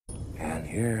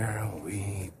here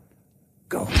we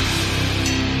go.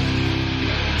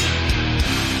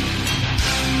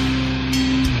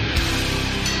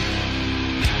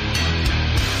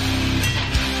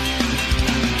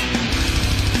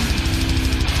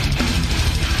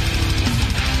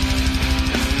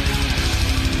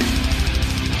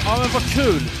 Ja, men vad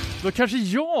kul. Då kanske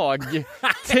jag,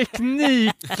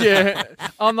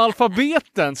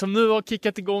 teknik-analfabeten som nu har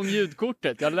kickat igång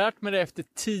ljudkortet. Jag har lärt mig det efter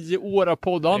 10 år av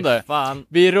poddande.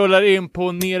 Vi rullar in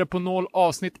på Nere på noll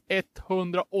avsnitt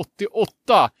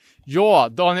 188. Ja,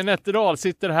 Daniel Nätterdal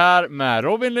sitter här med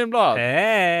Robin Lindblad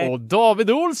och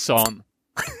David Olsson.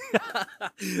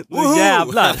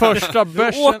 Jävlar. Första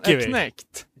börsen är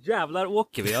knäckt. Jävlar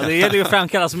åker vi. Ja, det gäller ju att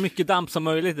framkalla så mycket damp som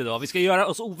möjligt idag. Vi ska göra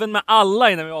oss ovän med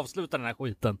alla innan vi avslutar den här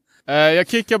skiten. Jag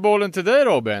kickar bollen till dig,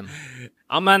 Robin.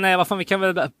 Ja, men vad fan, vi kan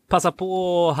väl passa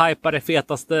på att hypa det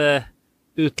fetaste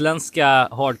utländska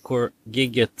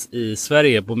hardcore-gigget i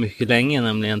Sverige på mycket länge,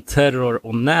 nämligen Terror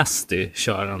och Nasty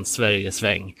kör en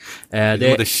Sverigesväng. Det var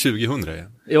det 2000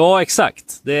 igen. Ja,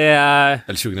 exakt. Det är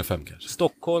eller 2005 kanske.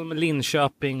 Stockholm,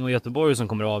 Linköping och Göteborg som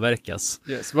kommer att avverkas.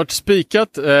 Yes, vart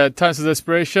spikat. Times of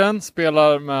Desperation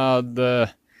spelar med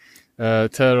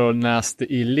Terror Nasty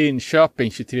i Linköping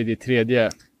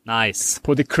 23/3. Nice.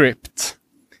 På The Crypt.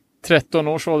 13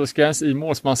 års åldersgräns i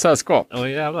målsmanssällskap.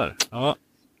 Åh jävlar. Ja.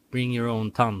 Bring your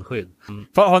own tandskydd.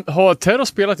 Fan, har Terror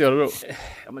spelat i Örebro?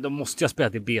 Ja, men då måste jag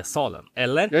spela i B-salen,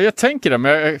 eller? Ja, jag tänker det,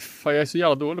 men jag är så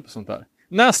jävla dålig på sånt här.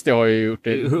 Nasty har ju gjort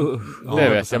det. Det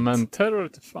vet jag, men Terror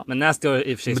inte fan. Men Nasty har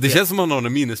i och för sig men det känns som att man har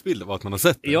en minnesbild av att man har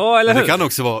sett det. Ja, eller hur? Det kan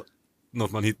också vara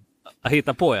något man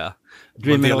hittar på, ja.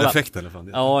 Man delar effekt i alla fall.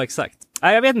 Ja, exakt.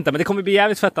 Nej, jag vet inte, men det kommer bli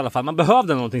jävligt fett i alla fall. Man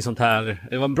behövde någonting sånt här.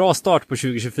 Det var en bra start på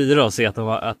 2024 att se att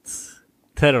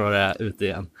Terror är ute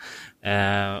igen.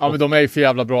 Ja, men de är ju för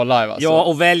jävla bra live alltså. Ja,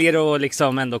 och väljer att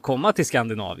liksom ändå komma till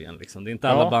Skandinavien liksom. Det är inte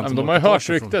alla band som de har ju hört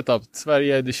ryktet att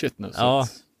Sverige är the shit nu. Ja,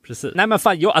 precis. Nej men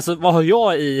fan, alltså, vad har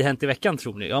jag i Hänt i veckan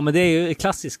tror ni? Ja, men det är ju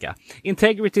klassiska.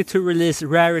 Integrity to release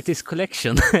Rarities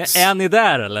Collection. Är ni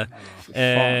där eller?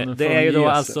 Det är ju då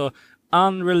alltså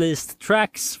unreleased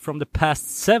tracks from the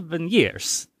past 7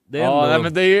 years. Ja, nej,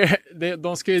 men det är ju,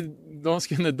 de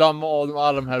ska ju damma av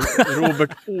alla de här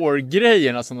Robert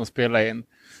Orr-grejerna som de spelar in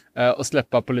och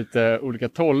släppa på lite olika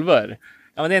 12-er.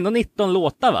 Ja, men det är ändå 19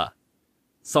 låtar va?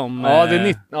 Som, ja, det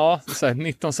är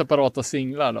 19 separata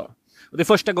singlar då. Och det är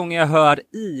första gången jag hör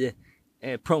i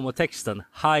promotexten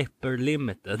Hyper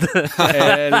Limited.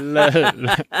 Eller hur?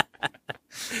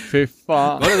 Fy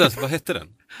fan. Vad hette den?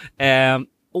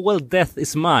 All Death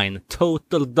Is Mine,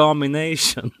 Total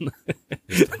Domination.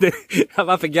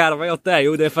 Varför garvar jag åt det?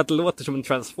 Jo, det är för att det låter som en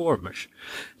Transformers.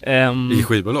 I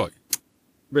skivbolag?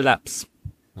 Relapse.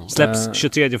 Släpps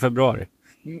 23 februari.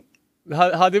 Det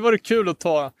hade varit kul att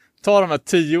ta de här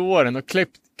 10 åren och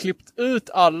klippt ut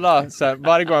alla så här,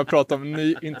 varje gång jag pratar om en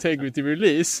ny Integrity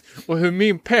release och hur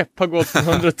min pepp har gått från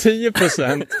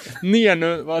 110% ner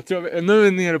nu, nu är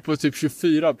vi nere på typ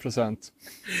 24%.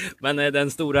 Men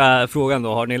den stora frågan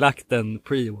då, har ni lagt en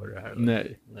pre-order här?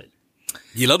 Nej.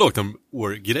 Gillar dock de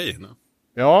år-grejerna?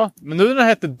 Ja, men nu när det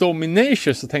hette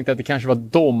Domination så tänkte jag att det kanske var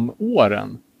de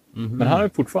åren. Men han är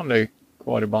fortfarande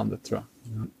kvar i bandet tror jag.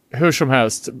 Hur som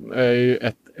helst är ju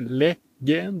ett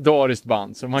legendariskt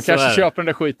band. Så man kanske köper den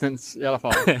där skiten i alla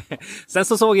fall. Sen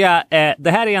så såg jag,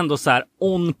 det här är ändå så här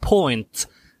on point.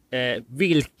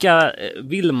 Vilka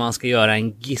vill man ska göra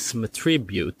en Gizm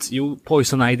Tribute? Jo,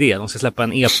 Poison Idea. De ska släppa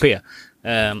en EP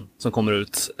som kommer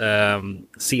ut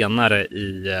senare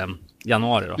i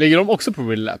januari då. Ligger de också på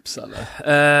Relapse eller?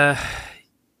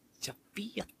 Jag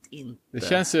vet inte. Det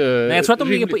känns ju nej, jag tror att de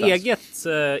ligger på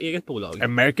alltså. eget bolag.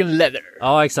 American Leather.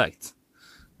 Ja, exakt.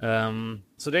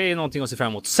 Så det är någonting att se fram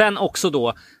emot. Sen också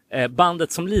då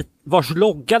bandet som vars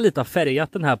logga lite har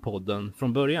färgat den här podden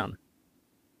från början.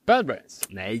 Bad Brains?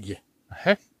 Nej.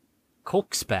 Nähä.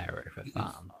 Cocksparrow för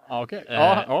fan. Okej.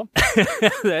 Ja.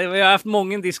 Vi har haft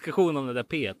många diskussioner om det där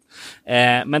P1.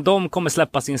 Men de kommer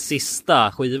släppa sin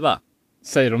sista skiva.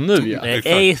 Säger de nu ja.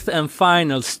 Eighth and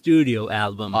Final Studio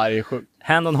Album. Ja, det är sjukt.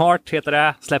 Hand on Heart heter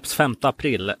det. Släpps 5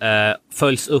 april.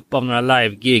 Följs upp av några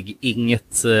live-gig.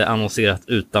 Inget annonserat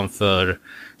utanför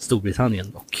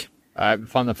Storbritannien dock. Nej,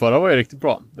 fan den förra var ju riktigt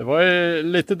bra. Det var ju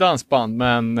lite dansband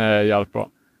men jävligt bra.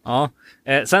 Ja.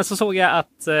 Sen så såg jag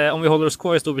att om vi håller oss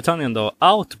kvar i Storbritannien då,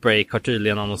 Outbreak har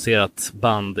tydligen annonserat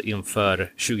band inför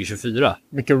 2024.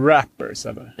 Mycket rappers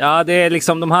eller? Ja, det är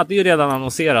liksom, de hade ju redan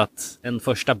annonserat en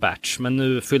första batch, men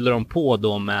nu fyller de på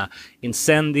då med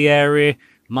Incendiary,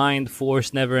 Mind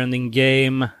Force, Neverending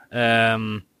Game,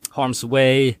 Harm's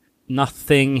Way,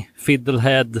 Nothing,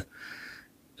 Fiddlehead,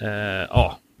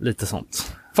 ja, lite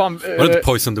sånt. Fan, var det inte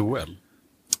Poison the Well?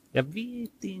 Jag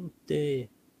vet inte.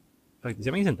 Faktiskt,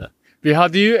 jag minns inte. Vi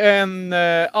hade ju en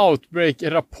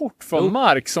outbreak-rapport från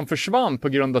Mark som försvann på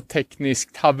grund av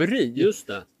tekniskt haveri. Just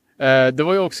det. Det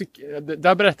var ju också,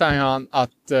 där berättade han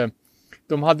att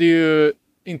de hade ju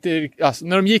inte, alltså,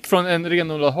 när de gick från en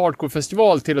renodlad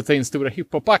hardcore-festival till att ta in stora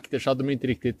hiphop-akter så hade de inte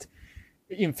riktigt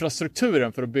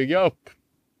infrastrukturen för att bygga upp.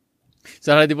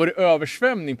 Så hade det varit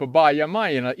översvämning på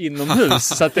bajamajorna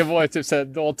inomhus. Så att det var typ såhär,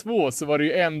 dag 2 så var det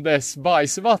ju endast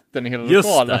bajsvatten i hela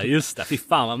lokalen. Just det. Fy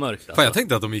fan vad mörkt alltså. Fan, jag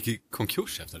tänkte att de gick i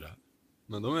konkurs efter det.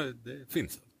 Men det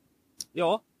finns.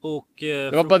 Ja, och...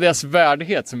 det var bara deras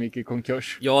värdighet som gick i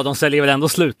konkurs. Ja, de säljer väl ändå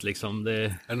slut liksom.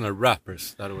 Är det några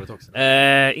rappers det här året också?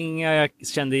 Inga jag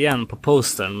kände igen på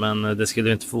postern, men det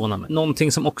skulle inte förvåna mig.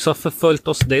 Någonting som också har förföljt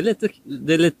oss, det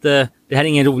här är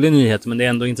ingen rolig nyhet, men det är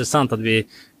ändå intressant att vi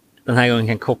den här gången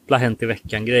kan koppla Hänt i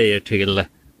veckan-grejer till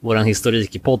våran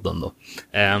historik i podden då.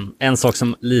 En sak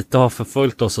som lite har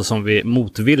förföljt oss och som vi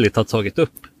motvilligt har tagit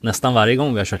upp nästan varje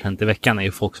gång vi har kört Hänt i veckan är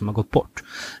ju folk som har gått bort.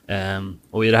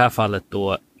 Och i det här fallet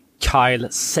då Kyle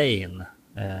Sane,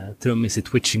 trummis i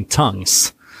Twitching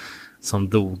Tongues, som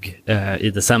dog i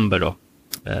december då.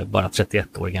 Bara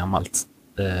 31 år gammalt.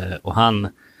 Och han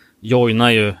joinar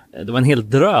ju, det var en hel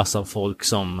drös av folk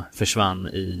som försvann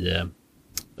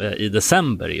i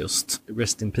december just.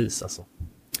 Rest in peace alltså.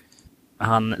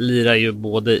 Han lirar ju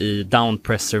både i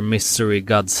Downpressor, Misery,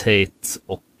 God's Hate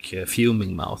och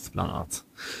Fuming Mouth bland annat.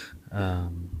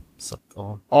 Så att,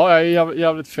 ja. Ja, jag är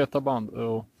jävligt feta band.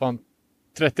 Och fan,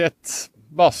 31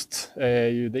 bast är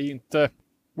ju, det är inte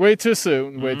way too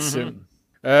soon, way too soon.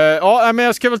 Ja, men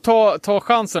jag ska väl ta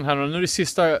chansen här nu. Nu är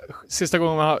det sista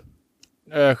gången man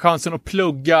har chansen att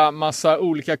plugga massa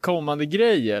olika kommande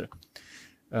grejer.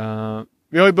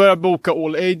 Vi har ju börjat boka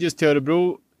All Ages till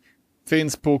Örebro.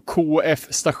 Finns på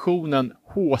KF-stationen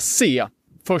HC.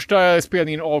 Första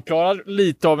spelningen avklarad.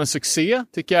 Lite av en succé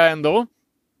tycker jag ändå.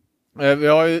 Vi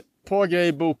har ju ett par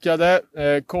grejer bokade.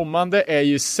 Kommande är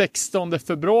ju 16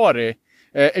 februari.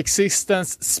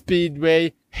 Existence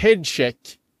Speedway Headcheck.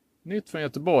 Nytt från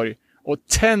Göteborg. Och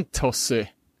Tentossy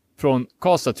från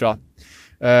Karlstad tror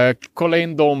jag. Kolla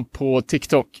in dem på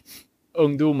TikTok.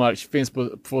 Ungdomar finns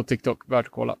på TikTok. Värt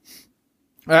att kolla.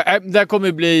 Det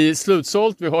kommer bli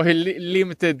slutsålt. Vi har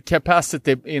limited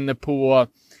capacity inne på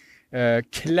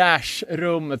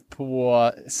Clash-rummet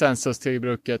på Sensus till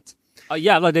bruket. Ja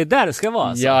jävlar, det är där det ska vara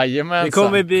alltså. Jajamensan. Det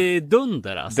kommer bli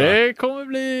dunder alltså. Det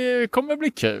kommer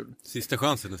bli kul. Sista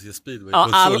chansen att se Speedway. Ja,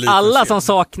 alla som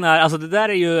saknar, alltså det är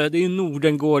ju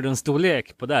Nordengårdens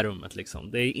storlek på det här rummet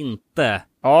liksom. Det är inte...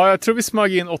 Ja, jag tror vi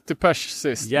smög in 80 pers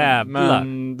sist. Jävlar.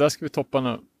 Men där ska vi toppa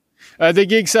nu. Det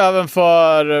gigs även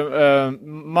för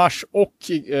mars och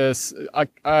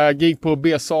gig på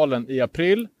B-salen i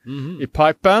april i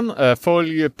Pipen.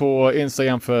 Följ på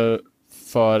Instagram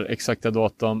för exakta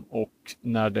datum och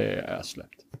när det är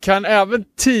släppt. Kan även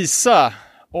teasa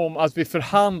om att vi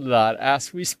förhandlar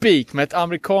as we speak med ett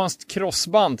amerikanskt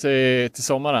crossband till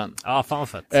sommaren. Ja, fan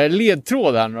fett.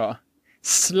 Ledtråd här nu då.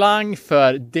 Slang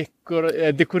för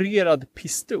dekorerad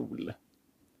pistol.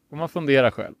 Får man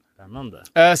fundera själv.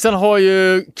 Sen har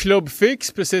ju Club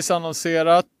Fix precis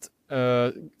annonserat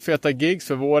feta gigs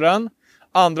för våren.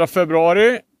 2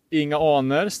 februari, inga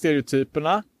aner,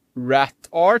 stereotyperna. Rat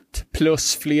Art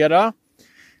plus flera.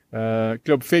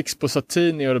 Club Fix på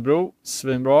Satin i Örebro,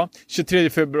 svinbra. 23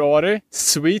 februari,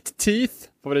 Sweet Teeth,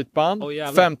 favoritband.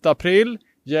 5 april,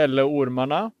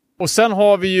 Gälle-ormarna. Och sen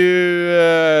har vi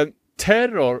ju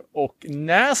Terror och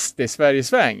Nasty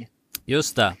Sverigesväng.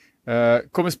 Just det.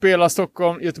 Kommer spela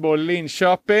Stockholm, Göteborg,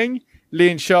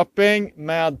 Linköping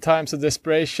med Times of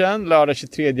Desperation lördag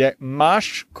 23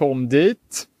 mars. Kom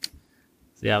dit.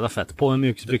 Så jävla fett. På med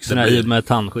mjukisbyxorna i med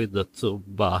tandskyddet och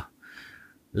bara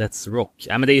let's rock.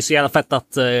 Ja, men det är ju så jävla fett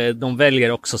att de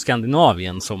väljer också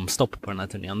Skandinavien som stopp på den här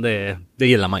turnén. Det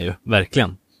gillar man ju,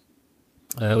 verkligen.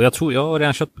 Och jag tror jag har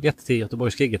redan köpt biljett till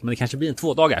Göteborgskriget, men det kanske blir en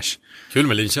 2 dagars. Kul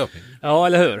med Linköping. Ja,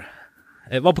 eller hur?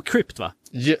 Var på Crypt, va?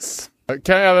 Yes.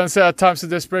 Kan jag även säga att Times of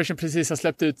Desperation precis har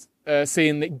släppt ut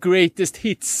sin Greatest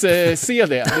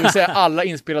Hits-CD. Det vill säga alla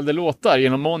inspelade låtar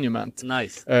genom Monument.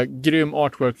 Nice. Grym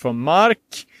artwork från Mark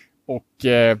och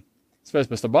Sveriges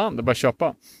bästa band. Det är bara att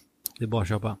köpa. Det är bara att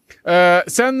köpa.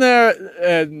 Sen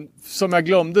som jag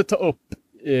glömde ta upp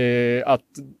att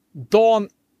dagen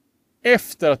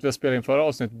efter att vi har spelat in förra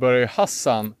avsnittet börjar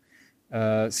Hassan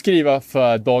skriva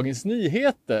för Dagens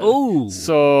Nyheter.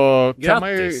 Så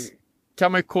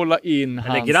kan man ju kolla in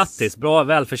hans... Eller grattis, bra,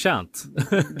 välförtjänt.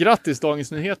 Grattis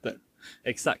Dagens Nyheter.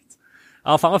 Exakt.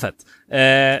 Ja, fan vad fett.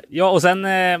 Ja, och sen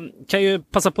kan jag ju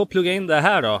passa på att plugga in det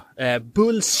här då.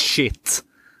 Bullshit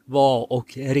var och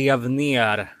rev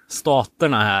ner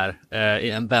staterna här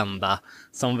i en vända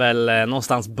som väl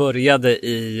någonstans började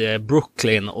i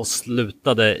Brooklyn och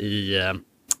slutade i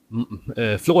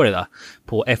Florida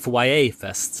på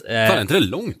FYA-fest. Fan, är inte det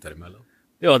långt däremellan?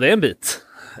 Ja, det är en bit.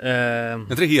 Är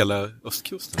inte det hela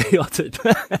östkusten? Ja, typ.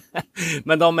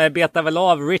 Men de betar väl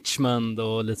av Richmond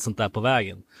och lite sånt där på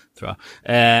vägen, tror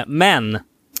jag. Men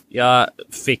jag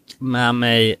fick med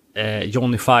mig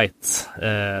Johnny Fight,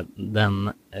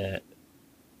 den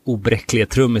obräckliga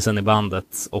trummisen i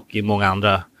bandet och i många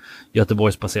andra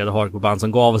Göteborgsbaserade hardcoreband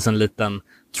som gav oss en liten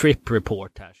trip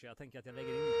report här. Så jag tänker att jag lägger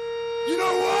in... You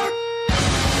know what?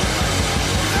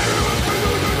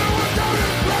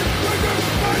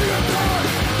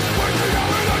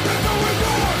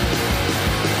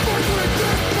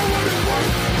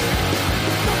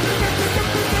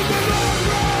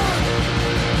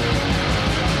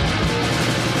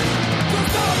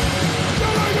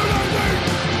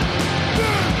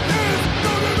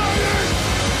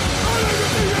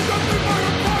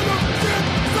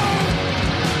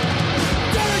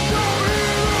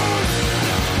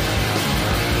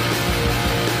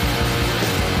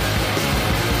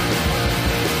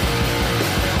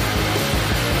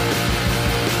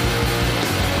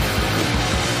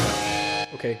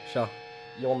 Okej, tja.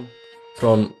 John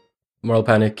från Moral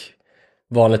Panic.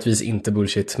 Vanligtvis inte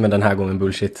bullshit, men den här gången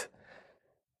bullshit.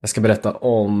 Jag ska berätta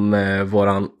om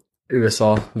våran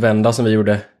USA-vända som vi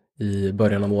gjorde i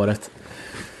början av året.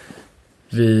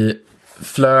 Vi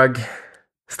flög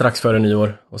strax före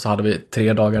nyår och så hade vi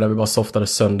 3 dagar där vi bara softade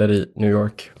sönder i New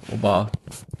York och bara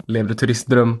levde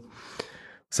turistdröm.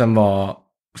 Sen var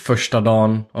första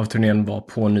dagen av turnén var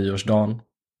på nyårsdagen.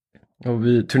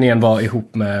 Och turnén var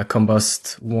ihop med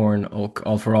Combust, Warren och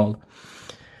All for All.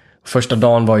 Första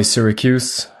dagen var i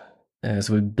Syracuse.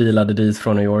 Så vi bilade dit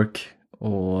från New York.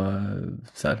 Och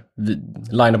så här,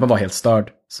 line-upen var helt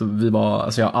störd. Så vi var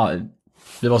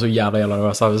så jävla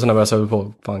nervösa. Vi var så nervösa över på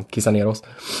att fan kissa ner oss.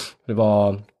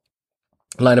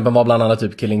 Line-upen var bland annat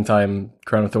typ Killing Time,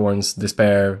 Crown of Thorns,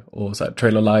 Despair och så här,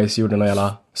 Trail of Lies gjorde några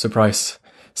jävla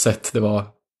surprise-set. Det var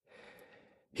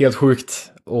helt sjukt.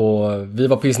 Och vi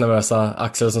var pissnervösa.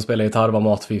 Axel som spelade gitarr var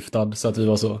matförgiftad. Så att vi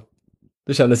var så...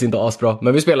 Det kändes inte asbra.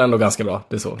 Men vi spelade ändå ganska bra.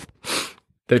 Det är så.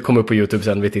 Det kom upp på YouTube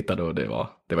sen vi tittade och det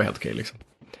var helt okej liksom.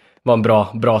 Det var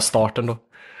en bra start ändå.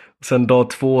 Sen dag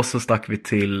 2 så stack vi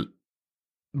till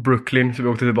Brooklyn. För vi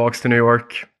åkte tillbaks till New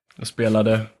York och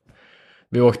spelade.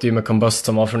 Vi åkte ju med Combust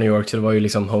som var från New York. Så det var ju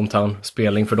liksom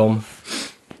hometown-spelning för dem.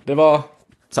 Det var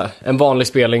så här, en vanlig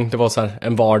spelning. Det var så här,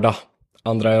 en vardag.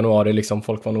 2 januari liksom.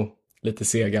 Folk var nog lite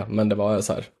sega. Men det var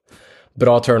så här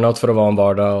bra turnout för att vara en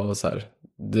vardag. Och så här,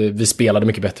 vi spelade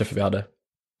mycket bättre för vi hade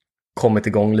kommit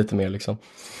igång lite mer liksom.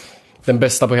 Den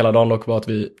bästa på hela dagen dock var att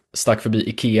vi stack förbi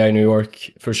Ikea i New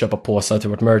York för att köpa påsar till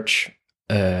vårt merch.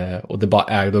 Och det bara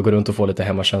ägde att gå runt och få lite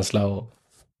hemmakänsla och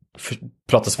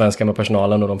prata svenska med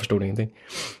personalen och de förstod ingenting.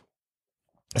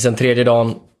 Sen 3:e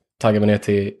dagen taggade vi ner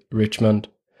till Richmond.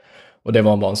 Och det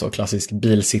var bara en så klassisk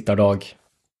bilsittardag.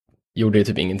 Gjorde ju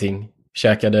typ ingenting.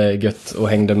 Käkade gött och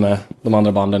hängde med de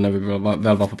andra banden när vi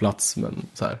väl var på plats. Men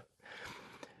så här.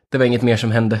 Det var inget mer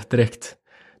som hände direkt.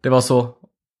 Det var så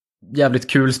jävligt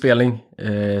kul spelning.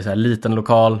 Så här, liten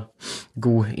lokal.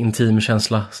 God intim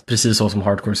känsla. Precis så som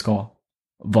hardcore ska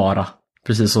vara.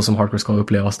 Precis så som hardcore ska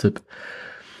upplevas typ.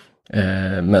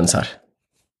 Men så här.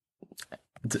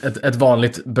 Ett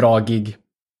vanligt bra gig.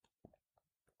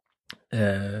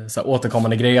 Så här,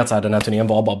 återkommande grej att så här, den här turnén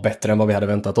var bara bättre än vad vi hade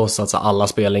väntat oss. Att så här, alla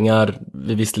spelningar,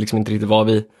 vi visste liksom inte riktigt vad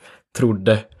vi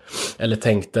trodde eller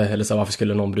tänkte eller så här, varför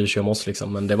skulle någon bry sig om oss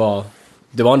liksom. Men det var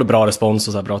ändå bra respons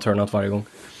och så här, bra turnout varje gång.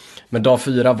 Men dag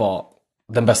 4 var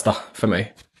den bästa för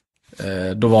mig.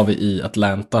 Då var vi i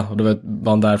Atlanta och det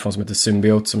var en därifrån som heter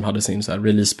Symbiote som hade sin så här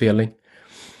release-spelning.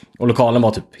 Och lokalen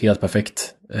var typ helt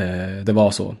perfekt. Det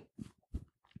var så.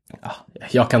 Ja,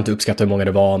 jag kan inte uppskatta hur många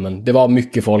det var, men det var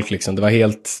mycket folk liksom. Det var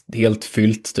helt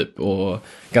fyllt typ och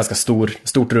ganska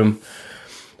stort rum.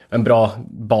 En bra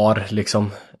bar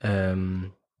liksom.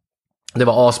 Det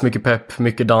var mycket pepp,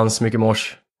 mycket dans, mycket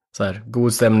mors. Så här,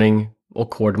 god stämning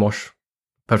och hårdmors.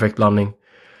 Perfekt blandning.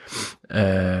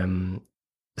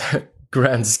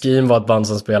 Grand Scheme var ett band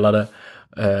som spelade.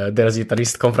 Deras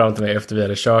gitarrist kom fram till mig efter vi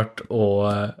hade kört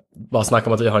och bara snackade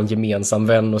om att vi har en gemensam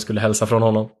vän och skulle hälsa från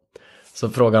honom. Så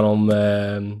frågade han om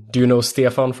do you know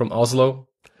Stefan from Oslo?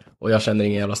 Och jag känner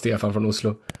ingen jävla Stefan från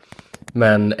Oslo.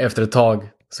 Men efter ett tag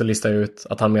så listade jag ut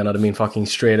att han menade min fucking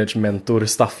straight edge mentor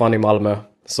Staffan i Malmö.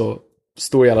 Så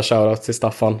stor jävla shoutout till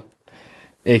Staffan,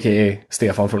 a.k.a.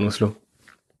 Stefan från Oslo.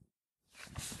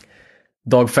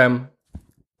 Dag 5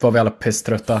 var vi alla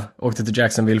pisströtta. Åkte till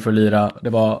Jacksonville för att lira. Det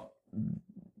var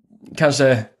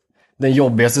kanske den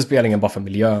jobbigaste spelningen bara för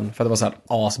miljön. För att det var så här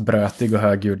asbrötig och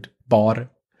högljudd bar.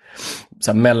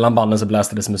 Så här, mellan banden så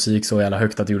blästades musik så jävla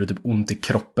högt att det gjorde typ ont i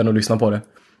kroppen att lyssna på det.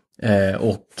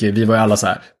 Och vi var ju alla så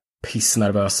här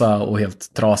pissnervösa och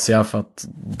helt trasiga för att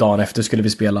dagen efter skulle vi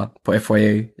spela på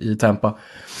FYA i Tampa.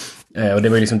 Och det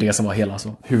var ju liksom det som var hela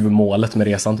så, huvudmålet med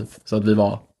resan typ. Så att vi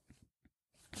var,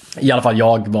 i alla fall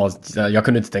jag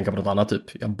kunde inte tänka på något annat typ.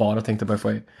 Jag bara tänkte på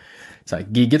FYA. Så här,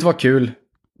 gigget var kul,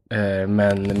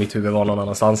 men mitt huvud var någon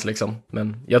annanstans liksom.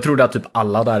 Men jag trodde att typ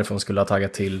alla därifrån skulle ha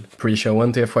taggat till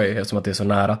pre-showen till FYA eftersom att det är så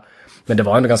nära. Men det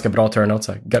var ändå ganska bra turnout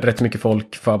så här. Rätt mycket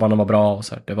folk, förbanden var bra och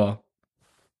så här. Det var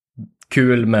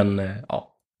kul men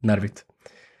ja, nervigt.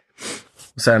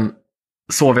 Och sen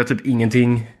sov jag typ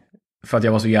ingenting för att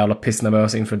jag var så jävla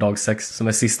pissnervös inför dag 6 som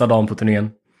är sista dagen på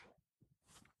turnén.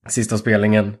 Sista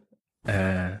spelningen.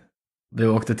 Vi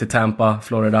åkte till Tampa,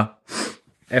 Florida.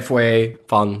 FYA,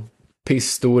 fan,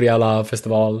 pissstor jävla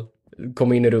festival.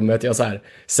 Kom in i rummet, jag så här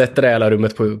sätter det hela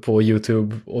rummet på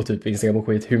YouTube och typ Instagram och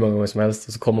skit hur många gånger som helst.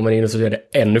 Och så kommer man in och så är det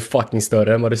ännu fucking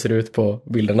större än vad det ser ut på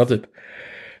bilderna typ.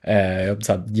 Jag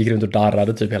så här, gick runt och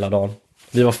darrade typ hela dagen.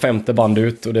 Vi var 5:e band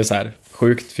ut och det är så här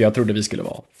sjukt för jag trodde vi skulle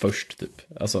vara först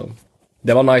typ. Alltså,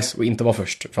 det var nice att inte vara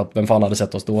först för att vem fan hade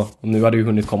sett oss då. Och nu hade ju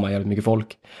hunnit komma jävligt mycket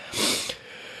folk.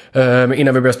 Men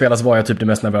innan vi började spela så var jag typ det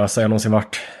mest nervösa jag någonsin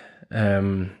varit.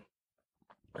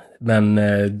 Men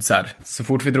så här, så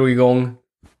fort vi drog igång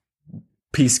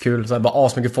pisskul, så här, bara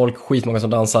asmycket folk, skitmånga som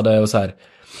dansade och så här.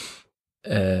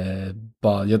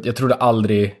 Jag trodde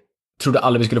aldrig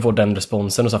vi skulle få den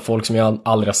responsen och så här, folk som jag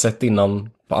aldrig har sett innan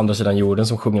på andra sidan jorden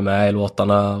som sjunger med i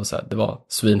låtarna och så här, det var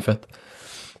svinfett.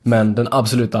 Men den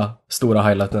absoluta stora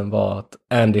highlighten var att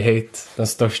Andy Hate, den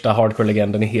största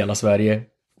hardcore-legenden i hela Sverige,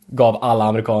 gav alla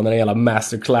amerikaner en jävla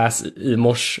masterclass i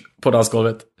mors på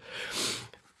dansgolvet.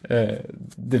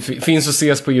 Det finns att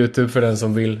ses på YouTube för den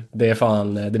som vill. Det är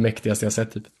fan det mäktigaste jag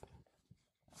sett typ.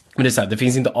 Men det är så här, det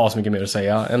finns inte as mycket mer att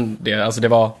säga än det. Alltså det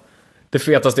var det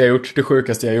fetaste jag gjort, det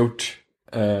sjukaste jag gjort.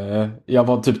 Jag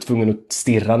var typ tvungen att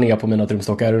stirra ner på mina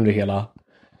trumstockar under hela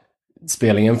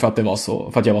spelningen för att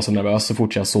jag var så nervös så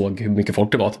fort jag såg hur mycket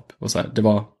folk det var typ. Och så här, det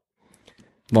var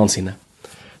vansinne.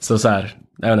 Så här,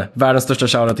 jag vet inte, världens största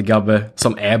shoutout till Gabbe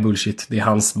som är bullshit. Det är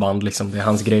hans band liksom, det är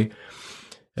hans grej.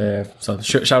 Så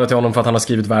shoutout till honom för att han har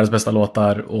skrivit världens bästa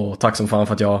låtar och tack som fan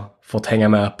för att jag fått hänga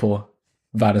med på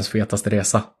världens fetaste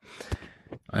resa.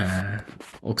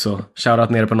 Också shoutout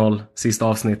nere på 0, sista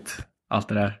avsnitt, allt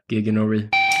det där, Gigi Nori.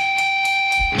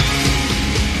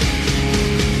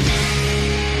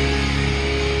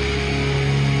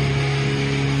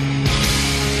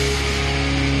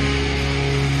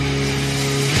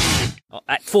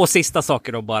 Två sista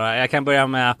saker då bara. Jag kan börja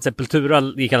med att Sepultura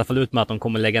gick i alla fall ut med att de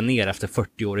kommer lägga ner efter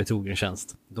 40 år i trogen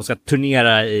tjänst. De ska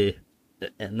turnera i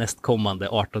nästkommande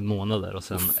 18 månader och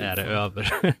sen är det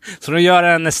över. Så de gör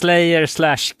en Slayer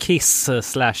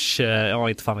 /Kiss ja,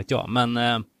 inte fan vet jag. Men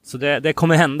så det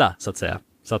kommer hända så att säga.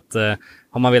 Så att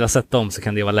har man velat sätta dem så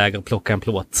kan det vara läge att plocka en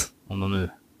plåt om de nu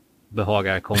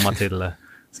behagar komma till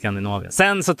Skandinavien.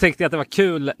 Sen så tyckte jag att det var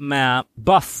kul med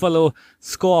Buffalo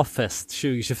Skafest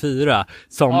 2024.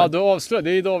 Som... Ja, du avslöjar.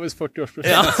 Det är Davids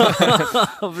 40-årspresent.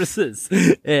 Ja, precis.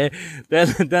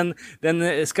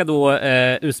 Den ska då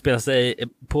utspela sig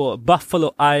på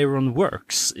Buffalo Iron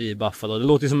Works i Buffalo. Det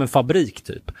låter ju som en fabrik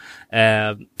typ.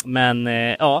 Men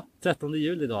ja, 13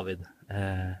 juli David.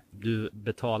 Du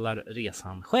betalar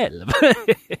resan själv.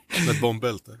 Med ett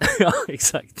bombbälte. Ja,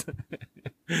 exakt.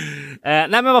 Nej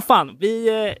men vad fan,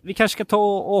 vi kanske ska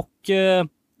ta och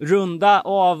runda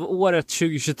av året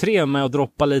 2023 med att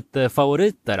droppa lite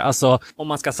favoriter. Alltså om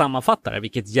man ska sammanfatta det,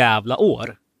 vilket jävla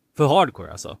år för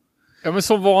hardcore alltså. Ja men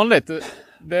som vanligt,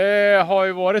 det har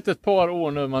ju varit ett par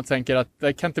år nu man tänker att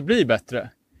det kan inte bli bättre.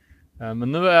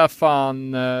 Men nu är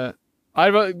fan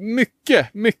det var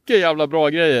mycket jävla bra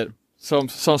grejer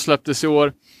som släpptes i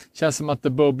år. Känns som att det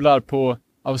bubblar på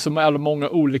så jävla många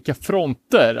olika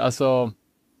fronter. Alltså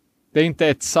det är inte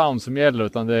ett sound som gäller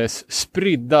utan det är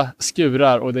spridda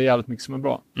skurar och det är jävligt mycket som är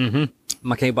bra. Mm-hmm.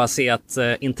 Man kan ju bara se att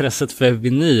intresset för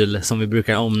vinyl som vi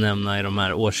brukar omnämna i de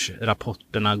här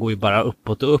årsrapporterna går ju bara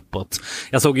uppåt och uppåt.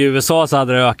 Jag såg i USA så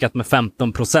hade det ökat med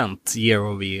 15% year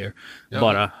over year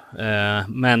bara.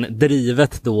 Men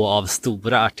drivet då av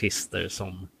stora artister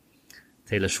som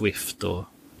Taylor Swift och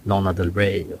Lana Del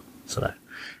Rey och sådär.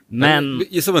 Men...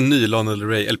 Gissa vad en ny Lana Del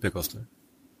Rey LP kostar?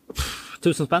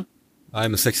 1000 spänn? Nej,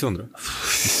 men 600.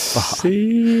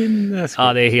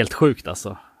 Ja, det är helt sjukt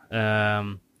alltså.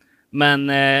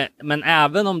 Men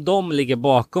även om de ligger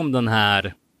bakom den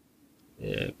här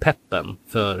peppen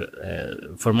för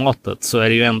formatet så är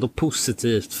det ju ändå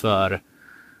positivt för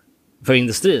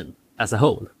industrin. as a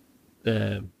whole.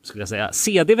 Skulle jag säga.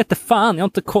 CD vet inte fan, jag har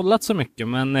inte kollat så mycket,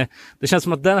 men det känns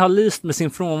som att den har lyst med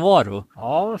sin frånvaro.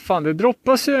 Ja, fan, det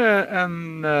droppas ju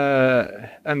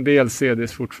en del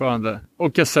CDs fortfarande.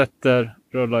 Och kassetter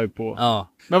rullar ju på. Ja.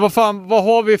 Men vad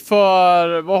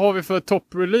har vi för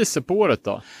toppreleaser på året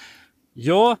då?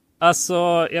 Ja,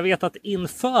 alltså jag vet att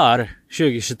inför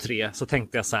 2023 så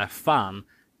tänkte jag så här, fan,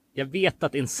 jag vet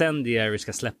att Incendiary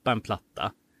ska släppa en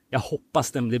platta. Jag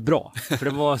hoppas den blir bra. För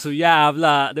det var så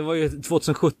jävla... Det var ju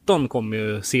 2017 kom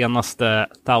ju senaste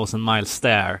 1000 Miles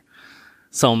Stare.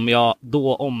 Som jag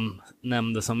då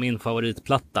omnämnde som min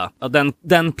favoritplatta. Och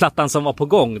den plattan som var på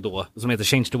gång då, som heter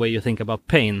Change the way you think about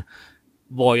pain,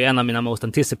 var ju en av mina most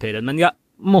anticipated. Men jag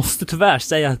måste tyvärr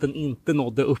säga att den inte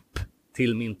nådde upp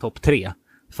till min topp 3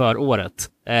 för året.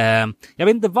 Jag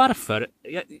vet inte varför.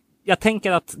 Jag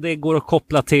tänker att det går att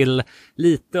koppla till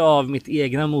lite av mitt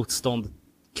egna motstånd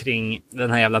kring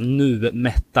den här jävla nu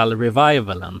metal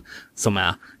revivalen som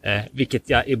är, vilket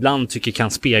jag ibland tycker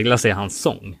kan spegla sig i hans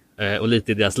sång och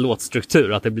lite i deras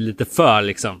låtstruktur, att det blir lite för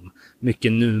liksom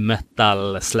mycket nu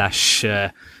metal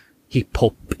 /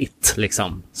 hiphop it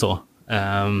liksom så,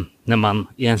 när man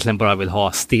egentligen bara vill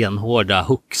ha stenhårda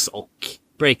hooks och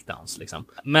breakdowns liksom.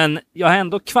 Men jag har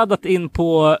ändå kvaddat in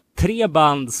på 3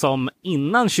 band som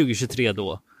innan 2023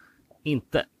 då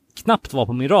inte knappt var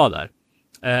på min radar.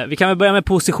 Vi kan väl börja med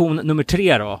position nummer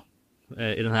 3 då.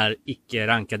 I den här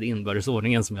icke-rankade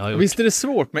inbördesordningen som jag har gjort. Visst är det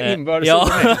svårt med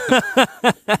inbördesordning? Ja.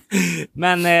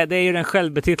 Men det är ju den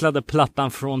självbetitlade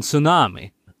plattan från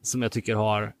Tsunami som jag tycker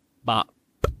har bara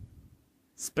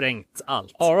sprängt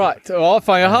allt. All right. Ja,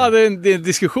 fan, jag hade en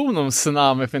diskussion om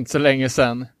Tsunami för inte så länge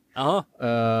sedan.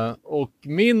 Och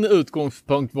min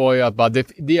utgångspunkt var ju att bara,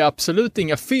 det är absolut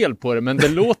inga fel på det, men det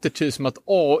låter typ som att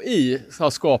AI har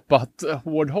skapat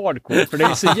hård hardcore, för det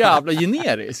är så jävla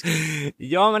generiskt.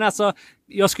 Ja, men alltså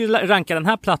jag skulle ranka den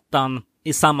här plattan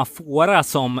i samma fåra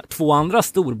som 2 andra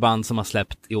storband som har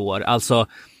släppt i år. Alltså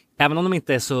även om de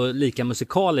inte är så lika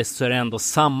musikaliskt så är det ändå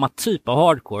samma typ av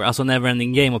hardcore, alltså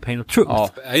Neverending Game och Pain of Truth. Ja.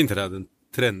 Är inte det den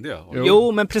trendiga?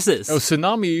 Jo, men precis. Och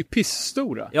Tsunami är ju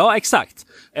pissstora. Ja, exakt.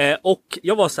 Och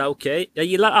jag var så här, okej, jag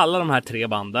gillar alla de här 3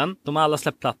 banden. De har alla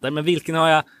släppt plattor, men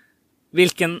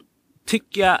vilken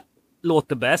tycker jag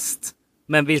låter bäst,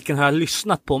 men vilken har jag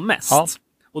lyssnat på mest? Ja.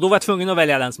 Och då var jag tvungen att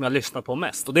välja den som jag lyssnat på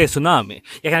mest, och det är Tsunami.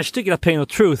 Jag kanske tycker att Pain of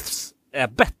Truths är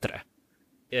bättre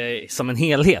som en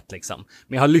helhet liksom.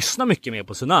 Men jag har lyssnat mycket mer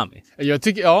på Tsunami. Jag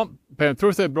tycker, Pain of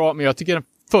Truth är bra, men jag tycker den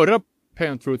förra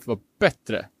Pain of Truth var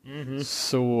bättre.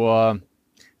 Så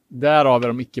där har vi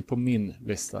dem icke på min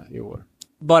lista i år.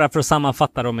 Bara för att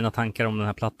sammanfatta då mina tankar om den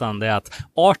här plattan, det är att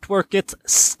artworket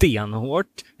stenhårt,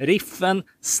 riffen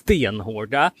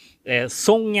stenhårda,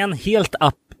 sången helt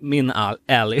up min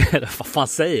alley, eller vad fan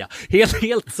säger jag?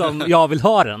 Helt som jag vill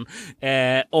ha den.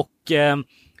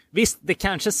 Visst, det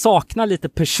kanske saknar lite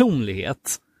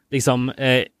personlighet. Liksom,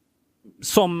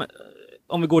 som...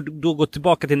 Om vi går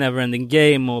tillbaka till Neverending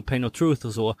Game och Pain of Truth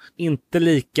och så, inte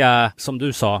lika, som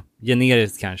du sa,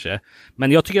 generiskt kanske.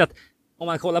 Men jag tycker att om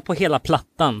man kollar på hela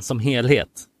plattan som helhet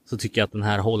så tycker jag att den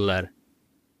här håller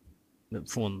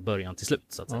från början till slut,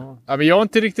 så att säga. Ja, men jag har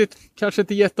kanske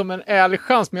inte gett dem en ärlig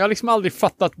chans, men jag har liksom aldrig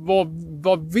fattat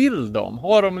vad vill de?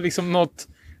 Har de liksom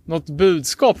något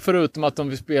budskap förutom att de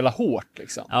vill spela hårt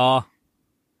liksom? Ja.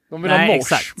 De vill ha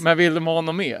mors, men vill de ha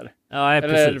något mer? Ja,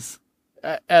 precis.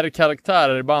 Är det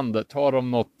karaktärer i bandet? Har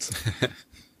de något?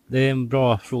 Det är en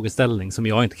bra frågeställning som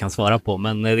jag inte kan svara på,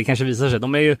 men det kanske visar sig.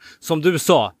 De är ju, som du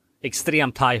sa,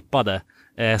 extremt hypade.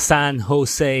 San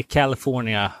Jose,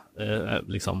 California,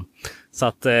 liksom. Så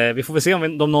att vi får väl se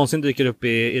om de någonsin dyker upp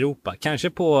i Europa. Kanske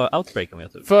på Outbreak, om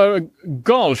jag tror. För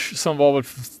Gulch, som var väl,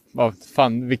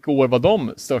 vilka år var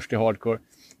de störst i hardcore?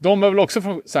 De är väl också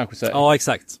från San Jose? Ja,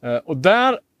 exakt. Och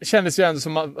där kändes ju ändå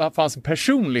som att det fanns en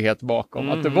personlighet bakom.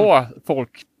 Att det var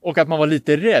folk, och att man var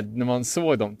lite rädd när man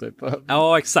såg dem typ.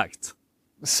 Ja, exakt.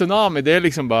 Tsunami, det är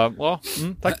liksom bara,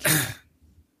 tack.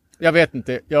 Jag vet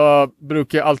inte. Jag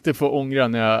brukar alltid få ångra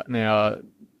när jag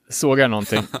sågar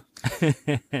någonting.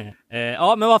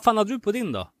 Ja, men vad fan har du på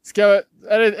din då?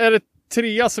 Är det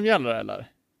 3 som gäller, eller?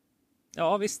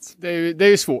 Ja, visst. Det är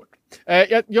ju svårt.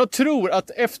 Jag tror att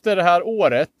efter det här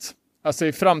året, alltså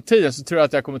i framtiden, så tror jag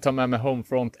att jag kommer ta med mig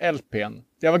Homefront-LPn.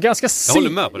 Jag var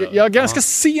ganska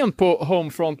sen på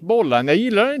Homefront-bollen. Jag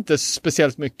gillar den inte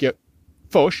speciellt mycket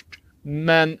först,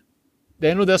 men det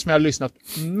är nog det som jag har lyssnat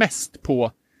mest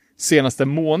på senaste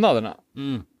månaderna.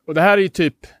 Och det här är ju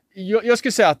typ, jag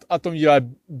skulle säga att de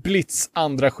gör Blitz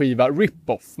andra skiva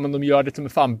rip-off, men de gör det till och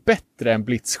med fan bättre än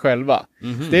Blitz själva.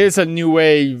 Det är så new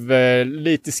wave,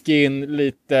 lite skin,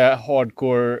 lite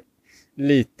hardcore,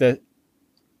 lite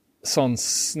sån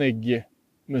snygg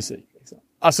musik. Liksom.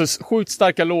 Alltså sjukt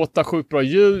starka låtar, sjukt bra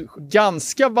ljud,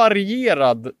 ganska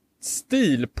varierad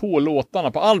stil på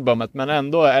låtarna på albumet, men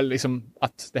ändå är liksom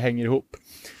att det hänger ihop.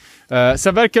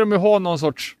 Sen verkar de ju ha någon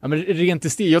sorts, rent i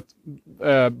stil,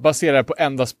 jag baserar på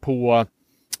endast på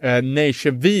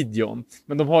Nation-videon,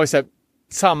 men de har ju så här,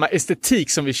 samma estetik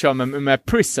som vi kör med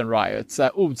Prison Riot, så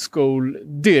här old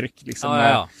school-dyrk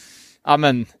liksom. Ja,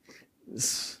 men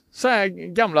så här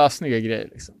gamla snygga grejer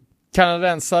liksom.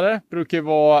 Kanadensare brukar ju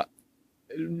vara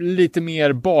lite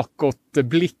mer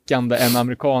bakåtblickande än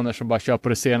amerikaner som bara kör på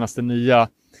det senaste nya.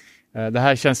 Det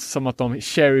här känns som att de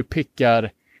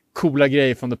cherrypickar coola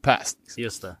grejer från the past.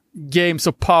 Just det. Games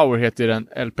of Power heter den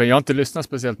LPn. Jag har inte lyssnat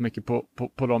speciellt mycket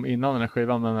på dem innan den här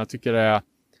skivan, men jag tycker det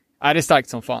är starkt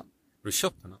som fan. Har du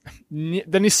köpt den?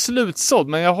 Den är slutsåld,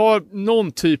 men jag har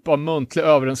någon typ av muntlig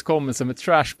överenskommelse med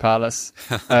Trash Palace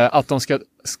att de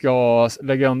ska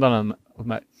lägga undan den åt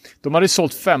mig. De hade ju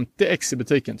sålt 50 ex i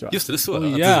butiken, tror jag. Just det, det är så. Att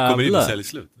det kommer in och säljer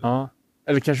slut. Ja.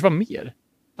 Eller kanske var mer.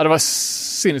 Ja, det var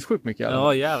sinnessjukt mycket.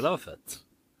 Ja, jävlar vad fett.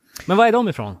 Men vad är de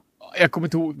ifrån? Jag kommer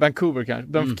inte ihåg, Vancouver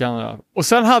kanske. Den Kanada. Och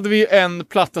sen hade vi en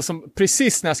platta som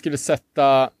precis när jag skulle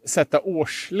sätta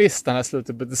årslistan här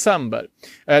slutet på december.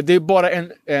 Det är bara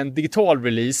en digital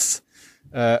release.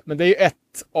 Men det är ju ett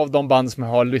av de band som jag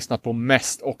har lyssnat på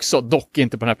mest också. Dock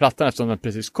inte på den här plattan eftersom den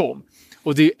precis kom.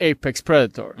 Och det är Apex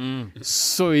Predator.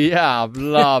 Så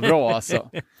jävla bra alltså.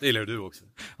 Det gillar du också.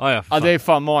 Ja, det är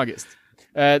fan magiskt.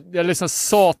 Jag lyssnar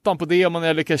satan på det, men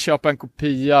jag lyckas köpa en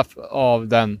kopia av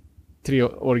den 3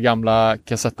 år gamla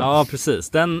kassetten. Ja, precis.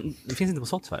 Den finns inte på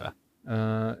Spotify, va?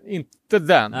 Inte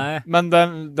den. Nej. Men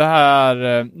den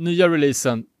här nya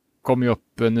releasen kom ju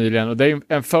upp nyligen. Och det är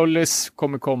en föllis,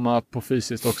 kommer komma på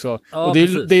fysiskt också. Ja, och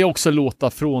det är också låtar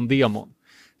från demon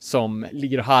som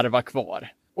ligger och harvar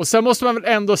kvar. Och sen måste man väl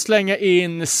ändå slänga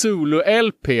in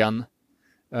Zulu-LPn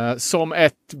som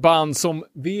ett band som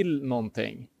vill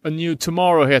någonting. A New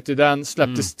Tomorrow heter den,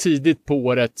 släpptes tidigt på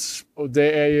året. Och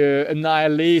det är ju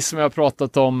Annihilation som jag har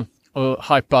pratat om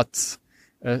och hypat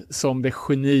som det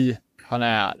geni han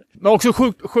är. Men också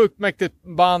sjukt mäktigt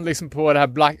band liksom på det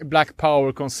här Black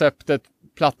Power-konceptet.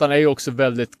 Plattan är ju också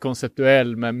väldigt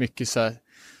konceptuell med mycket så här,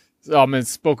 ja men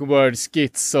spoken word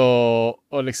skits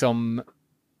och liksom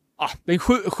det är en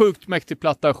sjukt mäktig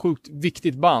platta, sjukt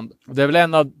viktigt band. Och det är väl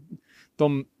en av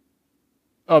de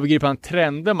övergripande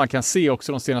trender man kan se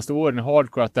också de senaste åren i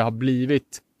hardcore, att det har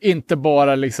blivit inte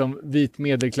bara liksom vit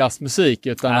medelklassmusik,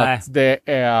 utan att det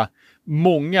är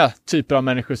många typer av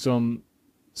människor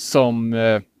som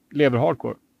lever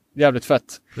hardcore. Jävligt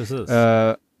fett. Precis.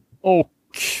 Och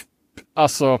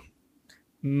alltså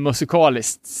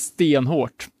musikaliskt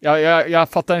stenhårt. Jag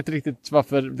fattar inte riktigt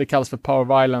varför det kallas för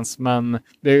power violence, men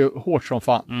det är ju hårt som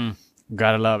fan.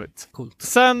 Gotta love it. Coolt.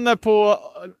 Sen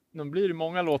nu blir det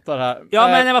många låtar här. Ja,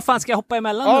 men vad fan, ska jag hoppa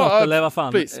emellan då? Eller vad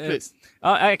fan? Please.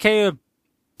 Ja,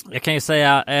 jag kan ju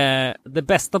säga det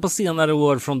bästa på senare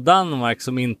år från Danmark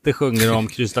som inte sjunger om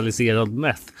kristalliserad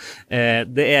meth.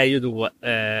 Det är ju då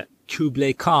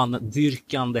Kublai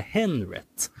Khan-dyrkande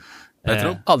Henret.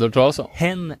 Aldrig hört talas om.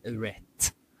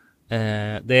 Henret.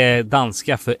 Det är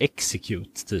danska för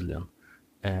execute tydligen.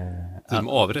 Som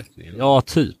avrättning? Ja,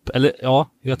 typ. Eller ja,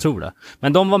 jag tror det.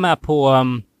 Men de var med på...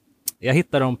 jag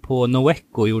hittade dem på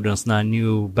Noeco och gjorde en sån här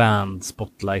new band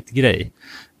spotlight-grej.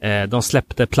 De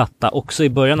släppte platta också i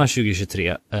början av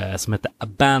 2023 som heter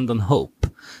Abandon Hope.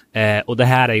 Och det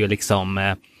här är ju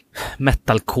liksom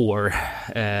metalcore,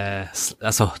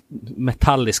 alltså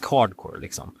metallisk hardcore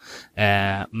liksom.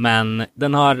 Men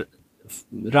den har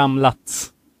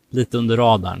ramlat lite under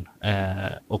radarn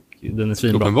och den är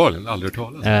svinbra. Uppenbarligen, aldrig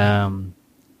hört talas.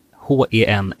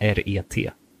 Henret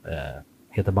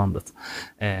heter bandet.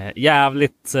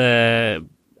 Jävligt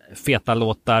feta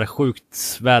låtar,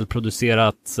 sjukt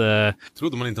välproducerat.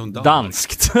 Trodde man inte om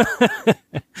danskt.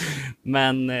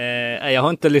 Men jag har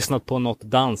inte lyssnat på något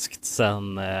danskt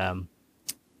sen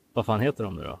vad fan heter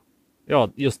de nu då?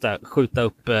 Ja, just det, skjuta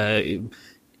upp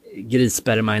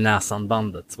grissperma i näsan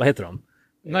bandet. Vad heter de?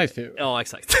 Night Fever. Ja,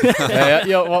 exakt.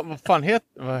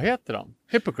 Vad heter de?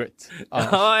 Hypocrite?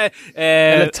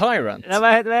 Eller Tyrant?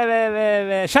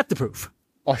 Shatterproof.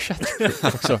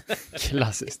 Shatterproof också.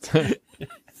 Klassiskt.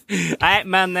 Nej,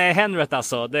 men Henret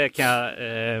alltså, det kan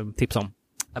jag tipsa om.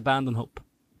 Abandon Hope.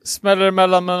 Smäller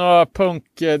emellan med några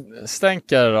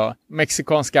punkstänkare då.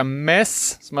 Mexikanska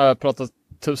Mess, som jag har pratat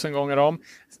 1000 gånger om.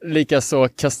 Likaså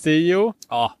Castillo.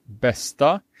 Ja.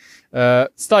 Bästa.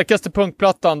 Starkaste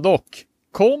punkplattan dock.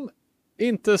 Kom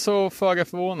inte så föga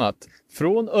förvånat.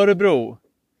 Från Örebro.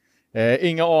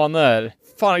 Inga aner.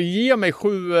 Fan, ge mig 7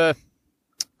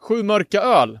 mörka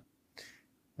öl.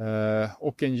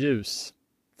 Och en ljus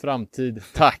framtid.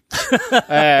 Tack.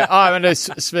 Men det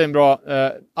är svinbra.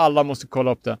 Alla måste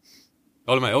kolla upp det.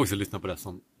 Jag håller med, jag har också lyssnat på det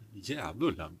som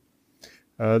jävlar.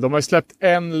 De har ju släppt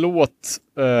en låt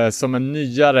som är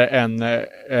nyare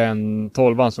än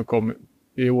 12an som kom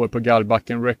i år på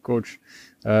Gallbacken Records.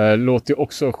 Låter ju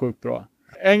också sjukt bra.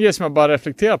 En grej som jag bara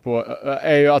reflekterar på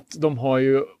är ju att de har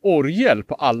ju orgel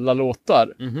på alla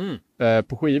låtar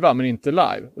på skiva men inte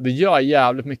live. Och det gör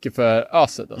jävligt mycket för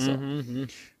öset alltså.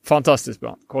 Fantastiskt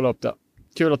bra. Kolla upp det.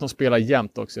 Kul att de spelar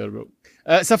jämt också i Örebro.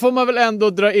 Sen får man väl ändå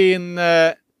dra in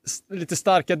lite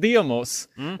starka demos.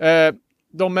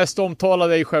 De mest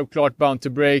omtalade är ju självklart Bound to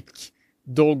Break,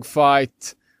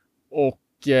 Dogfight och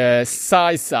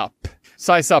Size Up.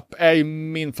 Size Up är ju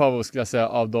min favorit skulle jag säga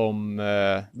av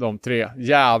de tre.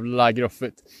 Jävla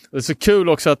gruffigt. Det är så kul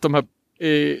också att de här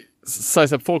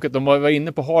Size Up-folket, de var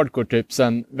inne på hardcore typ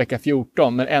sen vecka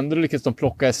 14 men ändå lyckas de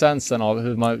plocka essensen av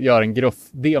hur man gör en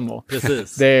gruff-demo.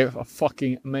 Precis. Det är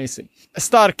fucking amazing.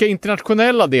 Starka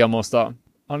internationella demos då?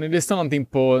 Har ni lyssnat någonting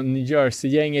på New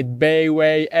Jersey-gänget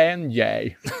Bayway NJ?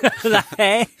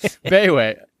 Nej.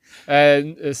 Bayway.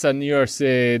 Sen New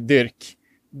Jersey-dyrk.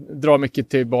 Drar mycket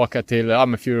tillbaka till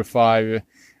Fury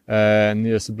 5,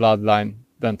 New Jersey Bloodline,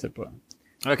 den typen.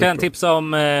 Jag kan tipsa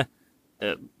om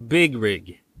Big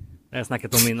Rig. Det har jag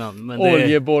snackat om innan. Men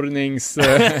Oljeborrnings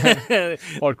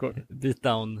hardcore.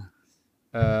 Beatdown.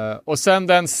 Och sen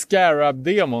den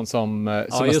Scarab-demon som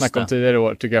jag snackade om tidigare i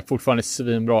år tycker jag fortfarande är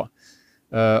svinbra.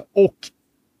 Och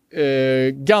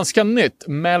ganska nytt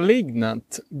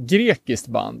Malignant, grekiskt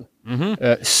band.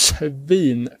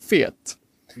 Svinfet.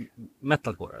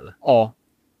 Metalcore eller? Ja.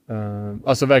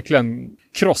 Alltså verkligen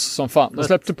kross som fan. De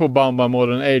släppte på Bamba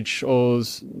Modern Age och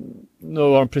nu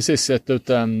har de precis sett ut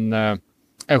en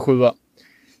 7.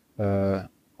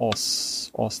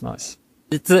 As nice.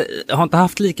 Jag har inte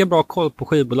haft lika bra koll på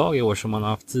skivbolag i år som man har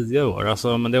haft tidigare år.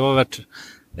 Alltså, men det var värt...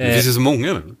 Det finns ju så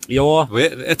många nu. Ja. Det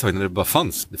var ett tag när det bara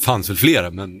fanns. Det fanns väl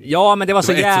flera, men... Ja, men det var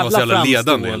så jävla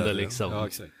ledande framstående liksom. Ja,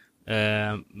 exakt.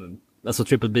 Alltså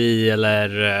Triple B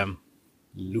eller...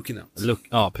 Looking Out.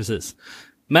 Ja, precis.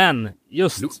 Men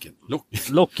just...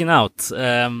 Looking Out.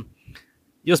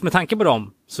 Just med tanke på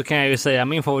dem så kan jag ju säga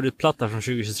min favoritplatta från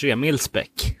 2023, Millspec.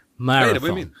 Marathon. Nej, det var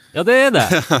ju min. Ja, det är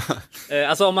det.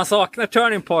 Alltså om man saknar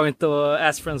Turning Point och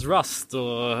As Friends Rust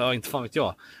och inte fan vet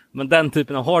jag. Men den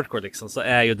typen av hardcore liksom så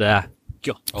är ju det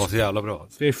gött. Ja, så jävla bra.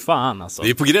 Fy fan alltså. Det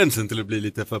är på gränsen till att bli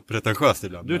lite för pretentiöst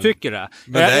ibland. Du tycker det?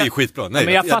 Men det är ju skitbra. Nej,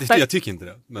 men jag tycker inte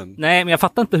det. Men... Nej, men jag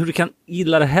fattar inte hur du kan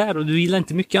gilla det här och du gillar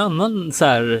inte mycket annan så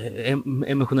här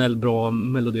emotionell bra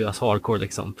melodiös hardcore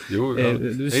liksom. Jo,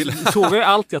 du sågar ju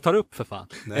allt jag tar upp för fan.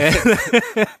 Nej,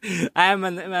 Nej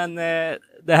men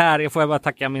det här får jag bara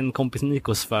tacka min kompis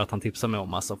Nikos för att han tipsade mig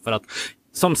om alltså. För att,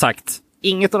 som sagt,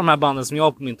 inget av de här banden som jag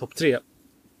har på min topp 3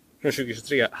 från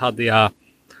 2023 hade jag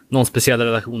någon speciell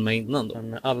relation med innan då.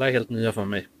 Men alla är helt nya för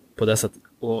mig på det sättet.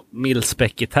 Och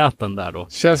Millspec i täten där då.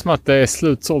 Känns som att det är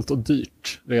slutsålt och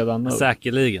dyrt redan nu.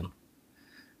 Säkerligen.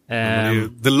 det är ju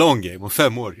the long game. Om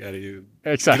 5 år är det ju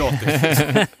gratis.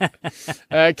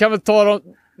 Kan vi ta dem...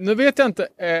 Nu vet jag inte.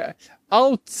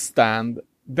 Outstand,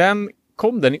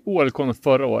 kom den i år eller kom den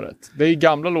förra året? Det är ju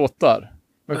gamla låtar.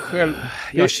 Men själv...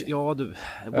 du...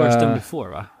 Worse than before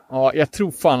va? Ja, jag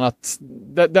tror fan att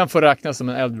den får räknas som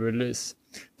en äldre release.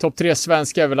 Topp 3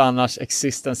 svenska är väl annars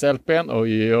Existence LPn,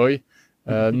 oj.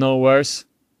 Nowheres.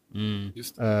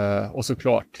 Och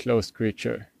såklart Closed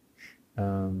Creature.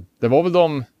 Det var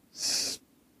väl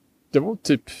det var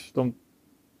typ de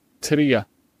 3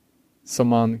 som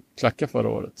man klackade förra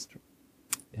året.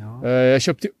 Ja. Jag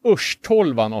köpte Usch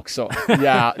 12an också.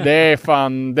 Ja, det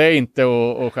är inte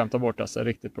att skämta bort alltså,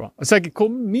 riktigt bra. Säkert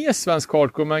kom mer svensk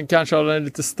hardcore men kanske har den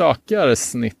lite stökigare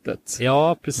snittet.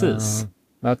 Ja, precis.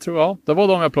 Men jag tror, det var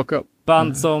de jag plockade upp.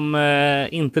 Band som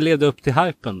inte levde upp till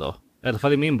hypen då. I alla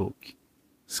fall i min bok.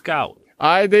 Scout.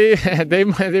 Nej, det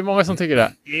är många som tycker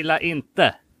det. Gillar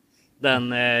inte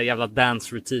den jävla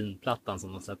Dance Routine-plattan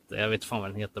som de släppte. Jag vet fan vad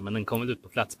den heter, men den kom väl ut på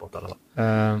Flatspot i alla fall.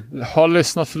 Har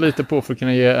lyssnat för lite på för att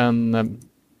kunna ge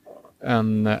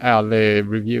en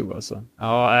ärlig review alltså.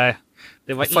 Ja, nej.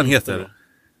 Det var vad fan inte... heter det?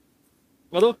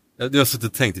 Vadå? Jag har suttit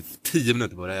och tänkt i 10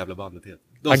 minuter på vad det här jävla bandet heter.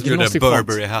 De som gjorde Agnostic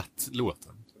Burberry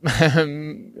Hat-låten.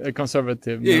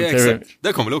 Conservative. Ja, exakt.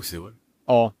 Det kom väl också i år?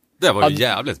 Ja. Det var ju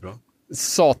jävligt bra.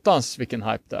 Satans vilken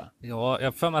hype det är. Ja,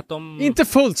 jag för mig att de... Inte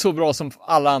fullt så bra som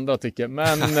alla andra tycker,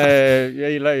 men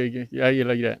jag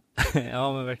gillar grejer.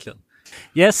 Ja, men verkligen.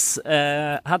 Yes,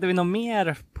 hade vi något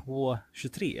mer på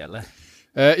 23 eller?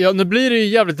 Ja, nu blir det ju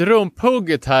jävligt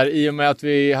rumphugget här i och med att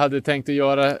vi hade tänkt att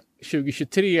göra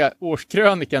 2023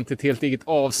 årskrönikan till ett helt eget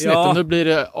avsnitt. Och nu blir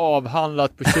det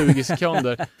avhandlat på 20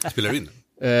 sekunder. Spelar du in?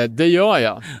 Det gör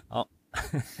jag. Ja.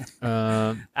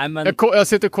 Jag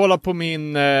sitter och kollar på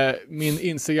min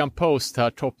Instagram-post här,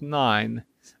 top 9.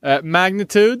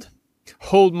 Magnitude,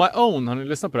 Hold My Own, har ni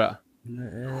lyssnat på det?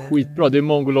 Skitbra, det är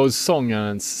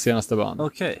Mongoloid-sångarens senaste band.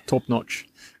 Okay. Top notch.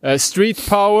 Street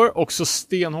Power, också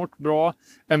stenhårt bra.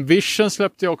 Envision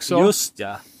släppte jag också. Just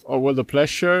ja. Och World of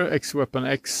Pleasure, X-Weapon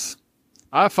X.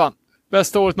 Fan,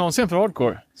 bästa året någonsin för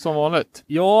hardcore, som vanligt.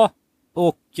 Ja,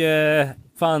 och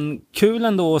fan, kul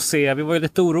ändå att se. Vi var ju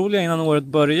lite oroliga innan året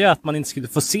började att man inte skulle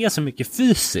få se så mycket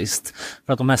fysiskt.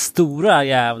 För att de här stora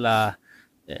jävla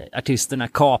artisterna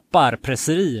kapar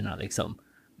presserierna liksom.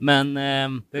 Men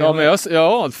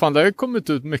fan, det har ju kommit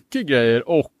ut mycket grejer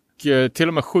och till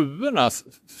och med 7:orna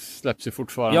släpps ju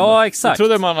fortfarande. Ja, exakt. Jag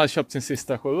trodde man hade köpt sin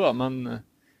sista 7, men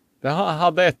det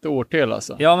hade ett år till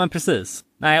alltså. Ja, men precis.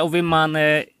 Nej, och vill man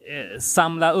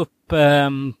samla upp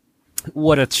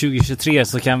året 2023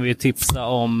 så kan vi ju tipsa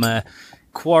om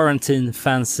Quarantine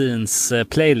Fanzines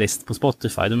playlist på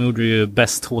Spotify. De gjorde ju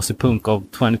Best HC Punk of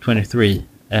 2023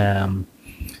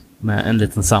 med en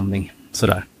liten samling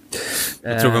sådär.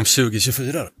 Jag tror om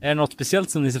 2024. Är det något speciellt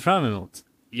som ni ser fram emot?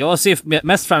 Jag ser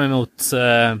mest fram emot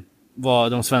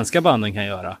vad de svenska banden kan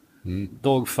göra.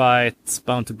 Dogfight,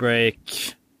 Bound to Break,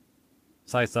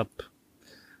 Size Up.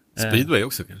 Speedway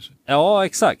också kanske. Ja,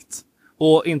 exakt.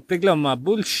 Och inte glömma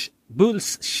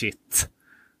Bullshit.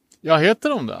 Jag heter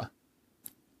de där.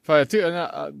 För jag tycker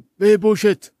det är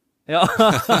bullshit. Ja.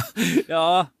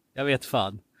 Ja, jag vet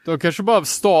fan. De kanske bara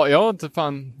jag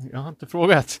har inte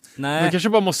frågat. Nej. De kanske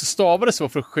bara måste stava det så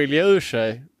för att skilja ur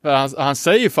sig. För han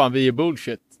säger fan vi är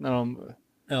bullshit när de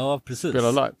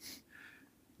spelar live.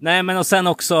 Nej, men och sen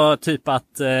också typ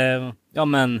att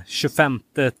 25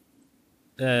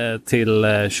 till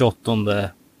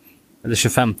 28 eller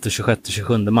 25, 26,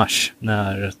 27 mars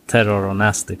när Terror och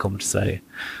Nasty kommer till Sverige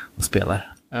och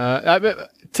spelar.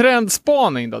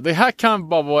 Trendspaning då. Det här kan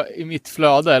bara vara i mitt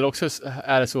flöde eller också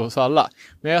är det så hos alla.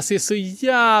 Men jag ser så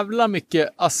jävla mycket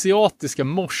asiatiska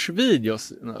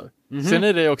morsvideos nu. Ser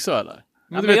ni det också eller?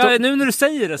 Men nu när du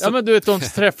säger det så... Ja, men du vet, de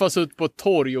träffas ut på ett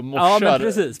torg och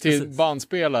morsar till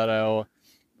bandspelare och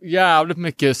jävligt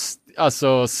mycket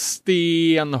alltså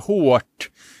stenhårt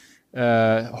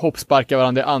hoppsparkar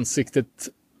varandra i ansiktet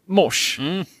mors.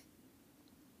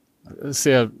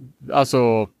 Ser,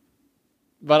 alltså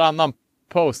varannan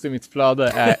post i mitt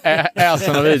flöde är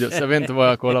sådana videos. Jag vet inte vad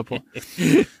jag kollar på.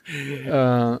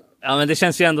 Ja, men det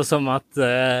känns ju ändå som att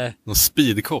någon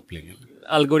speedkoppling.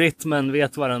 Algoritmen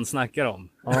vet vad den snackar om.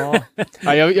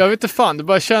 Ja, jag vet inte fan. Det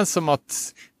bara känns som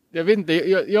att jag vet inte,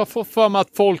 jag får för mig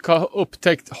att folk har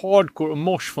upptäckt hardcore och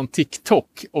mors från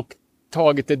TikTok och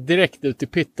tagit det direkt ut i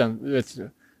pitten, vet du,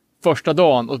 första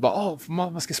dagen och bara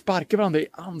man ska sparka varandra i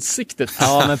ansiktet.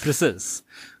 Ja, men precis.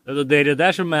 Det är det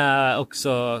där som är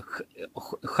också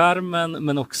charmen,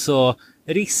 men också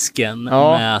risken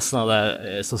med sådana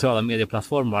där sociala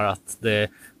medieplattformar, att det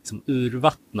liksom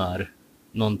urvattnar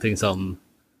någonting som...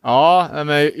 Ja,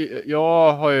 men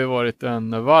jag har ju varit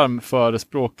en varm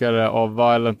förespråkare av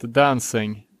violent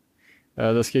dancing.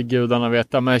 Det ska gudarna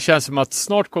veta. Men det känns som att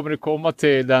snart kommer det komma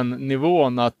till den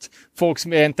nivån att folk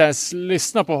som inte ens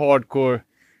lyssnar på hardcore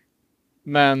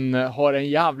men har en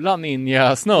jävla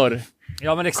ninja-snurr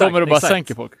kommer att bara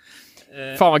sänka folk.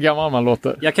 Fan vad gammal man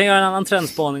låter. Jag kan göra en annan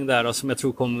trendspaning där då, som jag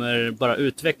tror kommer bara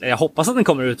utvecklas. Jag hoppas att den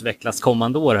kommer utvecklas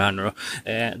kommande år här nu då.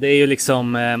 Det är ju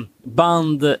liksom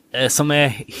band som är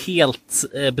helt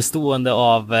bestående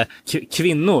av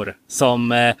kvinnor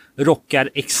som rockar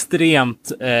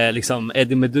extremt liksom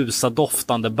Eddie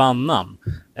Meduza-doftande bandnamn.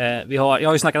 Jag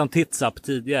har ju snackat om Tits Up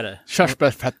tidigare.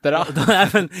 Körsbärsfetterna.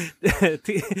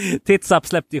 Tits Up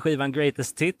släppte ju skivan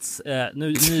Greatest Tits.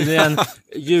 Nyligen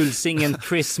julsingen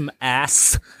Prism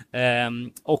Ass.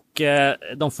 Och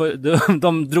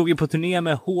de drog ju på turné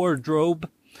med Wardrobe.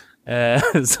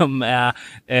 Som är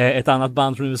ett annat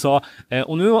band från USA.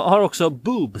 Och nu har också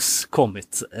Boobs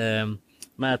kommit.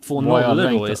 Med 2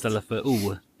 nollor då istället för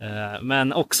O.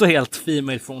 Men också helt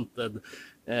female-fronted.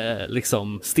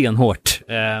 Liksom stenhårt.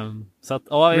 Så att,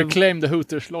 Reclaim the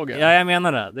Hooters-loggen. Ja, jag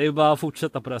menar det. Det är ju bara att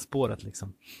fortsätta på det här spåret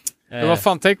liksom. Men vad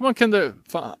fan, tänk man kunde...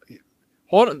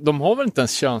 de har väl inte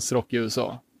ens könsrock i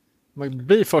USA? Man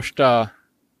blir första...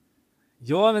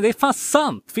 Ja, men det är fan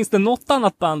sant. Finns det något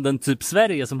annat band än typ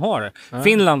Sverige som har det?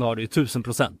 Finland har det ju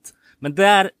 1000%. Men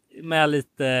där med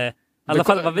lite... I alla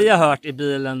fall vad vi har hört i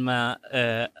bilen med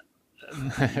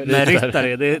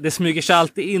ryttare. Det smyger sig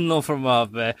alltid in någon form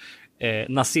av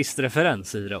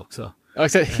nazistreferens i det också. Ja,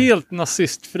 exakt. Helt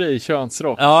nazistfri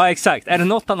könsrock. Ja, exakt. Är det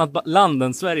något annat land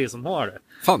än Sverige som har det?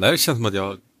 Fan, det här känns som att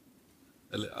jag...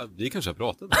 Eller vi kanske har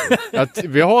pratat om det. Att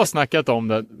vi har snackat om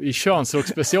det i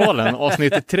könsrockspecialen,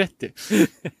 avsnittet 30.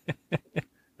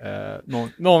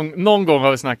 Någon gång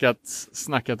har vi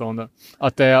snackat om det.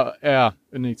 Att det är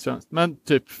unikt svenskt. Men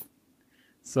typ...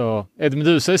 Så, Ed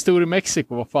Medusa är stor i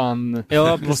Mexiko. Vad fan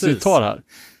måste vi ta det här?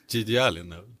 Gigi Allen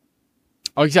nu.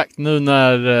 Ja, exakt. Nu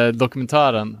när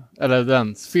dokumentären, eller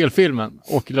den spelfilmen,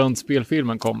 och Lunds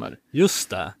spelfilmen kommer. Just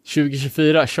det.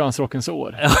 2024, könsrockens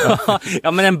år.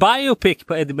 Ja, men en biopic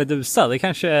på Eddie Medusa, det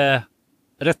kanske är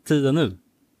rätt tid nu.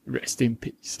 Rest in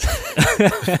peace.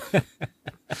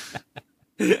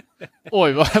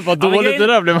 Oj, vad dåligt det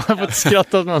där blev. Man har fått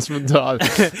skratta åt någon som är död.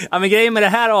 Ja, men grejen med det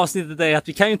här avsnittet är att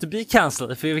vi kan ju inte bli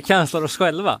cancellade, för vi cancelar oss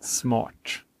själva. Smart.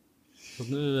 Så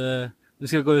nu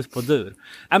ska vi gå ut på dur.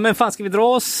 Ja, men fan, ska vi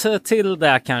dra oss till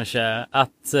det kanske?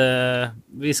 Att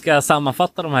vi ska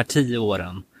sammanfatta de här 10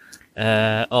 åren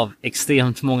av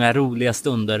extremt många roliga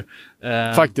stunder.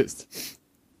 Faktiskt.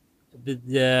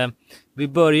 Vi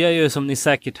börjar ju, som ni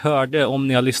säkert hörde, om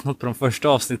ni har lyssnat på de första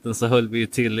avsnitten, så höll vi ju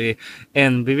till i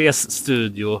NBVs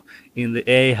studio in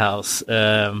the A-house.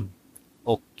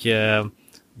 Och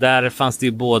där fanns det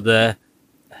ju både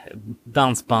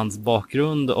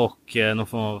dansbandsbakgrund och någon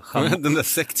form av den där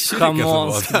sektkyrkan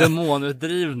schamansk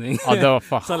demonutdrivning. Ja, det var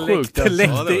fan som sjukt.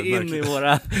 läckte in i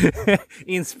våra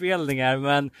inspelningar.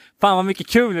 Men fan vad mycket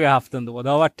kul vi har haft ändå. Det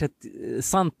har varit ett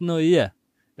sant nöje.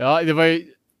 Ja, det var ju...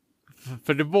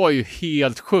 För det var ju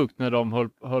helt sjukt när de höll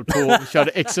på och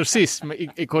körde exorcism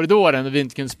i korridoren och vi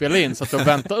inte kunde spela in, så att de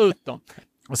väntade ut dem.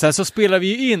 Och sen så spelade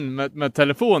vi in med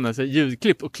telefonen, så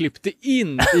ljudklipp, och klippte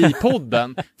in i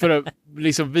podden för att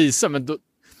liksom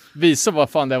visa vad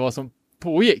fan det var som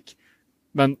pågick.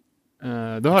 Men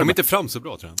då kom inte fram så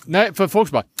bra, tror jag. Nej, för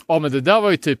folk bara, men det där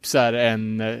var ju typ så här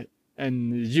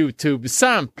en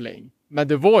YouTube-sampling. Men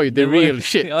det var ju the real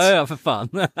shit. Ja, för fan.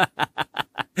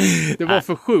 Det var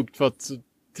för sjukt för att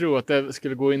tro att det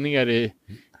skulle gå ner i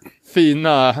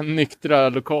fina, nyktra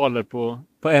lokaler på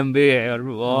MBA.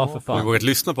 Ja, för fan. Har du vågat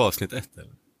lyssna på avsnitt 1,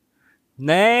 eller?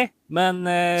 Nej, men...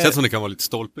 Känns som det kan vara lite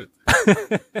stolpigt.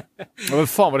 Ja, vad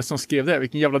fan var det som skrev det?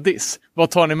 Vilken jävla diss. Vad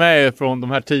tar ni med er från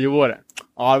de här 10 åren?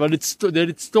 Ja, det är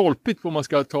lite stolpigt på man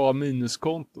ska ta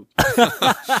minuskontot.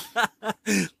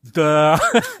 Det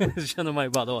känner man ju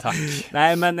bara då. Tack.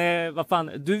 Nej, men vad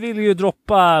fan. Du vill ju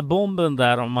droppa bomben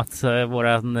där om att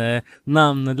våran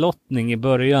namnlottning i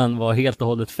början var helt och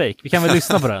hållet fake. Vi kan väl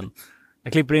lyssna på den.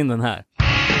 Jag klipper in den här.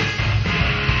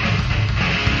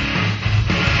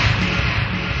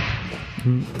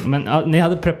 Men ni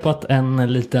hade preppat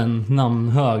en liten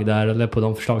namnhög där, eller på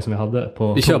de förslag som vi hade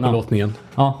på. Vi kör på lottningen.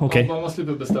 Ja, okej. Man måste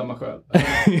slippa bestämma själv.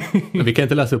 Men vi kan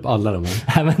inte läsa upp alla de här.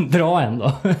 Nej, men dra en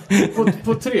då.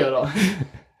 På 3 då?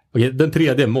 Okej, den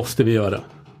 3:e måste vi göra.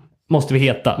 Måste vi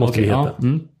heta? Måste vi heta. Ja.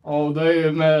 Mm. Ja, och det är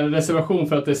ju med reservation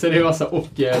för att det är seriösa och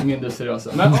mindre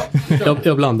seriösa. Men ja,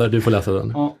 Jag blandar, du får läsa den.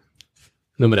 Ja.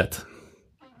 Nummer 1.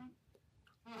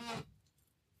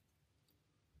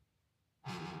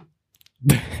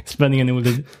 Spänningen är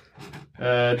olid.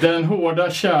 Den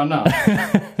hårda kärnan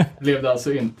blev det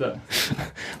alltså inte.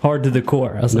 Hard to the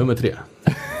core. Alltså. Nummer 3.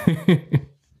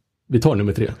 Vi tar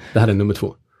nummer 3. Det här är nummer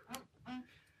 2.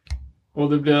 Och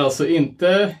det blir alltså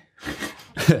inte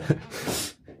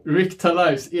Rick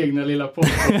Talives egna lilla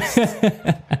podcast.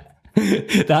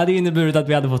 Det hade ju inneburit att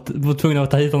vi hade varit tvungna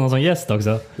att ta hit honom som gäst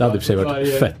också. Det hade i och för sig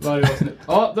varit fett. Varje avsnitt.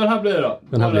 Ja, den här blir det då.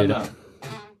 Den här blir det.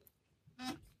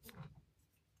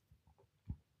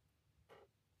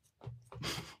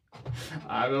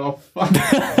 Nej, men vad fan.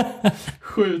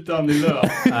 Skjut Annie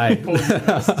Lööf. Nej.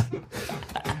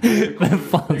 Men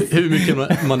fan. Hur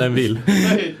mycket man än vill.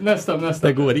 Nej, nästa.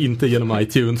 Det går inte genom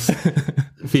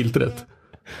iTunes-filtret.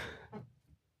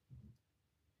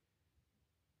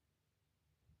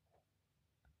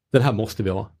 Den här måste vi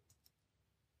ha.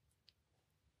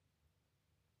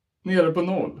 Nere på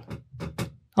 0.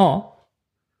 Ja.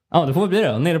 Ja, det får väl bli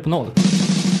det. Nere på 0.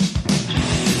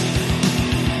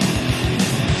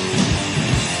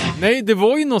 Nej, det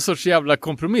var ju någon sorts jävla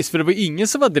kompromiss. För det var ingen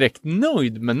som var direkt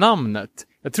nöjd med namnet.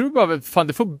 Jag tror bara, fan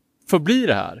det får bli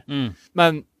det här. Mm.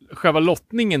 Men själva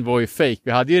lottningen var ju fake.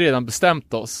 Vi hade ju redan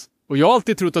bestämt oss. Och jag har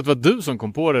alltid trott att det var du som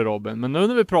kom på det, Robin. Men nu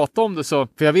när vi pratar om det så...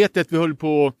 För jag vet att vi höll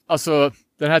på... Alltså,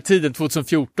 den här tiden,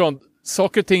 2014...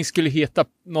 Saker och ting skulle heta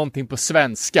någonting på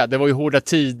svenska. Det var ju Hårda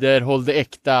tider, Håll det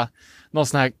äkta. Någon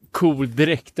sån här cool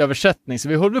direktöversättning. Så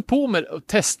vi höll på med att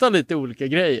testa lite olika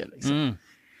grejer. Liksom. Mm.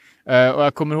 Och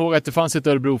jag kommer ihåg att det fanns ett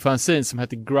Örebro-fanzine som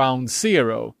hette Ground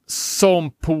Zero.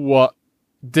 Som på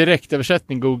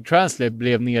direktöversättning Google Translate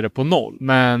blev nere på 0.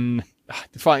 Men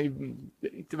fan,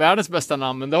 inte världens bästa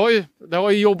namn, men det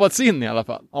har ju jobbats in i alla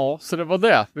fall. Ja, så det var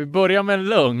det. Vi börjar med en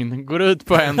lögn, går ut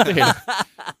på en till.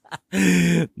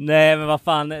 Nej, men vad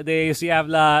fan, det är ju så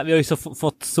jävla... Vi har ju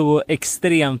fått så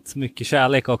extremt mycket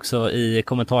kärlek också i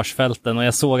kommentarsfälten. Och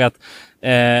jag såg att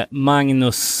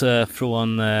Magnus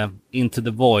från Into the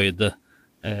Void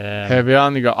Heavy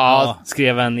Aniga,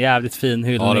 skrev en jävligt fin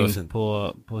hyllning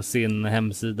på sin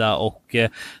hemsida. Och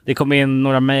det kom in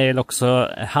några mejl också.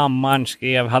 Hammaren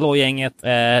skrev: hallå gänget,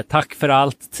 tack för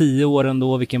allt, 10 år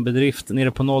ändå, vilken bedrift.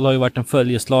 Nere på noll har ju varit en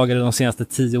följeslagare de senaste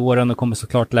 10 åren och kommer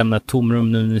såklart lämna ett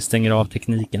tomrum nu när ni stänger av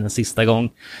tekniken en sista gång.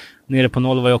 Nere på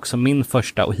noll var ju också min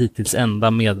första och hittills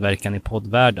enda medverkan i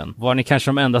poddvärlden. Var ni kanske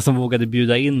de enda som vågade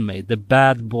bjuda in mig? The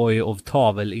bad boy of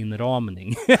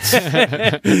tavelinramning.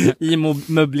 I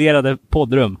möblerade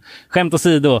poddrum. Skämt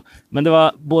åsido. Men det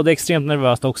var både extremt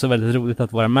nervöst och också väldigt roligt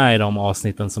att vara med i de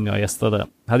avsnitten som jag gästade.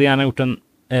 Hade gärna gjort en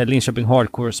Linköping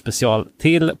Hardcore special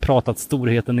till, pratat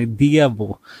storheten i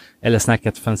Devo eller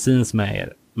snackat fanzines med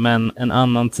er. Men en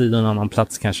annan tid och en annan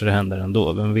plats kanske det händer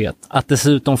ändå, vem vet. Att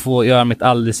dessutom få göra mitt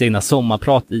alldeles egna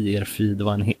sommarprat i er feed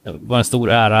var en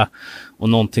stor ära och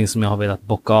någonting som jag har velat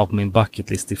bocka av på min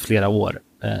bucketlist i flera år.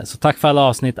 Så tack för alla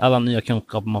avsnitt, alla nya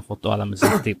kunskaper man fått och alla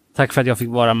musiktips. Tack för att jag fick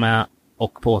vara med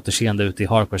och på återseende ute i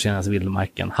hardcore-scenernas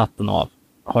vildmarken. Hatten av.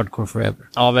 Hardcore forever.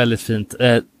 Ja, väldigt fint.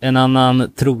 En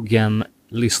annan trogen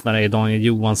lyssnare är Daniel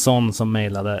Johansson som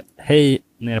mejlade: hej,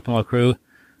 nere på Noll Crew.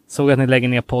 Såg att ni lägger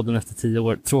ner podden efter 10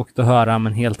 år. Tråkigt att höra,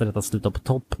 men helt rätt att sluta på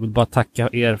topp. Vill bara tacka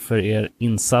er för er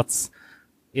insats.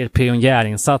 Er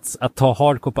pionjärinsats. Att ta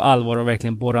hardcore på allvar och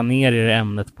verkligen borra ner er i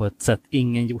ämnet på ett sätt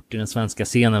ingen gjort i den svenska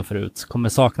scenen förut. Kommer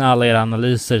sakna alla era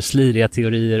analyser, sliriga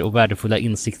teorier och värdefulla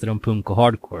insikter om punk och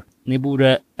hardcore. Ni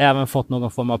borde även fått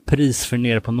någon form av pris för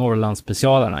nere på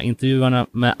Norrland-specialerna. Intervjuerna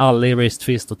med alla i Raised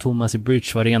Fist och Thomas i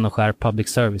Bridge var ren och skär public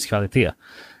service-kvalitet.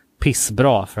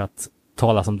 Pissbra för att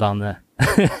tala som Danne.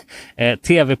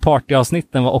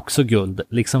 TV-partyavsnitten var också guld,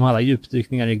 liksom alla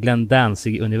djupdykningar i Glenn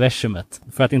Danzig-universumet.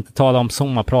 För att inte tala om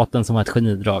sommarpraten som var ett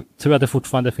genidrag. Tror att det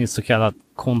fortfarande finns så kallat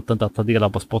content att ta del av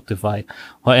på Spotify.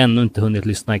 Har ännu inte hunnit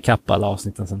lyssna i kapp alla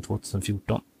avsnitten sedan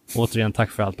 2014. Återigen,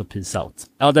 tack för allt och peace out.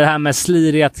 Ja, det här med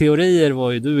sliriga teorier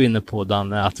var ju du inne på,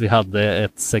 Danne, att vi hade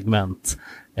ett segment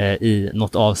i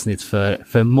något avsnitt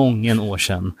för många år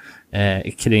sedan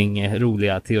kring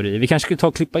roliga teorier. Vi kanske skulle ta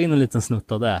och klippa in en liten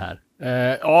snutt av det här.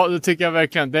 Ja, det tycker jag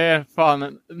verkligen. Det är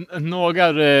fan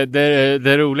några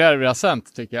det roligare vi har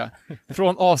sänt, tycker jag.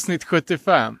 Från avsnitt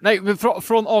 75. Nej,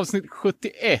 från avsnitt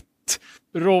 71.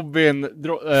 Robin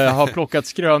har plockat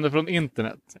skrönor från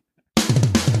internet.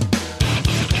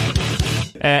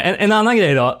 En annan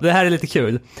grej då, det här är lite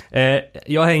kul.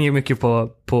 Jag hänger mycket på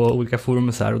olika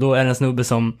forum så här, och då är det en snubbe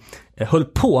som höll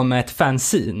på med ett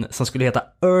fanzine som skulle heta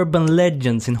Urban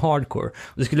Legends in Hardcore.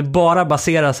 Och det skulle bara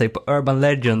basera sig på Urban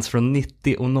Legends från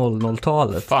 90- och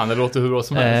 00-talet. Fan, det låter hur bra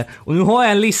som helst. Och nu har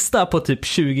jag en lista på typ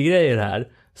 20 grejer här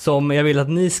som jag vill att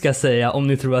ni ska säga om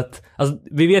ni tror att... Alltså,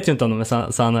 vi vet ju inte om de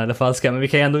är sanna eller falska, men vi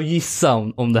kan ju ändå gissa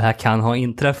om det här kan ha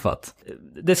inträffat.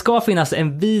 Det ska finnas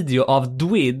en video av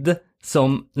Dwid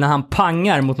som när han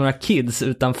pangar mot några kids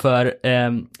utanför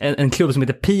en klubb som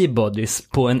heter Peabodys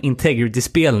på en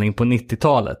Integrity-spelning på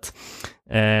 90-talet.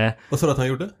 Vad sa du att han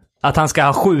gjorde? Att han ska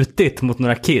ha skjutit mot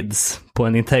några kids på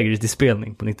en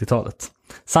Integrity-spelning på 90-talet.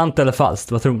 Sant eller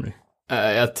falskt? Vad tror ni?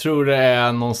 Jag tror det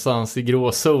är någonstans i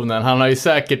gråzonen. Han har ju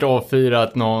säkert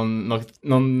avfyrat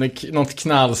något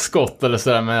knallskott eller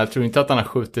sådär, men jag tror inte att han har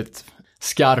skjutit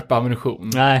skarp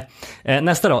ammunition. Nej.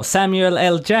 Nästa då. Samuel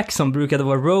L. Jackson brukade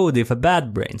vara roadie för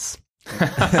Bad Brains.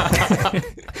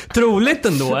 Troligt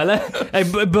ändå, eller?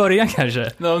 I början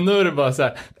kanske. No, nu är det bara så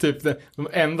här, typ de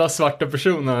enda svarta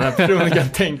personerna den här personen kan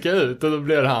tänka ut, och då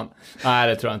blir det han. Nej,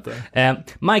 det tror jag inte.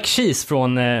 Mike Cheese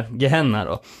från Gehenna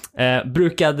då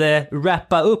brukade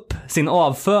rappa upp sin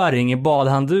avföring i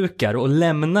badhanddukar och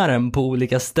lämna den på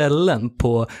olika ställen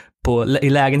i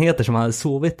lägenheter som han hade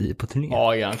sovit i på turnén.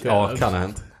 Ja, egentligen. Ja, kan ha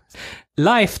hänt.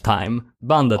 Lifetime,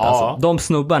 bandet alltså. De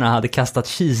snubbarna hade kastat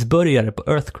cheeseburgare på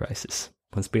Earth Crisis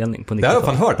på en spelning på 90-talet. Det har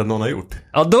jag fan hört att någon har gjort.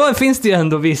 Ja, då finns det ju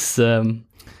ändå viss...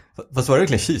 Fast var det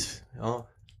verkligen cheese? Ja,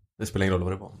 det spelar ingen roll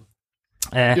vad det var.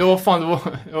 Ja, fan, det var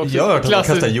jag har hört att man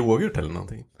kastar yoghurt eller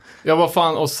någonting. Ja, vad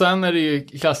fan, och sen är det ju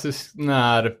klassiskt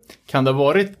när, kan det ha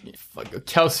varit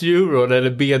Chaos Euro eller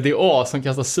BDA som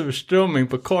kastar surströmming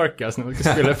på Carcass när de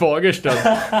ska spela i Fagersta.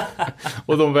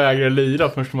 Och de vägrar lira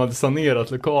förrän de hade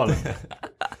sanerat lokalen.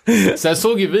 Sen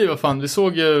såg ju vi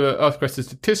såg ju Earth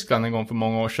Crisis i Tyskland en gång för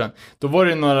många år sedan. Då var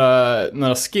det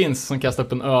några skins som kastade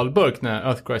upp en ölburk när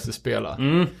Earth Crisis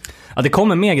spelade. Ja, det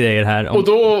kommer mer grejer här. Och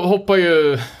då hoppar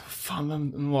ju... fan,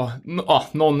 vem var...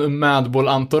 någon ur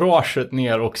Madball-entouraget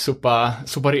ner och sopa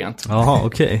rent. Jaha,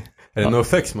 okej. Är det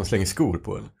NoFX man slänger skor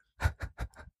på, eller?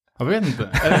 Jag vet inte.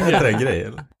 Är det en grej,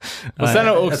 eller? Och sen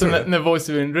också när Voice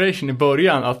of Generation i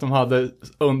början, att de hade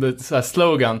under så här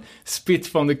slogan "Spit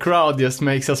from the crowd just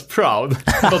makes us proud".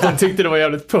 För att de tyckte det var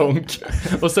jävligt punk.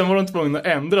 Och sen var de tvungna att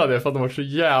ändra det för att de var så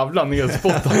jävla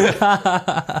nedspottade.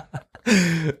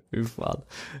 Fan.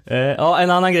 Ja,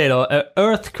 en annan grej då.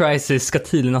 Earth Crisis ska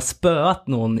tydligen ha spöat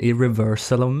någon i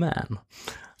Reversal of Man.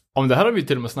 Om det här har vi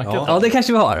till och med snackat om. Ja, det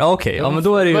kanske vi har. Okej. Ja, men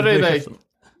då är det ju... Vad är det där?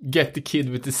 Get the kid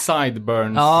with the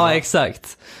sideburns. Ja,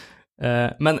 exakt.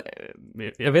 Men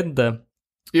jag vet inte.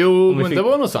 Jo, men det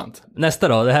var nog sant. Nästa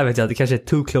då, det här vet jag, det kanske är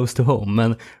too close to home,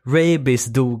 men Rabies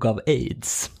dog av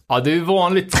AIDS. Ja, det är ju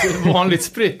vanligt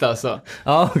spritt alltså.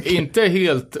 Ja, okay. Inte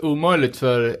helt omöjligt,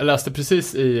 för jag läste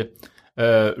precis i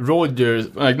Rogers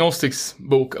Agnostics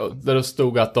bok där det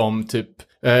stod att de typ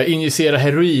injicerar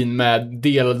heroin med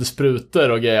delade sprutor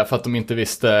och grejer för att de inte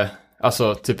visste,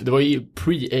 alltså typ det var ju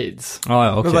pre-AIDS.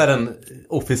 Ja, okay. Men vad är den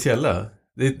officiella?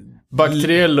 Det är...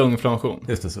 Bakteriell lunginflammation.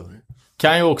 Just det, så.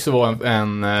 Kan ju också vara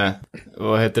en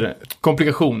vad heter det?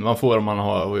 Komplikation man får om man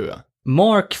har HIV.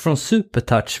 Mark från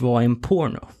Supertouch var en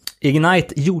porno.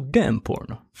 Ignite gjorde en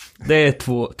porno. Det är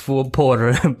två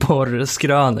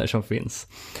porrskrönor som finns.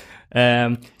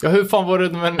 Ja, hur fan var det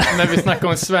när vi snackade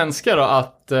om svenska då,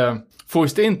 att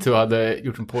Forced Into hade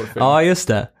gjort en porrfilm? Ja, just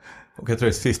det. Och jag tror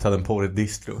att sist hade en porrig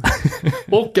distro.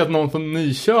 Och att någon från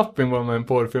Nyköping var med i en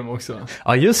porrfilm också.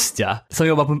 Ja, just ja. Som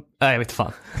jobbar på... Nej, jag vet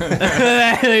fan.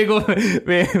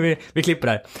 vi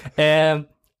klipper där.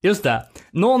 Just det.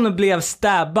 Någon blev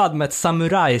stabbad med ett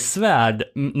samurajsvärd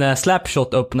när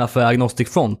Slapshot öppnade för Agnostic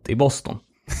Front i Boston.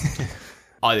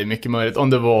 Ja, det är mycket möjligt. Om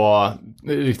det var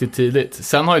riktigt tidigt.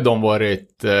 Sen har ju de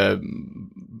varit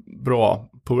bra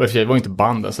på... Det var inte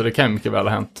banden, så det kan mycket väl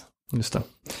ha hänt. Just det.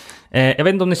 Jag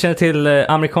vet inte om ni känner till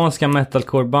amerikanska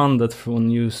metalcore-bandet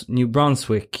från New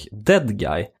Brunswick, Dead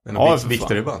Guy. Ja,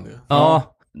 Victory band ju.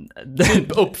 Ja.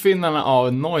 Typ uppfinnarna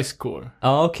av noisecore.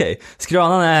 Ja, okej.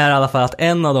 Skranan är i alla fall att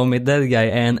en av dem i Dead Guy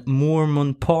är en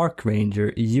Mormon Park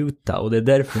Ranger i Utah, och det är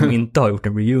därför de inte har gjort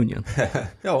en reunion.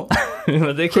 Ja.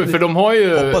 För de har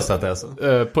ju... Hoppas att det är så.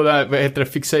 På det här, vad heter det,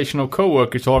 Fixation of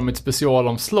Coworkers, så har de ett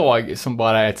specialomslag som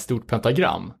bara är ett stort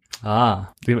pentagram.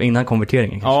 Det var innan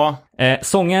konverteringen kanske. Ja.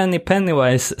 Sångaren i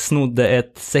Pennywise snodde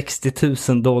ett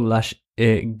 $60,000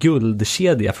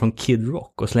 guldkedja från Kid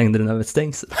Rock och slängde den över ett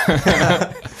stängsel.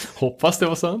 Hoppas det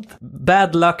var sant.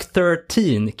 Bad Luck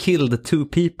 13 killed 2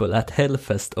 people at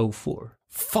Hellfest 04.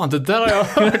 Fan, det där har jag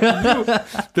hört.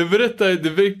 Det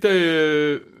berättar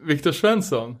ju Viktor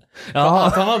Svensson.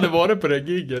 Att han hade varit på det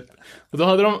giget. Och då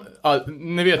hade de...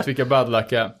 ni vet vilka Bad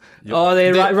Luck är. Ja, det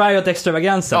är Riot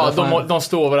Extravaganza. Ja, de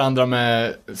står varandra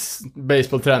med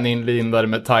baseballträn inlindade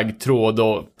med taggtråd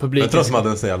och publiken... Jag tror som hade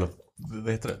en sån jävla...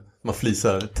 Vad heter det? Man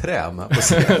flisar trä med på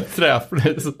scen.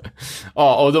 Träflis.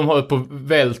 Ja, och de har på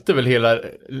välte väl hela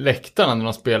läktarna när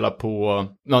de spelar på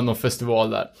någon festival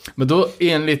där. Men då,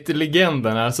 enligt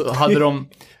legenden här, så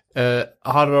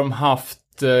hade de haft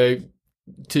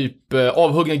typ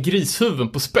avhuggna grishuvuden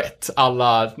på spett,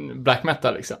 alla black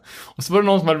metal liksom. Och så var det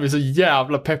någon som hade blivit så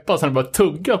jävla peppad så han bara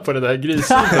tugga på det där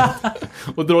grishuvudet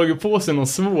och dragit på sig någon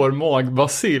svår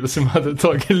magbacill som hade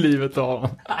tagit livet av honom.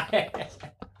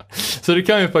 Så det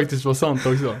kan ju faktiskt vara sant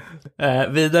också.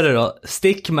 Vidare då.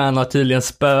 Stickman har tydligen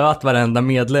spöat varenda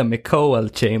medlem i Coal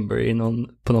Chamber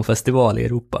på någon festival i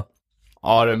Europa.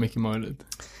 Ja, det är mycket möjligt.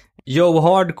 Joe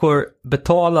Hardcore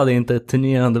betalade inte ett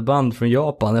turnerande band från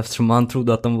Japan eftersom han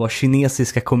trodde att de var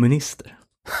kinesiska kommunister.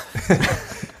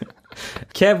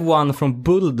 Kev One från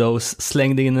Bulldoze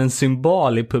slängde in en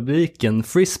symbol i publiken,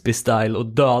 frisbee-style, och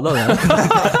dödade den.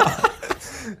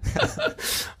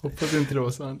 Hoppas inte det var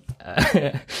sant.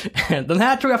 Den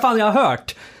här tror jag fan jag har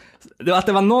hört. Det var att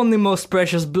det var någon i Most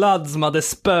Precious Blood som hade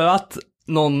spöat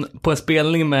någon på en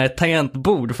spelning med ett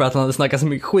tangentbord för att han hade snackat så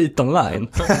mycket skit online.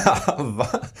 Va?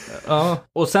 Ja.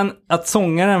 Och sen att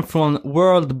sångaren från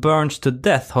World Burns to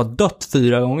Death har dött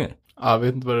 4 gånger. Jag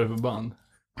vet inte vad det är för band.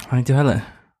 Ja, inte heller.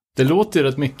 Det låter ju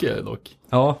rätt mycket dock.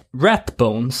 Ja,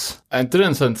 Ratbones. Är inte det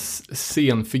en sån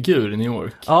scenfigur i New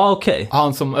York? Ja, okej.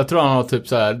 Han som, jag tror han har typ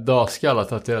så här dödskallat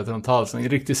tatuerat runt halsen. En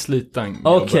riktigt sliten.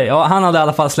 Okej, ja, han hade i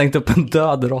alla fall slängt upp en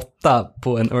död råtta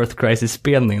på en Earth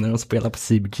Crisis-spelning när de spelar på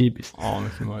CBGBs. Ja,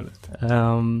 mycket möjligt.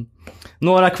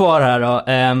 Några kvar här då.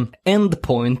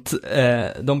 Endpoint,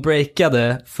 de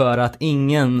breakade för att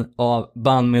ingen av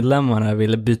bandmedlemmarna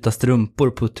ville byta strumpor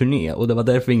på turné, och det var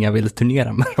därför ingen ville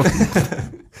turnera med dem.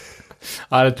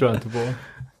 Ja, det tror jag inte på.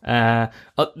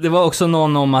 Det var också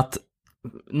någon om att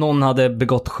någon hade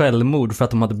begått självmord för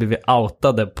att de hade blivit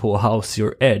outade på House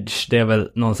Your Edge. Det är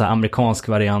väl någon sån här amerikansk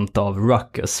variant av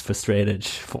Ruckus för straight edge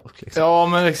folk liksom. Ja,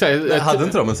 men exakt. Hade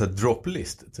inte de en sån här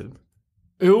drop-list typ?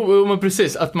 Jo, men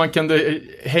precis. Att man kan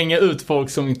hänga ut folk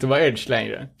som inte var edge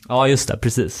längre. Ja, just det,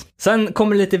 precis. Sen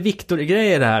kommer lite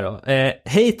Victor-grejer här då.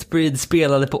 Hatebreed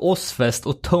spelade på Ozfest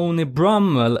och Tony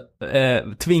Brummel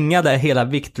tvingade hela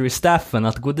Victory-staffen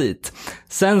att gå dit.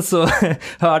 Sen så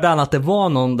hörde han att det var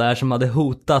någon där som hade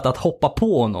hotat att hoppa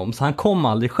på honom, så han kom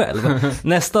aldrig själv.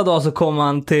 Nästa dag så kom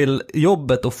han till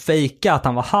jobbet och fejkade att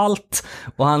han var halt,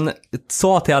 och han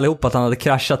sa till allihopa att han hade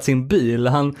kraschat sin bil.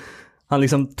 Han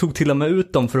liksom tog till och med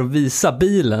ut dem för att visa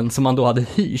bilen som han då hade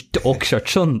hyrt och kört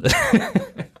sönder.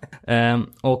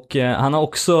 Han har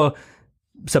också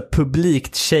så här,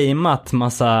 publikt shameat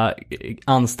massa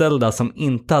anställda som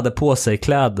inte hade på sig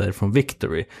kläder från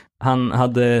Victory. Han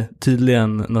hade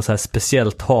tydligen något så här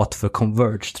speciellt hat för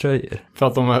Converge-tröjor. För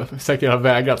att de säkert har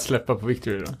vägrat släppa på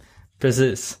Victory då.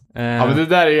 Precis. Ja, men det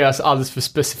där är alltså alldeles för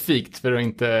specifikt för att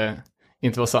inte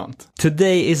vara sant.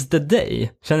 Today is the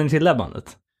day. Känner ni till det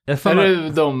bandet? Är det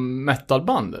de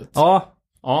metalbandet? Ja.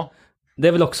 Ja. Det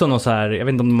är väl också något så här, jag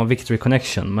vet inte om de har Victory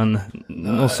Connection, men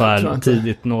något så här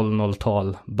tidigt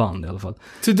 00-tal band i alla fall.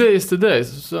 Today is the day.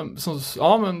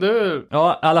 Ja, men det är...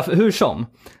 Ja, hur som.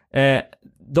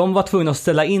 De var tvungna att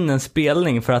ställa in en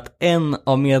spelning för att en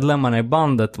av medlemmarna i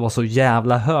bandet var så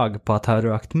jävla hög på att ha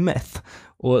rökt meth.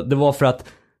 Och det var för att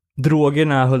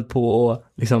drogerna höll på att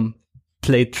liksom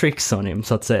play tricks on him,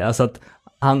 så att säga. Så att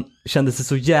han kände sig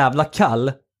så jävla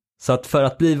kall, så att för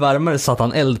att bli varmare satt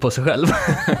han eld på sig själv.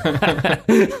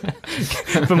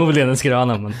 Förmodligen en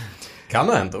skröna, men... Kan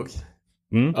det hänt dock?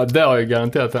 Mm. Ja, det har ju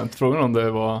garanterat hänt. Frågan om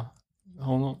det var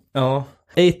honom. Ja.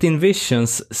 18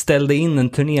 Visions ställde in en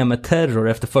turné med Terror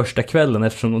efter första kvällen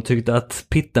eftersom de tyckte att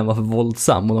pitten var för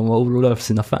våldsam och de var oroliga för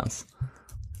sina fans.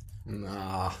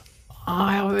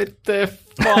 Jag vet inte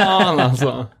fan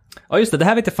alltså. Ja, just det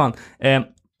här vet jag fan.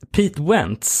 Pete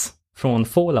Wentz från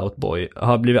Fall Out Boy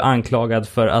har blivit anklagad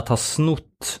för att ha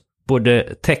snott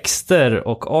både texter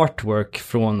och artwork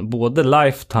från både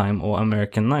Lifetime och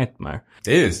American Nightmare.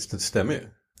 Det stämmer ju.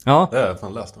 Ja. Det har jag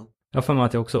fan läst om. Jag får med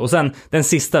att jag också. Och sen den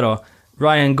sista då.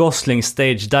 Ryan Gosling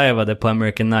stage-divade på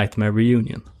American Nightmare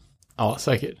Reunion. Ja,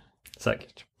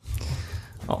 säkert.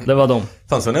 Ja, det var dem.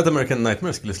 Fanns det att American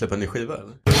Nightmare skulle släppa en ny skiva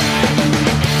eller?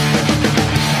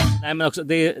 Nej, men också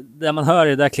det man hör i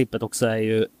det där klippet också är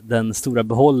ju den stora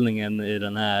behållningen i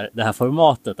det här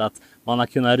formatet, att man har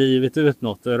kunnat rivit ut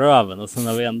något ur röven och sen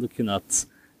har vi ändå kunnat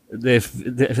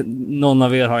någon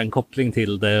av er har en koppling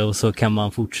till det och så kan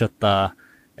man fortsätta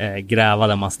gräva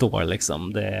där man står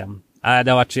liksom. Det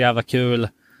har varit så jävla kul.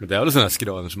 Men det är väl sådana här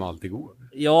skraner som alltid går.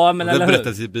 Ja, men det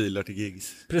berättas i bilar till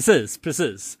gigs.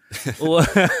 Precis.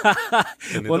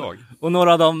 och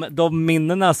några av de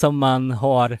minnena som man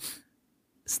har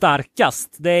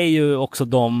starkast, det är ju också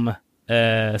de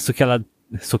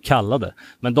så kallade.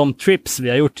 Men de trips vi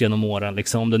har gjort genom åren,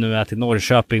 liksom, om det nu är till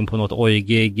Norrköping på något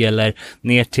oj-gig eller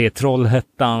ner till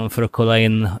Trollhättan för att kolla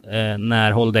in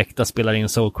när Hold Äkta spelar in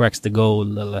So Cracks the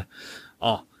Gold eller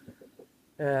ja.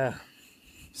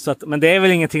 Så att, men det är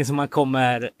väl ingenting som man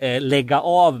kommer lägga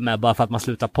av med bara för att man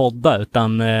slutar podda,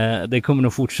 utan det kommer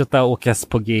nog fortsätta åkas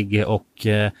på gig och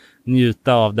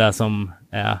njuta av det som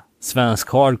är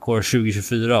svensk hardcore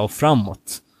 2024 och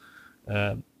framåt.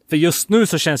 För just nu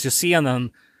så känns ju scenen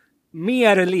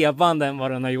mer levande än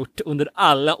vad den har gjort under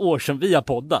alla år som vi har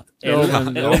poddat. Det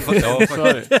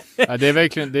är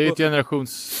verkligen, det är ett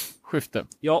generationsskifte.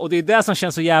 Ja, och det är det som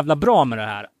känns så jävla bra med det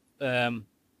här.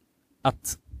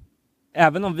 Att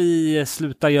även om vi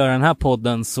slutar göra den här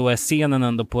podden så är scenen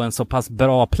ändå på en så pass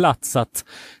bra plats att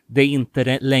det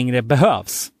inte längre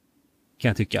behövs, kan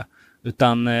jag tycka.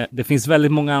 Utan det finns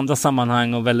väldigt många andra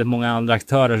sammanhang och väldigt många andra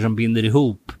aktörer som binder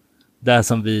ihop det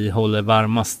som vi håller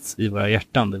varmast i våra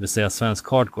hjärtan, det vill säga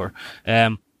svensk hardcore.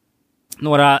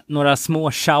 Några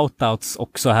små shoutouts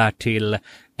också här till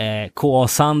K.A.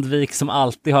 Sandvik som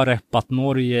alltid har reppat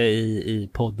Norge i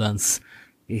poddens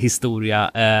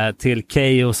historia, till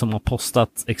Keyyo som har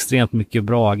postat extremt mycket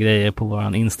bra grejer på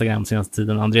våran Instagram senaste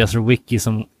tiden, Andreas Rowicki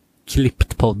som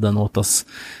klippt podden åt oss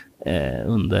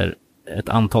under ett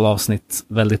antal avsnitt,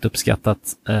 väldigt uppskattat.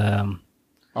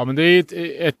 Ja, men det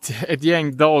är ett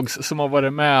gäng dogs som har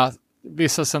varit med,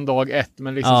 vissa sedan dag ett,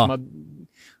 men liksom som har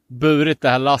burit det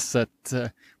här lasset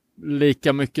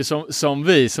lika mycket som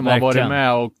vi som verkligen har varit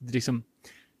med och liksom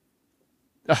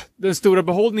den stora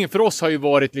behållningen för oss har ju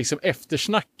varit liksom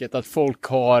eftersnacket, att folk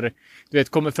har, du vet,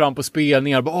 kommit fram på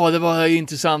spelningar, det var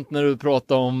intressant när du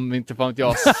pratade om, inte fan vet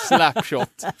jag,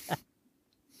 Slapshot.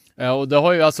 Och det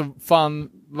har ju alltså fan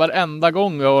varenda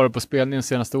gång vi har varit på spelningen de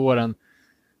senaste åren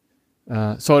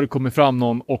så har det kommit fram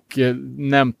någon och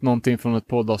nämnt någonting från ett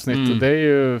poddavsnitt. Och det är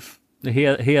ju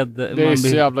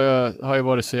har ju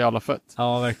varit så jävla fett.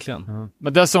 Ja, verkligen.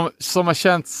 Men det som har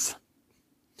känts,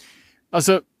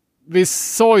 alltså vi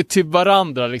sa ju till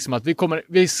varandra liksom att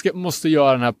måste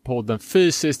göra den här podden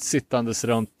fysiskt sittandes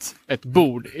runt ett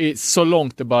bord så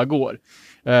långt det bara går.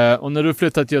 Och när du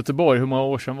flyttade till Göteborg, hur många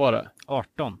år sedan var det?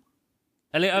 18.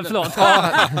 Eller förlåt.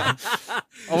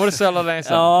 Ja, var det så jävla länge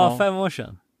sedan? Ja, 5 år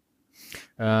sedan.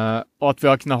 Och att vi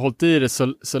har kunnat hålla i det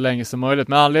så länge som möjligt.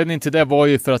 Men anledningen till det var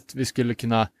ju för att vi skulle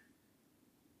kunna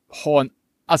ha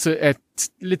ett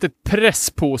litet press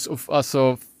på oss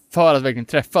alltså för att verkligen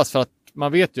träffas. För att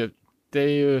man vet ju, det är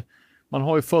ju, man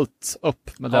har ju fullt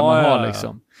upp med det man har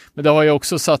liksom. Men det har ju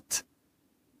också satt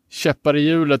käppar i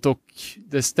hjulet och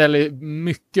det ställer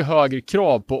mycket högre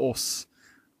krav på oss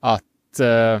att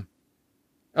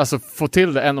alltså få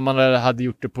till det än om man hade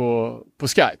gjort det på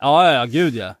Skype. Ja,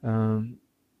 gud ja.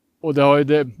 Och det har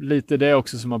ju lite det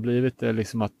också som har blivit det,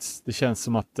 liksom att det känns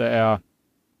som att det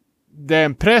är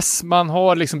en press, man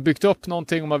har liksom byggt upp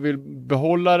någonting och man vill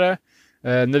behålla det.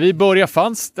 När vi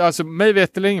började alltså mig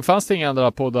veterligen fanns det inga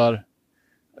andra poddar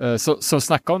som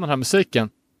snackade om den här musiken.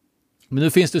 Men nu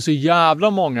finns det så jävla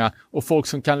många och folk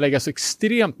som kan lägga så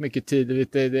extremt mycket tid.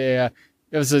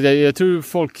 Jag tror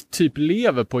folk typ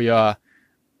lever på att göra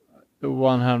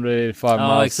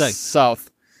 185 miles south.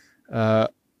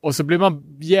 Och så blir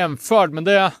man jämförd med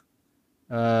det.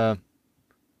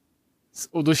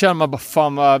 Och då känner man bara,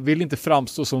 fan, man vill inte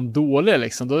framstå som dålig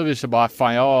liksom. Då vill jag bara,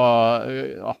 fan,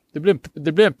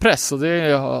 det blir en press och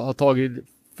det har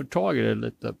förtagit det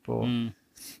lite på.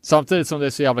 Samtidigt som det är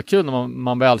så jävla kul när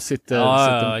man väl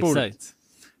sitter på bordet.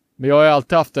 Men jag har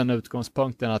alltid haft den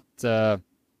utgångspunkten att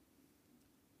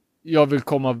jag vill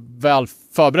komma väl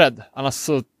förberedd. Annars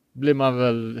så blir man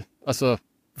väl, alltså,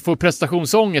 får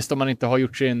prestationsångest om man inte har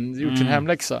gjort sin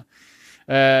hemläxa.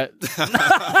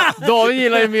 David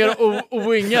gillar ju mer att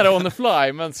winga on the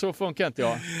fly, men så funkar inte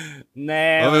jag.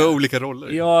 Nej. Ja, vi har olika roller.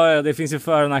 Ja, det finns ju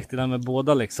för- och nackdelar med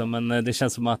båda liksom, men det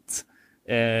känns som att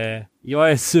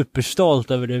jag är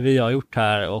superstolt över det vi har gjort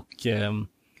här och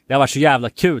det har varit så jävla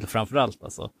kul framförallt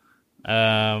alltså.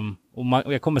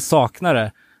 Och jag kommer sakna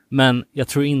det, men jag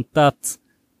tror inte att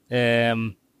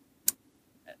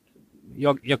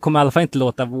jag kommer i alla fall inte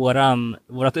låta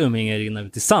vårat umgänge rinna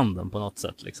ut i sanden på något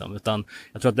sätt liksom, utan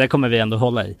jag tror att det kommer vi ändå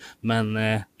hålla i. Men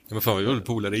men fan, vi var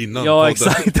polare innan. ja,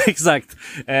 exakt.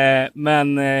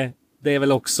 Men det är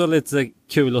väl också lite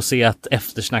kul att se att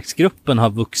eftersnacksgruppen har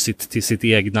vuxit till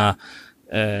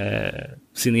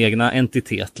sin egna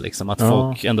entitet liksom, att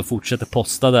folk ändå fortsätter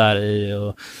posta där i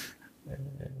och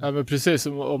ja, men precis,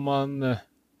 om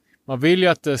man vill ju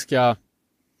att det ska,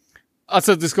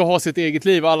 alltså att det ska ha sitt eget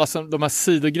liv, alla de här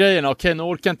sidogrejerna. Okej, nu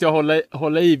orkar inte jag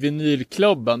hålla i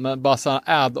vinylklubben, men bara sådana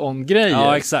add-on-grejer.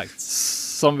 Ja, exakt.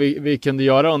 Som vi kunde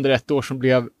göra under ett år som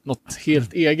blev något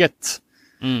helt eget.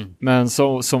 Men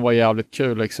som var jävligt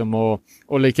kul liksom.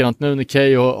 Och likadant nu när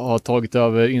Keyyo har tagit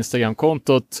över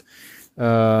Instagram-kontot.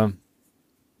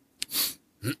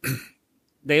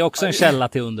 Det är också en källa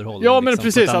till underhållning. Ja, men liksom,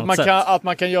 precis. Att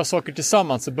man kan göra saker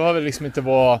tillsammans. Det behöver liksom inte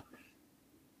vara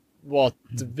att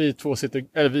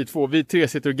vi tre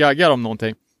sitter och gaggar om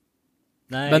någonting.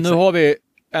 Nej, men nu har vi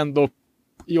ändå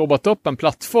jobbat upp en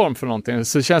plattform för någonting.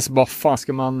 Så det känns bara, fan,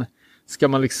 ska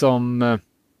man liksom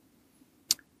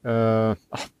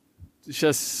det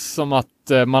känns som att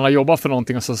man har jobbat för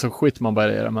någonting och så skiter man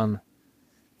bara i det, men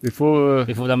vi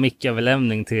får ha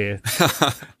micköverlämning till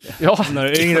ja,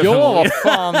 vad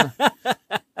fan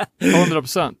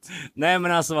 100%. Nej,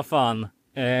 men alltså vad fan.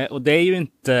 Och det är ju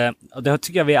inte, och det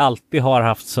tycker jag vi alltid har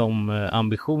haft som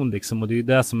ambition liksom, och det är ju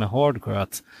det som är hardcore,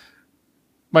 att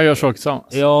man gör saker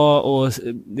tillsammans. Ja, och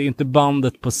det är inte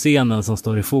bandet på scenen som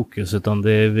står i fokus, utan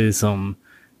det är vi som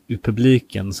ur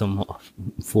publiken som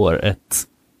får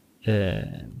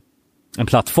en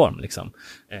plattform liksom.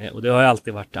 Och det har ju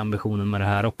alltid varit ambitionen med det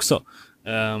här också.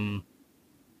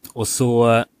 Och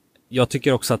så jag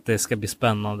tycker också att det ska bli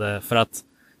spännande, för att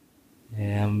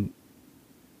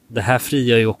det här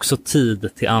frigör ju också tid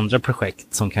till andra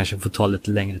projekt som kanske får ta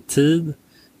lite längre tid.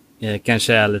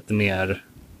 Kanske är lite mer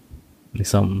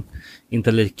liksom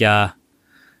inte lika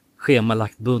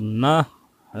schemalagt bundna.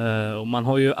 Och man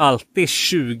har ju alltid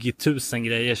 20 000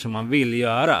 grejer som man vill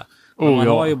göra. Och man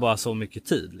har ju bara så mycket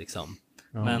tid liksom.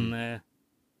 Ja. Men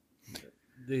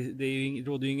det är ju,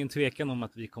 råder ju ingen tvekan om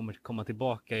att vi kommer komma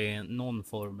tillbaka i någon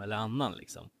form eller annan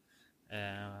liksom.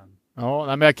 Ja,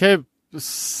 nej, men jag kan ju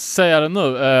säga det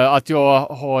nu, att jag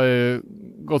har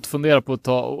gått och funderat på att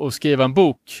ta och skriva en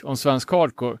bok om svensk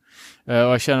hardcore. Och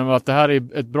jag känner att det här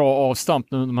är ett bra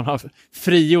avstamp nu när man har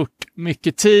frigjort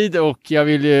mycket tid, och jag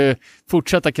vill ju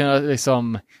fortsätta kunna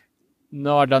liksom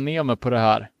nörda ner mig på det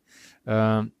här.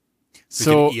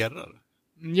 Vilken era?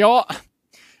 Ja,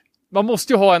 man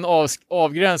måste ju ha en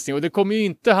avgränsning, och det kommer ju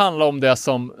inte handla om det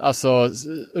som alltså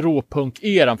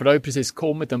råpunk-eran, för det har ju precis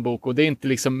kommit en bok och det är inte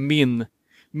liksom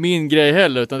min grej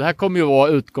heller, utan det här kommer ju vara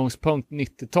utgångspunkt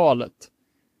 90-talet.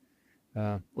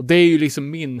 Och det är ju liksom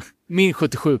min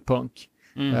 77-punk.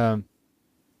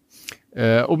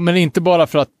 Men inte bara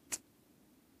för att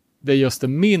det är just det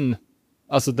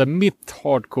mitt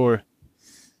hardcore.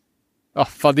 Ja,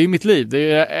 fan, det är mitt liv. Det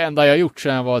är det enda jag gjort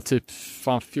sedan jag var typ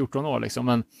 14 år liksom.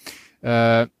 Men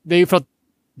det är ju för att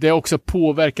det har också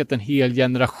påverkat en hel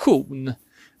generation.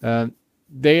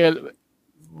 Det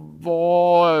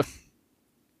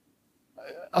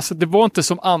var inte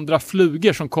som andra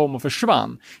flugor som kom och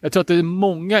försvann. Jag tror att det är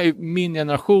många i min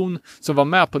generation som var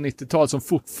med på 90-talet som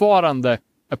fortfarande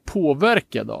är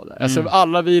påverkade av det. Alltså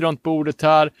alla vi runt bordet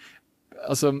här,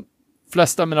 alltså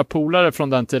flesta av mina polare från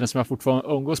den tiden som jag fortfarande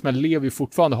umgås med lever ju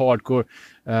fortfarande hardcore.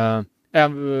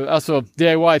 Alltså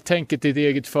DIY-tänket i ett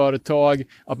eget företag,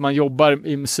 att man jobbar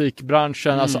i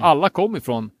musikbranschen, alltså alla kom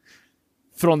från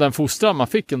den fostran man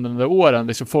fick under de där åren.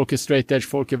 Liksom folk är straight edge,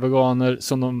 folk är veganer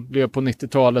som de blev på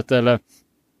 90-talet, eller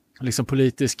liksom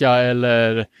politiska,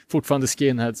 eller fortfarande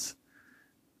skinheads.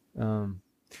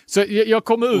 Så jag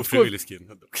kommer utgå... Ofrivillig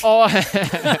skinhead också. Ja.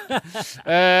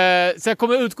 Så jag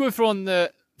kommer utgå ifrån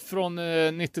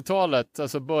 90-talet,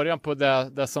 alltså början på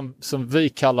det som vi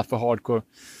kallar för hardcore.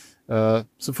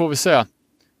 Så får vi se.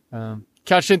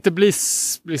 Kanske inte blir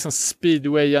liksom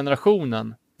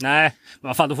speedway-generationen. Nej, men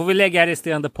vad fan, då får vi lägga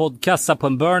resterande podcastar på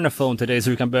en burnerphone till dig så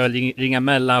du kan börja ringa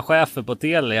mellanchefer på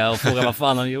Telia och fråga vad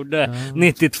fan de gjorde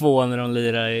 92 när de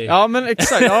lirade i... Ja, men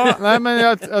exakt. Ja, nej, men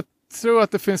jag tror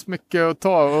att det finns mycket att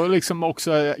ta, och liksom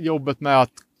också jobbet med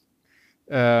att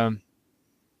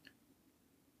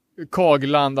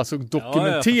Kagland, alltså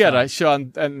dokumentera, köra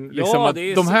liksom att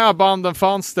de här banden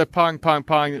fanns det, pang.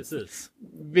 Precis.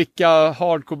 Vilka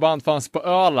hardcore-band fanns på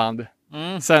Öland?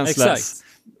 Senseless.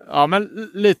 Ja, men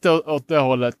lite åt det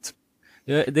hållet.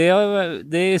 Det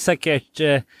är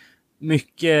säkert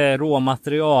mycket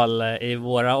råmaterial i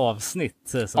våra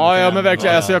avsnitt. Ja, men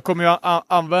verkligen. Alltså, jag kommer ju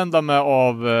använda mig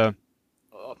av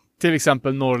till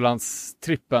exempel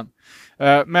Norrlandstrippen.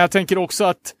 Men jag tänker också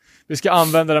att vi ska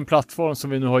använda den plattform som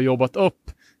vi nu har jobbat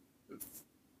upp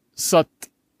så att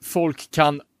folk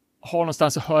kan ha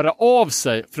någonstans att höra av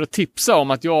sig för att tipsa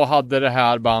om att jag hade det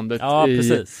här bandet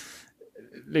i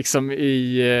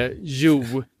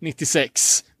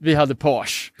 96. Vi hade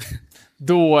Page.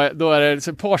 Då är det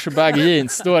så Page och baggy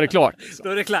jeans, då är det klart. Då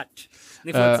är det klart.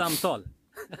 Ni får ett samtal.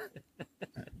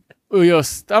 Och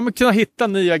just men kunna hitta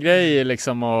nya grejer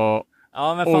liksom och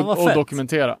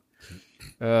dokumentera.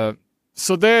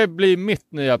 Så det blir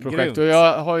mitt nya projekt. Grymt. Och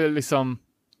jag har ju liksom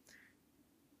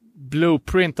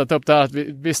blueprintat upp det här. Att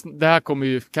det här kommer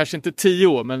ju kanske inte 10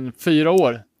 år, men 4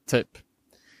 år typ.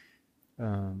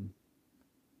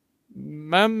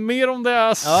 Men mer om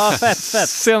det fett.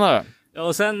 senare.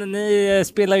 Och sen ni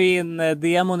spelar ju in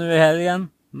demo nu i helgen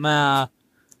med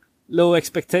Low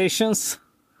Expectations.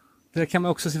 Det kan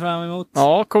man också se fram emot.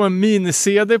 Ja, kommer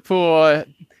mini-CD på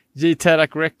G-Terac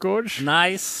Records.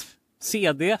 Nice.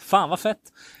 CD, fan vad fett.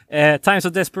 Times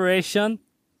of Desperation,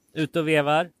 ut och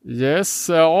vevar. Yes,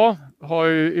 ja. Har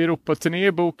ju Europa-turné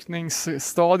i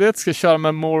bokningsstadiet. Ska köra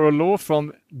med More Law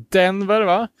från Denver,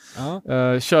 va?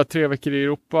 Kör 3 veckor i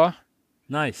Europa.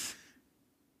 Nice.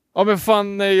 Ja, men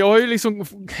fan, jag har ju liksom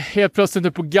helt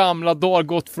plötsligt på gamla dagar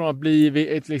gått från att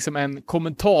bli en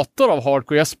kommentator av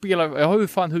hardcore. Jag har ju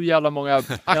fan hur jävla många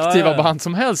aktiva band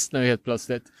som helst nu helt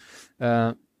plötsligt.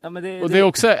 Men det är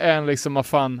också en liksom, vad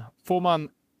fan, får man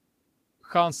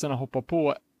chansen att hoppa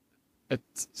på ett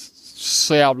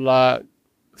så jävla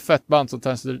fett band som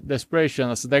Times of Desperation,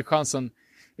 alltså den chansen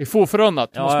är få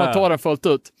förunnat. Måste man ta den fullt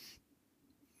ut.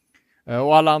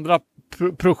 Och alla andra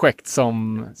projekt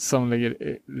som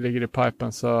ligger i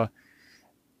pipen, så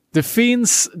det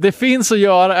finns att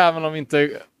göra även om vi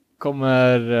inte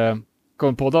kommer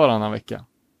podda varannan vecka.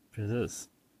 Precis.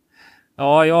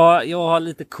 Ja, jag har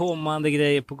lite kommande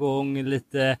grejer på gång,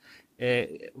 lite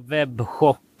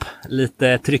webbshop,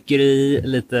 lite tryckeri,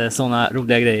 lite sådana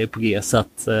roliga grejer på G, så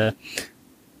att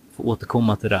få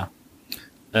återkomma till det.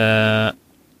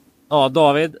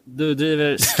 David, du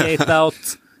driver Skate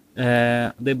Out.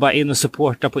 Det är bara in och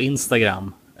supporta på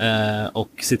Instagram och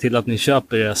se till att ni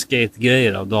köper era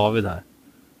skate-grejer av David här.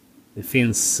 Det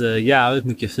finns jävligt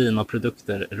mycket fina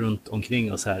produkter runt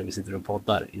omkring oss här. Vi sitter och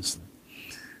poddar just nu.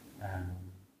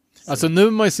 Alltså nu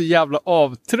är man ju så jävla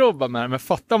avtrubbad med det. Men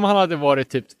fatta om han hade varit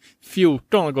typ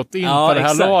 14 och gått in på det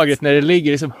här laget när det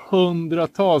ligger liksom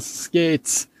hundratals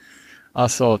skates.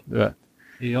 Alltså, du vet.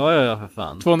 Ja, för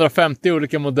fan. 250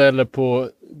 olika modeller på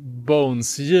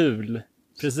Bones-hjul.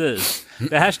 Precis.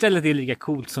 Det här stället är lika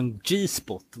coolt som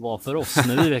G-spot var för oss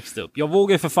när vi växte upp. Jag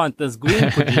vågade för fan inte ens gå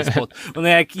in på G-spot. Och när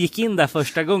jag gick in där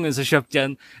första gången så köpte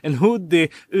jag en hoodie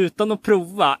utan att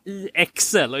prova i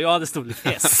XL. Och jag hade storlek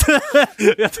S.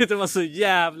 Jag tyckte det var så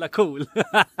jävla cool.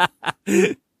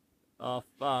 Ja,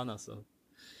 fan alltså.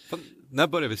 Fan, när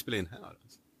började vi spela in här?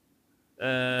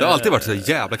 Det har alltid varit så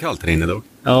jävla kallt här inne då.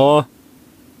 Ja,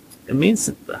 jag minns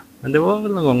inte. Men det var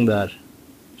väl någon gång där.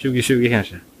 2020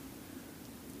 kanske.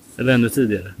 Eller ännu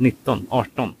tidigare. 19,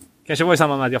 18. Kanske var i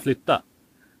samband med att jag flyttade.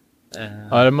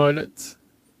 Ja, det är möjligt.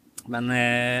 Men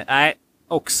nej,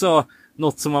 också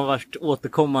något som har varit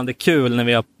återkommande kul när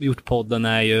vi har gjort podden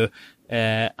är ju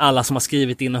alla som har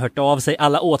skrivit in och hört av sig.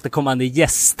 Alla återkommande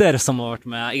gäster som har varit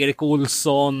med. Erik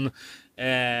Olsson.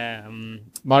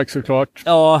 Mark såklart.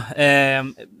 Ja,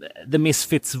 The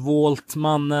Misfits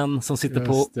Vault-mannen som sitter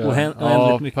på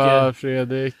oändligt mycket. Per,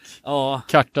 Fredrik. Ja,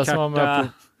 Karta som var med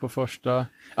på första.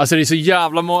 Alltså det är så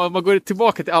jävla många, om man går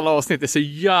tillbaka till alla avsnitt, det är så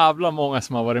jävla många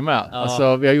som har varit med. Ja.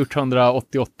 Alltså vi har gjort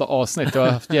 188 avsnitt, jag har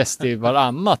haft gäst i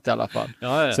varannat i alla fall.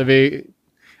 Ja.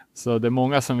 Så det är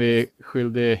många som vi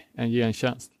skyldig en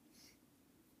gentjänst.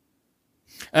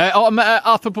 Ja, men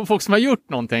apropå folk som har gjort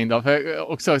någonting då, för jag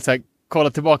också så här, kolla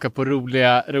tillbaka på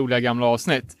roliga gamla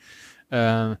avsnitt.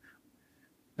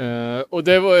 Och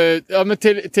det var ja, men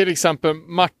till exempel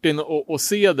Martin och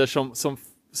Ceder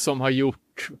som har gjort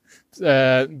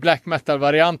black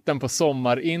metal-varianten på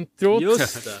sommarintrot.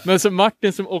 Just det. Men så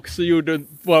Martin som också gjorde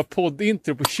våra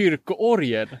poddintro på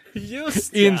kyrkoorgel.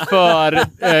 Just det. Inför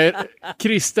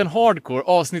kristen hardcore,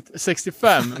 avsnitt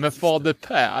 65 med Fader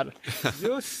Per.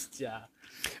 Just ja.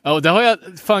 Ja, och det har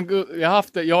jag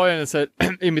haft det. Jag har en så här,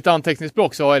 i mitt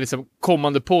anteckningsblock så har jag liksom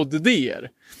kommande poddidéer.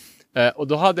 Och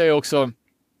då hade jag också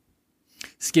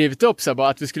skrivit upp så här, bara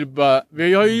att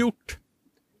vi har ju gjort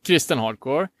kristen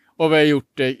hardcore och vi har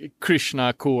gjort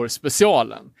Krishna Core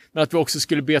specialen. Men att vi också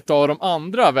skulle beta av de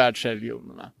andra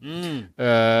världsreligionerna.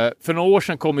 För några år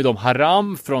sedan kom ju de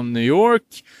Haram från New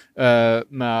York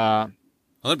med...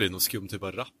 Han hade blivit någon skum typ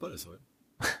av rappare så.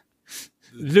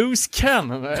 Loose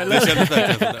Cannon, eller? Det kändes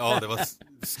verkligen, ja det var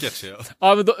sketchy.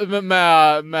 Ja, men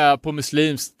med på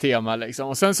muslimskt tema liksom.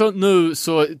 Och sen så nu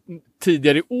så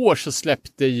tidigare i år så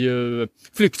släppte ju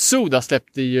Flyktsoda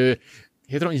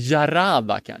heter de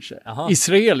Jarada kanske? Aha.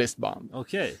 Israeliskt band.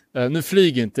 Okej. Nu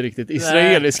flyger inte riktigt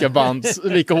israeliska band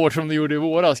lika hårt som de gjorde i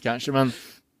våras kanske, men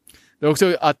det är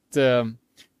också att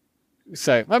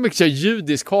man mycket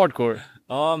judisk hardcore.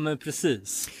 Ja, men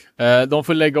precis. De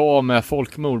får lägga av med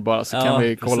folkmord bara så kan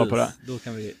vi kolla på det. Då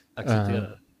kan vi acceptera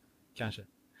det. Kanske.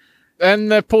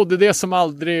 En poddidé som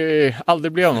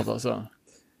aldrig blev något alltså.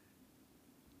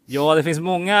 Ja, det finns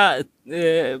många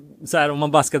så här, om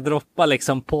man bara ska droppa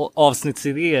liksom på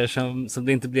avsnittsidéer som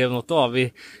det inte blev något av.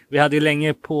 Vi hade ju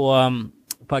länge på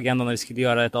agendan när vi skulle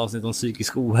göra ett avsnitt om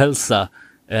psykisk ohälsa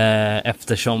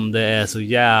eftersom det är så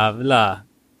jävla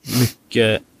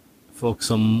mycket folk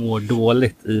som mår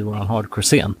dåligt i våran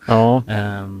hardcore-scen. Ja.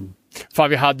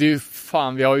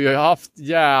 Vi har ju haft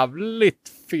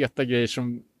jävligt feta grejer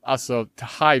som alltså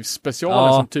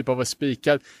Hive-specialen som typ av var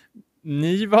spikad.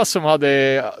 Niva som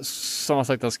har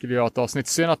sagt att han skulle göra ett avsnitt.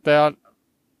 Sen att det är...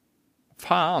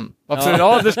 Fan. Varför?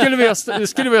 Ja, det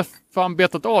skulle vi ha fan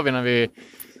betat av innan vi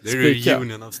spikade. Det är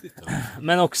reunion-avsnittet.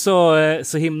 Men också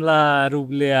så himla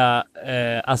roliga...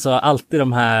 alltså alltid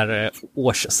de här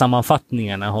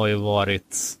årssammanfattningarna har ju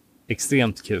varit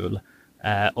extremt kul.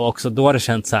 Och också då har det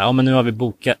känts så här, ja men nu har vi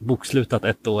bokslutat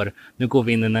ett år. Nu går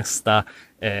vi in i nästa.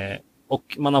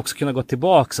 Och man har också kunnat gå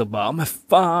tillbaka och bara, ja men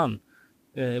fan.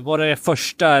 Var det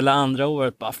första eller andra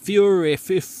året bara Fury,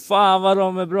 fy fan vad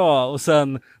de är bra. Och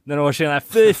sen några år senare,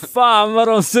 fy fan vad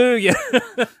de suger.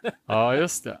 Ja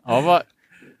just det. Ja,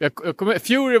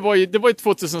 Fury var ju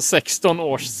 2016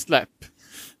 års släpp.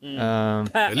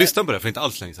 Jag lyssnade på det för inte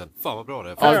alls länge sedan. Fan vad bra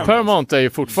det är. Paramount är ju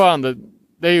fortfarande,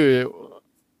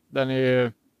 den är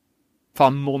ju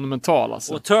fan monumental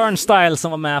alltså. Och Turnstile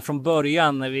som var med från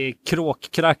början när vi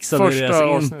kråkkraxade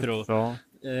deras intro. Ja.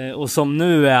 Och som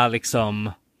nu är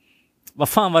liksom... Vad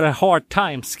fan var det Hard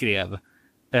Times skrev?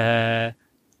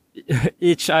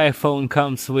 Each iPhone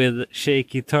comes with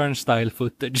shaky turnstile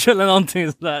footage. Eller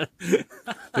någonting sådär.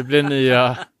 Det blir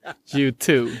nya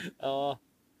U2. Ja.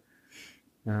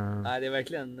 Nej, det är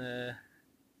verkligen...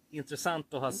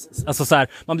 intressant att ha, alltså så här,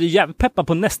 man blir jävligt peppad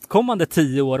på nästkommande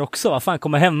 10 år också. Vad fan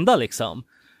kommer hända liksom?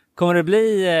 Kommer det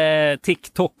bli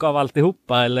TikTok av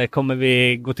alltihopa, eller kommer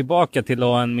vi gå tillbaka till att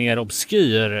ha en mer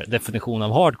obskyr definition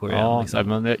av hardcore igen? Ja, liksom?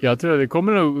 men jag tror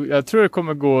det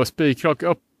kommer gå spikrak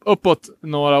uppåt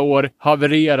några år,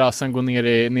 haverera, sen gå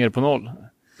ner på noll.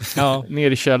 Ja.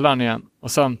 Ner i källaren igen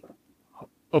och sen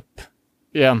upp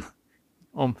igen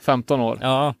om 15 år.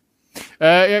 Ja.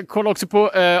 Jag kollar också på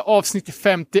avsnitt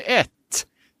 51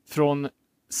 från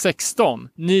 16.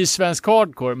 Ny svensk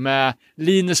hardcore med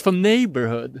Linus från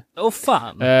Neighborhood.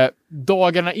 Fan.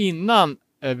 Dagarna innan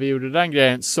vi gjorde den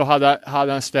grejen så hade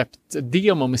han släppt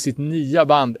demo med sitt nya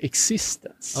band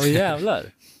Existence. Jävlar.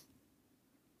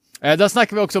 Där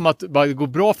snackar vi också om att det går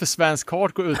bra för svensk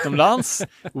hardcore utomlands.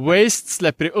 Waste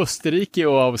släpper i Österrike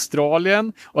och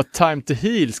Australien. Och Time to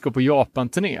Heal ska på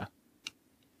Japan-turné.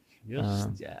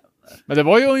 Just jävlar. Men det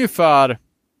var ju ungefär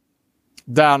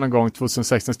där någon gång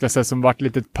 2016 skulle jag säga som varit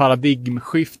lite ett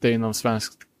paradigmskifte inom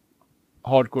svensk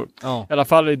hardcore. Ja. I alla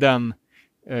fall i den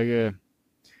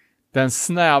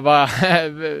snäva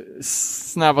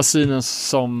synen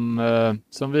som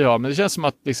vi har. Men det känns som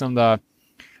att liksom där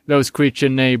Lost Creature,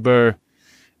 Neighbor,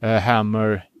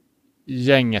 Hammer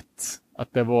gänget,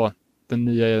 att det var den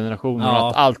nya generationen, och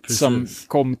att allt precis som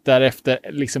kom därefter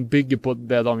liksom bygger på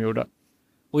det de gjorde.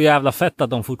 Och jävla fett att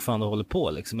de fortfarande håller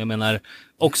på liksom. Jag menar,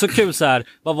 också kul så här,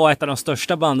 vad var ett av de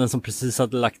största banden som precis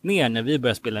hade lagt ner när vi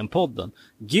började spela in podden?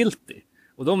 Guilty.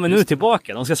 Och de är nu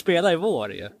tillbaka, de ska spela i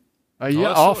vår ju.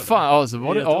 Fan, alltså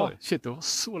var det, shit, det var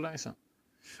så länge sedan.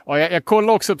 Ja, jag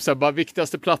kollar också på så här, bara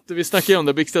viktigaste plattor, vi snackar ju om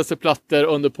det, viktigaste plattor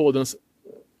under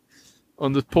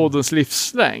poddens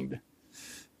livslängd.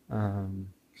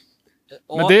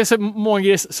 Men det är så många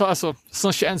grejer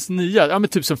som känns nya, ja men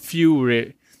typ som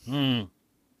Fury.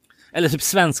 Eller typ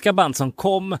svenska band som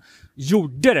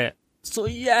gjorde det så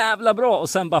jävla bra och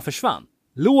sen bara försvann.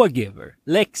 Lawgiver,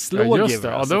 Lex Lawgiver.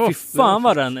 Ja, alltså, fy fan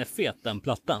vad den är fet, den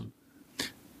plattan.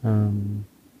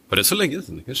 Var det så länge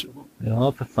sedan kanske?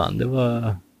 Ja, för fan, det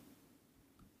var...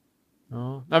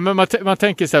 Ja. Nej, men man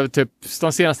tänker så här, typ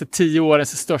de senaste 10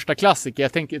 årens största klassiker.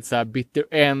 Jag tänker så här Bitter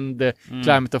End,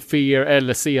 Climate of Fear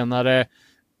eller senare.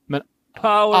 Men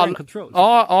Power and Control.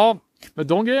 Ja. Men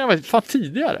de grejerna var fan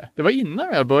tidigare. Det var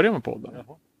innan jag började med podden.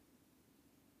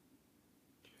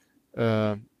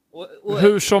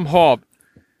 Hur som hav.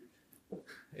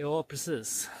 Ja,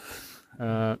 precis.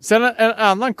 Sen en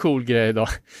annan cool grej då.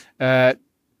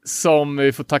 Som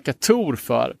vi får tacka Tor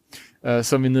för.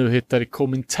 Som vi nu hittar i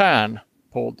Komintern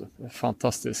podd.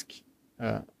 Fantastisk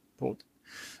podd.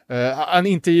 Han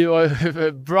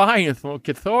intervjuade Brian från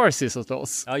Catharsis åt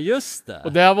oss. Ja, just det.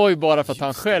 Och det här var ju bara för att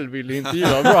han själv ville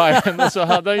intervjua Brian. Och så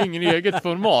hade han ingen eget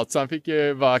format, så han fick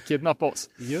ju bara kidnappa oss.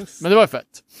 Just. Men det var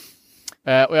fett.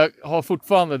 Och jag har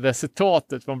fortfarande det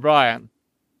citatet från Brian.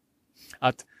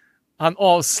 Att han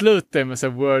avslutar med så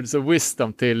words of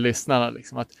wisdom till lyssnarna.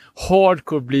 Liksom, att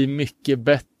hardcore blir mycket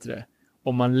bättre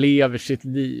om man lever sitt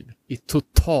liv i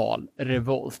total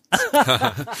revolt.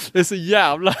 Det är så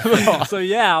jävla bra. Så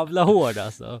jävla hård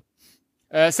alltså.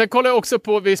 Sen kollar jag också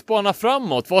på, vi spanar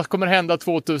framåt. Vad kommer hända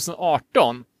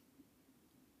 2018?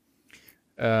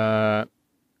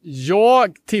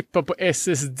 Jag tippar på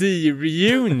SSD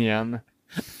Reunion.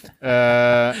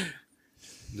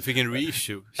 Du fick en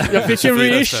reissue. Jag fick en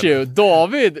reissue.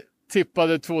 David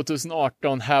tippade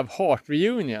 2018 Have Heart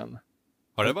Reunion.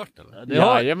 Har det varit eller?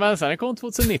 Jajamensan, den kom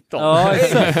 2019. Ja,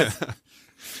 exakt.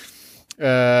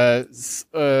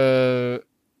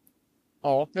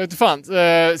 Ja, jag vet inte fan.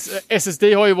 SSD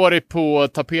har ju varit på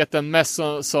tapeten mest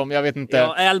som jag vet inte.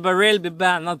 Ja, Alba Rail blir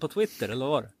bannad på Twitter, eller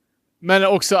vad? Men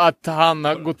också att han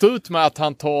har gått ut med att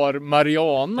han tar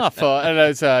Mariana för,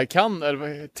 eller så här,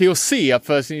 THC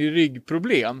för sin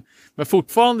ryggproblem. Men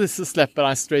fortfarande så släpper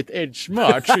han straight edge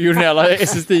merch och gjorde alla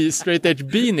SSD straight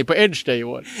edge beanie på Edge Day i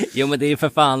år. Jo, men det är för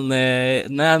fan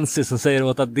Nancy som säger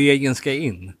åt att degen ska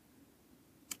in.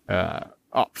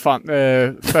 Ja, fan.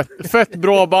 Fett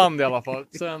bra band i alla fall.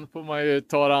 Sen får man ju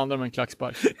ta det andra med en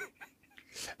klackspark.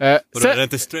 Är det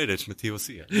inte straight edge med THC?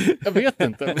 Jag vet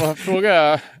inte. Man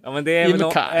frågar. Ja, men det är väl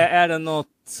är det något...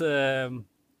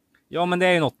 ja, men det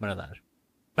är ju något med det där.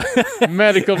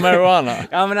 Medical marijuana.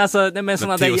 Ja, men alltså... Men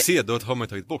såna THC, då har man ju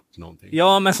tagit bort någonting.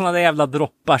 Ja, men sådana där jävla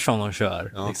droppar som de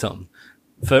kör. Ja. Liksom,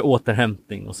 för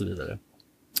återhämtning och så vidare.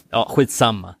 Ja,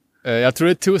 skitsamma. Jag tror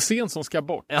det är THC som ska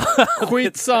bort.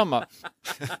 Skitsamma.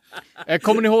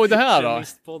 Kommer ni ihåg det här då?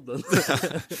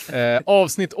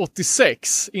 Avsnitt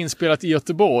 86, inspelat i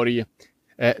Göteborg.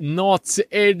 Nazi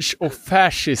Edge och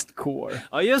Fascist Core.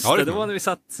 Ja, just det. Det var när vi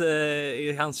satt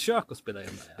i hans kök och spelade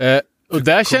in. Och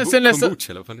där känns det nästan...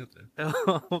 Kombucha, eller vad fan heter det?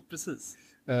 Ja, precis.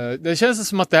 Det känns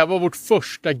som att det här var vårt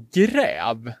första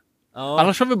gräv. Ja.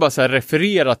 Annars har vi bara så här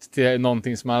refererat till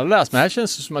någonting som man har läst. Men här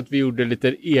känns det som att vi gjorde lite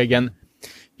egen,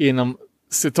 inom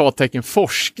citattecken,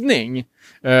 forskning.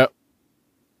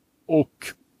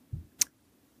 Och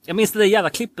Jag minns det där jävla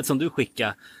klippet som du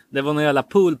skickade. Det var någon jävla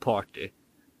poolparty.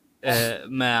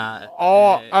 Med...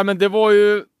 Ja, men det var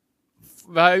ju...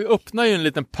 Vi öppnar ju en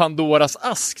liten Pandoras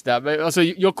ask där. Alltså,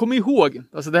 jag kommer ihåg,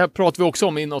 alltså det här pratar vi också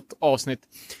om i något avsnitt,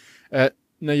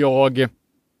 när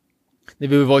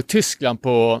vi var i Tyskland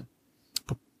på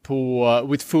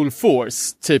With Full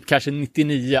Force, typ kanske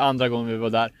 99, andra gången vi var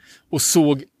där, och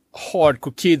såg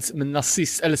hardcore kids med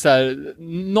eller så här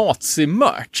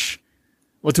nazi-merch.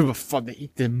 Och jag tror, fan, det är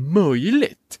inte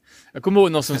möjligt. Jag kommer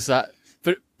ihåg någon som så här,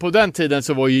 för på den tiden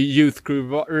så var ju Youth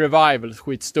Revival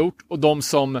skitstort, och de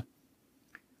som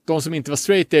inte var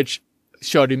straight edge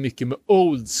körde mycket med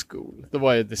old school. Då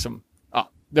var det som,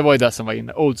 det var ju det som var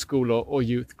inne, old school och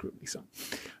youth crew liksom.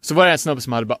 Så var det en snubbe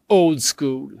som hade bara old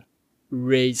school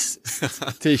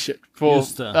racist t-shirt på,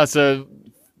 alltså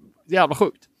jävla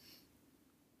sjukt.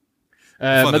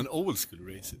 Fan, en old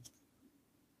school racist.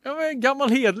 Jag var en gammal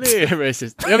hedlig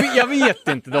racist. Jag vet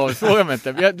inte då, fråga mig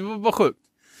inte. Det var bara sjukt.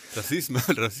 Rasism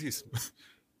eller rasism?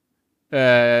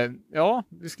 Ja,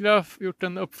 vi skulle ha gjort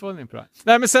en uppföljning på det här.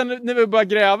 Nej, men sen när vi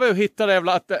började gräva och hittade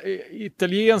jävla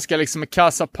italienska liksom med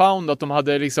Casa Pound, att de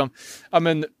hade liksom,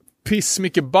 piss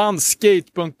mycket band,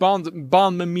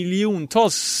 skatepunkband med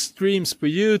miljontals streams på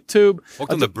YouTube. Och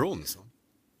den där Bronson.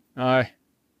 Nej.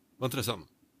 Var inte det samma?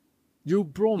 Jo,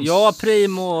 Bronson. Ja,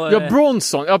 Primo. Ja,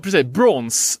 Bronson. Ja, precis.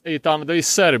 Brons är ett annat, det är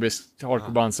serbiskt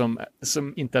hardcoreband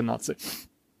som inte är nazi.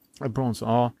 Bronson,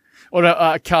 ja. Och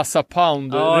det Casa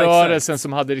Pound-rörelsen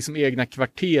som hade liksom egna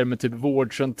kvarter med typ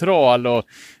vårdcentral och...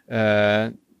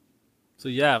 Så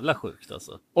jävla sjukt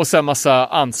alltså. Och sen massa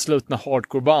anslutna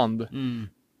hardcoreband.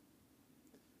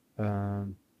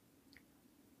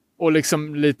 Och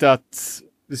liksom lite att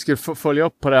vi skulle följa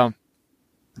upp på det,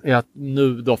 är att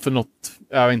nu då för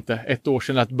ett år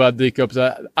sedan, att börja dyka upp så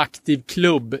här aktiv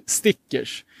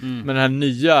klubb-stickers med den här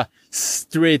nya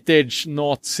straight edge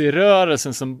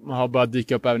nazi-rörelsen som har börjat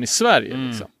dyka upp även i Sverige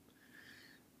liksom.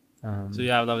 Så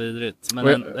jävla vidrigt.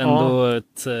 Men ändå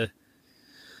ett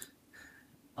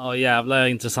jävla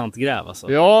intressant gräv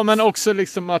alltså. Ja, men också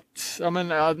liksom att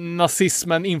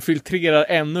nazismen infiltrerar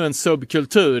ännu en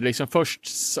subkultur. Liksom först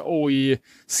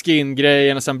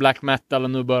skin-grejen och sen black metal,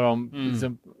 och nu börjar de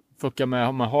liksom fucka med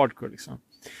hardcore liksom.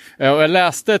 Och jag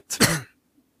läste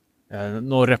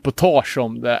någon reportage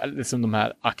om det, liksom de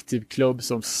här aktiv klubb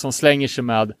som slänger sig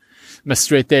med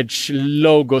straight edge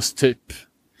logos typ.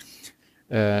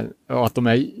 Och att de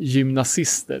är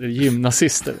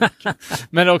gymnasister.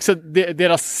 Men också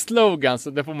deras slogan, så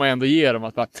det får man ändå ge dem,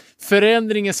 att bara,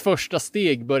 förändringens första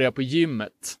steg börjar på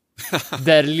gymmet.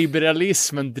 Där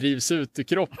liberalismen drivs ut ur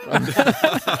kroppen.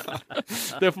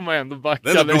 Det får man ändå backa.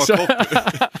 Det är en bra liksom. koppling.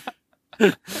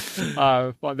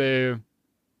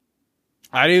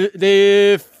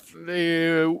 Det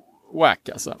är whack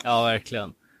alltså. Ja,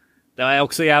 verkligen. Det var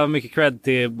också jävla mycket cred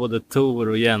till både Tor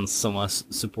och Jens som har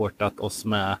supportat oss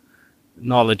med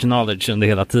knowledge under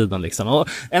hela tiden liksom. Och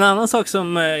en annan sak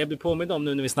som jag blir påmind om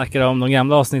nu när vi snackar om de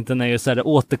gamla avsnitten är ju så här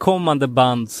återkommande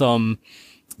band som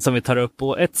vi tar upp,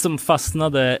 och ett som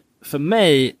fastnade för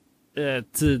mig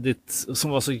tidigt,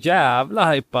 som var så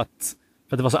jävla hypat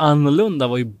för att det var så annorlunda,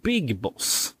 var ju Big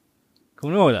Boss.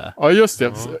 Kommer du ihåg det? Ja, just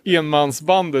det.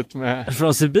 Enmansbandet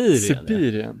från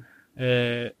Sibirien.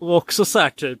 Och också så här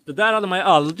typ, det där hade man ju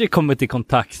aldrig kommit i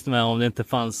kontakt med om det inte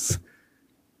fanns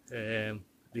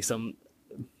liksom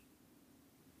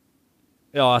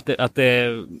att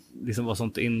det liksom var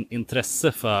sånt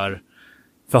intresse för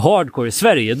hardcore i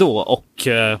Sverige då, och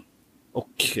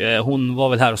hon var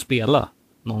väl här och spela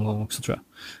någon gång också tror jag.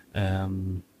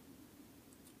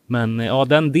 Men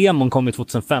den demon kom i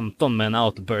 2015 med en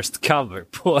Outburst cover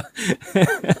på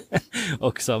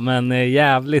också, men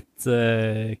jävligt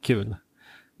kul.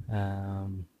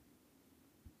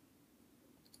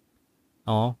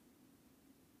 Ja.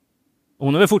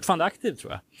 Hon är väl fortfarande aktiv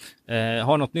tror jag.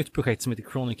 Har något nytt projekt som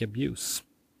heter Chronic Abuse.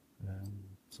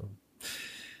 Så.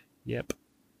 Yep.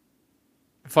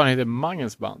 Vad fan heter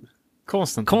Mangens band?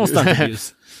 Constant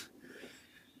Abuse.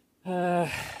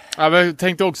 Jag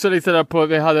tänkte också lite där på,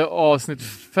 vi hade avsnitt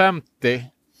 50.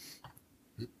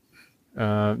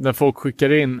 När folk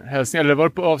skickar in hälsningar. Eller var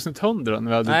det på avsnitt 100?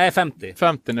 När vi hade, Nej, 50.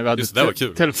 50 när vi hade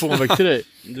telefonväkteri.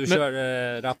 Du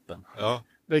kör rappen. Ja.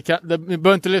 Vi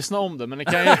behöver inte lyssna om det, men det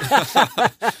kan ju...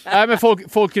 Nej, men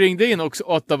folk ringde in också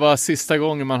att det var sista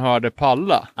gången man hörde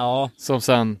Palla. Ja. Som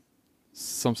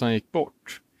sen gick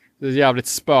bort. Det är jävligt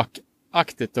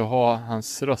aktigt att ha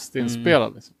hans röst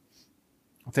inspelad. Liksom.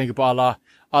 Jag tänker på alla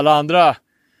andra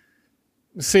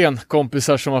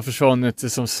scenkompisar som har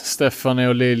försvunnit, som Stephanie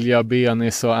och Lilja,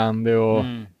 Benis och Andy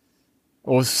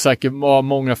och säkert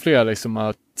många fler liksom,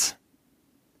 att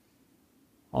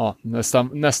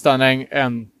nästan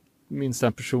minst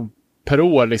en person per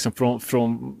år liksom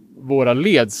från våra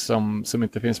led som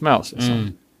inte finns med oss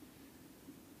liksom.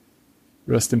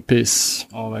 Rest in peace.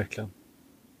 Ja, verkligen.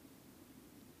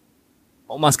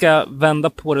 Om man ska vända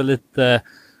på det lite,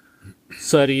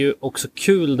 så är det ju också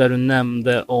kul där du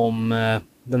nämnde om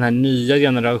den här nya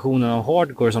generationen av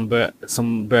hardcore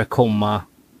som börjar komma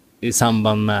i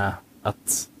samband med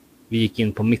att vi gick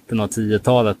in på mitten av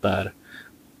 10-talet där,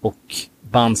 och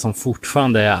band som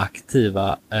fortfarande är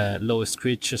aktiva. Lowest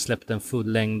Creature släppte en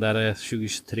fullängdare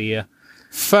 2023.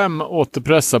 5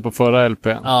 återpressar på förra LPn.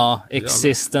 Ja,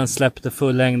 Existence släppte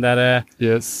fullängdare.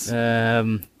 Yes.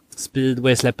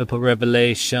 Speedway släpper på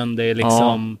Revelation. Det är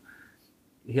liksom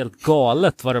helt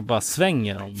galet vad det bara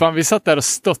svänger om. Fan, vi satt där och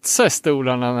studsade i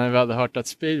stolarna när vi hade hört att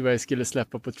Speedway skulle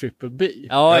släppa på Triple B.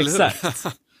 Ja, exakt.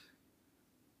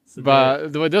 Det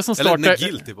var det som startade... Eller när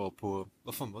Guilty var på...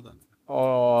 Vad fan var den?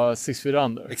 Ja, 6-4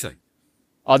 Under. Exakt.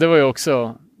 Ja, det var ju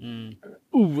också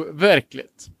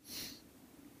overkligt.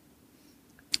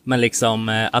 Men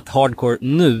liksom att hardcore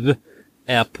nu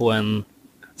är på en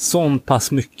sån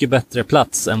pass mycket bättre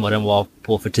plats än vad den var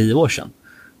på för 10 år sedan.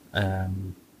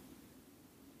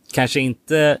 Kanske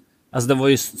inte... Alltså det var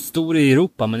ju stor i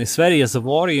Europa, men i Sverige så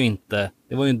var det ju inte...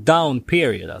 Det var ju en down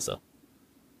period alltså.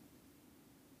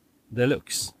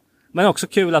 Deluxe. Men också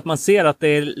kul att man ser att det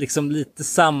är liksom lite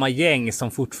samma gäng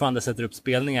som fortfarande sätter upp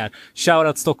spelningar.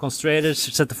 Shoutout Stockholm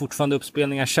Traders sätter fortfarande upp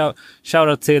spelningar.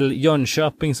 Shoutout till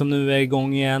Jönköping som nu är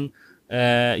igång igen.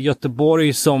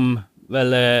 Göteborg som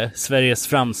väl är Sveriges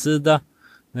framsida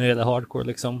när det gäller hardcore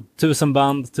liksom. 1000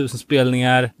 band, 1000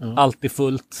 spelningar, alltid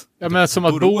fullt. Ja, men som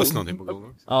att Borås någonting på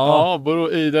gång. Ja,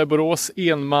 Borås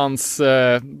enmans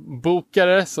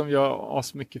bokare som gör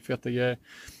så mycket feta grejer.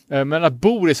 Men att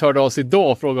Boris hörde oss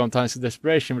idag och frågade om Times of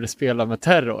Desperation ville spela med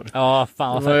Terror. Ja,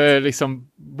 fan vad fett. Liksom,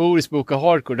 Boris bokar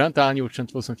hardcore, det har inte han gjort sedan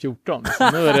 2014. Liksom.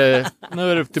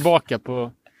 Nu är det tillbaka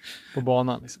på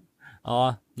banan. Liksom.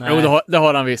 Ja, nej. Jo, det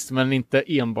har han visst, men inte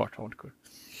enbart hardcore.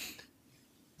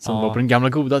 Som var på den gamla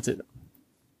goda tiden.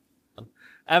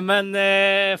 Men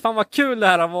fan vad kul det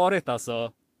här har varit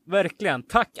alltså. Verkligen.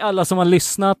 Tack alla som har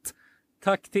lyssnat.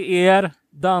 Tack till er,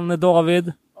 Danne,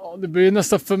 David. Ja, det blir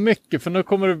nästan för mycket, för nu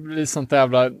kommer det bli sånt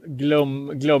jävla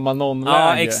glömma någon-läge.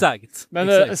 Ja, exakt.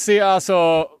 Men se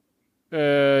alltså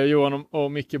Johan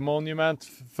och Micke Monument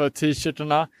för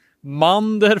t-shirtarna.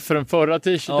 Mander för den förra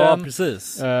t-shirten. Ja,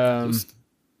 precis.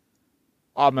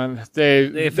 Ja, men det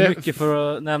är för mycket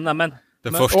för att nämna, men...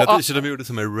 Den första t-shirten de gjorde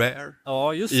som är rare.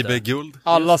 Ja, just det. eBay-guld.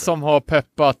 Alla som har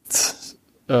peppat,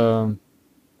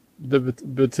 det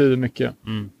betyder mycket.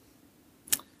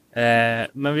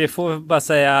 Men vi får bara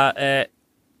säga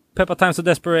peppa Times of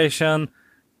Desperation,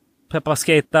 peppa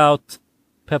Skate Out,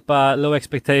 peppa Low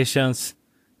Expectations,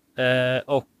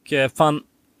 och fan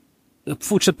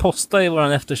fortsätt posta i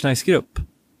våran eftersnacksgrupp.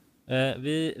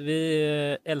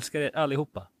 Vi älskar er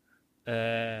allihopa.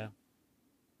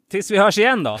 Tills vi hörs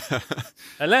igen då.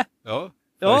 Eller? Ja.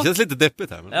 Det känns lite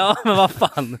deppigt här. Men... Ja, men vad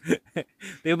fan.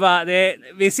 Det är bara,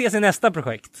 vi ses i nästa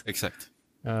projekt. Exakt.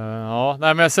 Ja,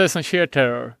 nej, men jag säger som Sheer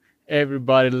Terror.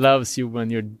 Everybody loves you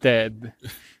when you're dead.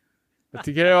 Jag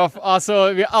tycker det var,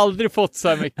 alltså vi har aldrig fått så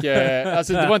här mycket,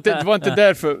 alltså det var inte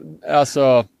därför,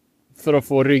 alltså för att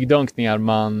få ryggdunkningar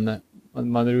man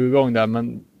är igång där,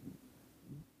 men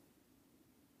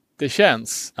det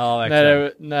känns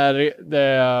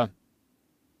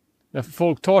när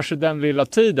folk tar sig den lilla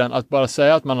tiden att bara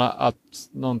säga att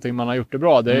någonting man har gjort det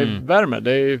bra, det är värme,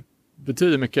 det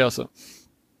betyder mycket alltså.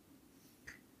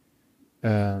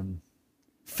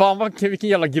 Fan vilken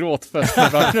jävla gråtfest.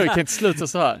 Vi kan inte sluta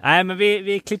så här. Nej, men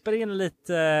vi klipper in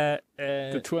lite...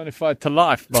 The 25 to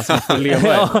life, bara som får leva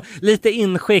ja, lite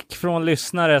inskick från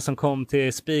lyssnare som kom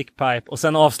till Speakpipe. Och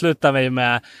sen avslutar vi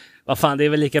med... Vad fan, det är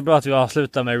väl lika bra att vi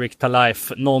avslutar med Rick to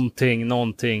life.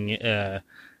 Någonting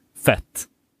fett.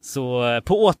 Så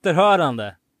på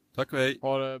återhörande. Tack och hej.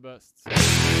 Ha det bäst.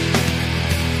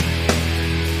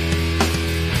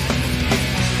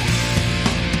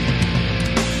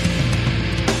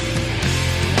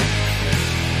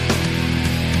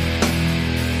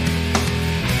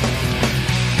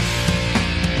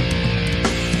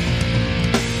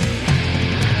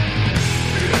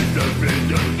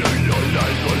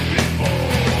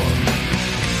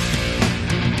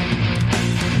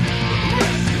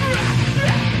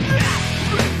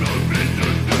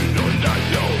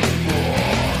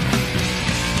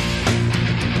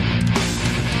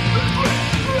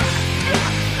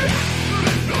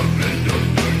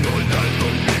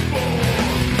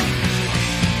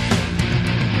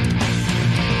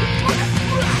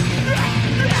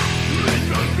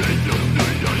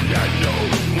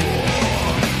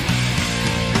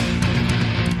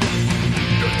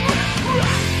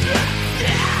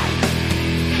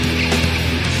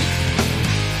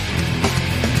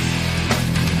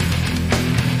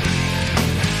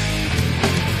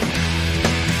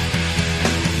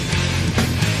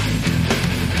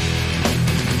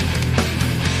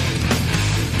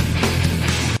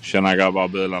 Tjena grabbar,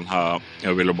 bilen här.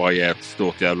 Jag ville bara ge ett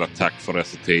stort jävla tack för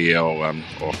dessa 10 åren.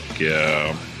 Och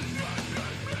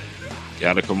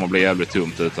ja, det kommer att bli jävligt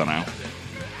tomt utan er.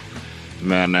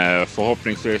 Men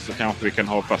förhoppningsvis så kanske vi kan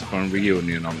hoppas på en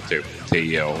reunion om typ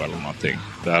 10 år eller någonting.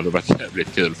 Det hade varit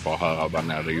jävligt kul för att höra vad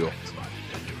ni hade gjort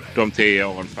de 10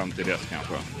 åren fram till dess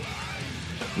kanske.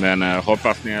 Men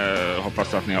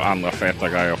hoppas att ni har andra feta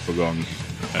grejer på gång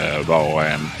var och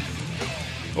en.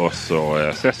 Och så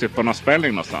ses vi på någon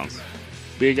spelning någonstans.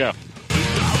 Big up!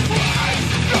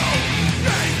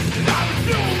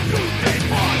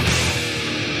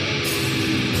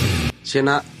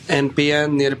 Tjena,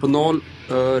 NPN nere på 0,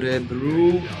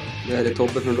 Örebro. Det här är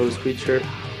Tobbe från Rose Creature.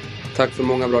 Tack för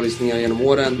många bra lyssningar genom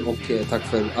åren och tack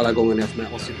för alla gånger ni har haft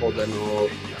med oss i podden och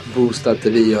boostat det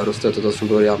vi gör och stöttat oss från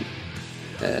början.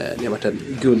 Ni har varit en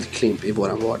guldklimp i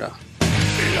våran vardag.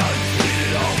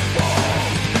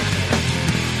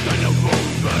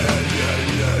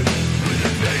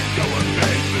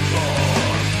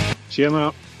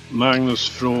 Tjena, Magnus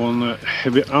från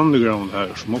Heavy Underground här,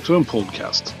 som också är en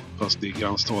podcast, fast i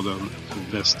grannstaden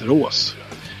Västerås.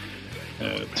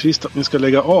 Trist att ni ska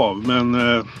lägga av, men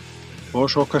var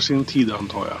sak har sin tid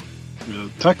antar jag.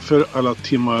 Tack för alla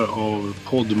timmar av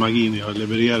poddmagi ni har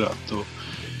levererat och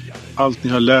allt ni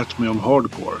har lärt mig om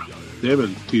hardcore. Det är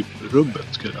väl typ rubbet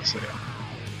skulle jag säga.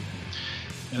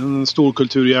 En stor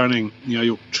kulturgärning ni har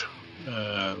gjort.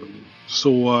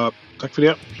 Så tack för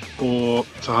det och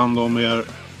ta hand om er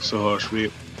så hörs vi.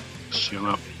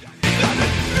 Tjena.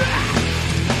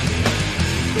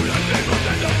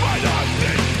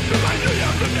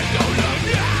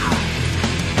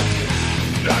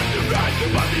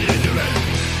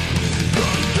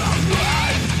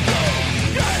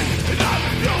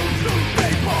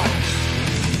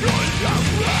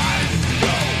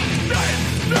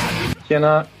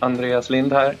 Tjena, Andreas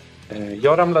Lind här.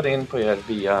 Jag ramlade in på er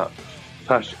via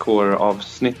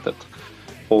Perscore-avsnittet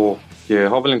och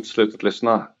har väl inte slutat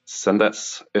lyssna sedan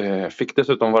dess. Fick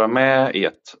dessutom vara med i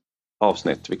ett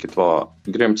avsnitt, vilket var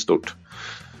grymt stort.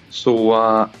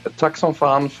 Så tack som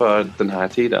fan för den här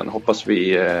tiden. Hoppas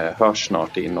vi hörs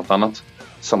snart i något annat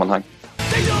sammanhang.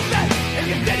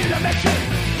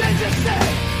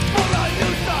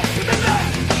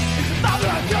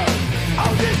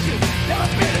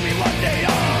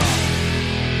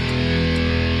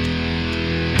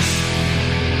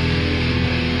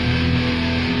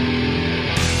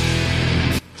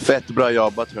 Fett bra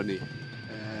jobbat hörni.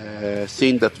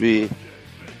 Synd att vi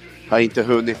har inte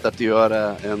hunnit att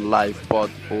göra en livepodd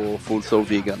på Full So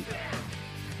Vegan.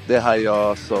 Det har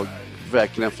jag så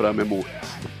verkligen fram emot.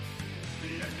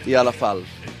 I alla fall,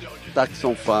 tack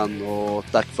som fan och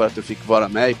tack för att du fick vara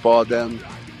med i podden.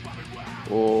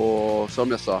 Och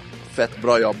som jag sa, fett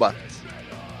bra jobbat.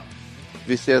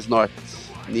 Vi ses snart.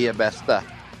 Ni är bästa.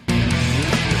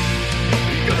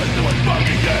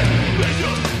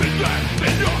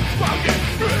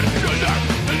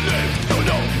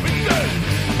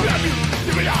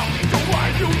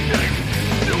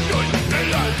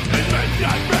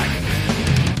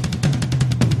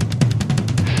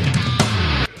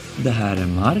 Det här är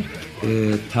Mark.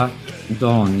 Tack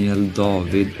Daniel,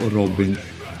 David och Robin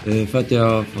för att jag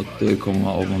har fått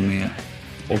komma och vara med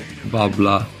och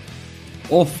babbla.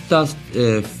 Oftast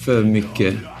för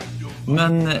mycket,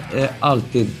 men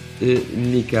alltid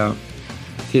lika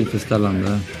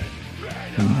tillfredsställande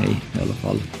för mig i alla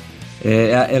fall.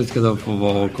 Jag älskar att få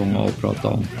vara och komma och prata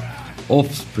om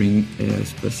Offspring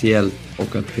speciellt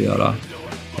och att få göra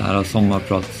det här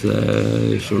sommarprats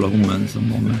Tjolahommen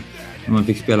som var med. Man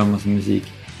fick spela massa musik.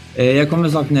 Jag kommer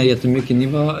sakna er jättemycket. Ni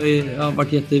har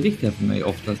varit jätteviktiga för mig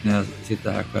oftast när jag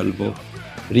sitter här själv och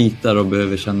ritar och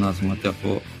behöver känna som att jag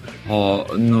får ha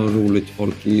något roligt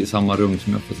folk i samma rum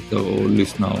som jag får sitta och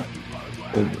lyssna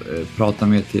och prata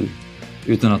med till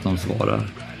utan att de svarar.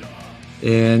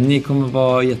 Ni kommer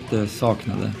vara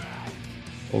jättesaknade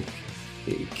och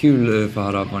kul för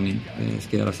att höra vad ni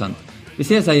ska göra sen. Vi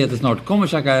ses här jättesnart. Kom och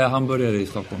käka hamburgare i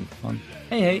Stockholm. Fan.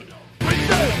 Hej hej!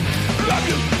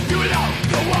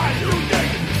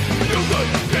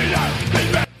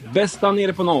 Bästa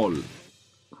nere på 0.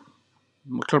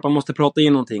 Klart man måste prata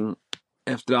in någonting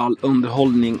efter all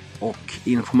underhållning och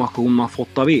information man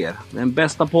fått av er. Den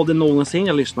bästa podden någonsin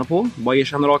jag lyssnar på. Vad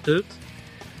erkänner rakt ut.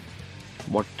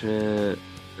 Vart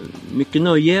mycket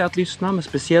nöje att lyssna, men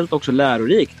speciellt också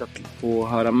lärorikt att få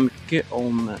höra mycket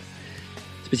om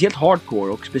speciellt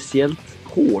hardcore och speciellt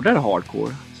hårdare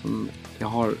hardcore som jag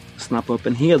har snappat upp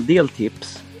en hel del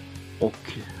tips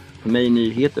och för mig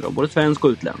nyheter då, både svensk och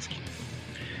utländsk.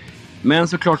 Men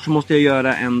såklart så måste jag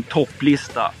göra en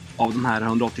topplista av de här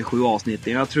 187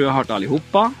 avsnitten. Jag tror jag har hört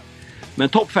allihopa. Men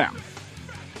topp 5.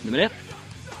 Nummer 1.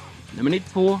 Nummer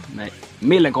 92. Nej,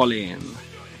 Millencolin.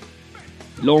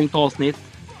 Långt avsnitt.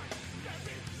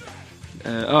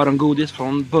 Örongodis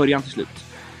från början till slut.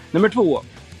 Nummer 2.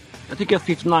 Jag tycker att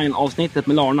 59-avsnittet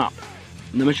med Larna.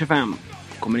 Nummer 25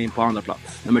 kommer in på andra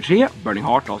plats. Nummer 3, Burning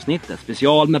Heart-avsnittet.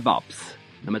 Special med Babs.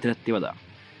 Nummer 30 var det.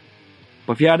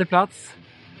 På fjärde plats,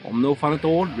 om No Fun At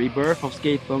All, Rebirth of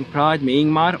Skatepunk Pride med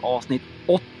Ingmar. Avsnitt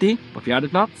 80 på fjärde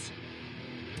plats.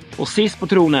 Och sist på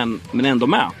tronen, men ändå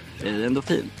med. Det är ändå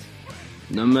fint.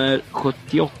 Nummer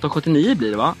 78-79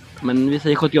 blir det, va? Men vi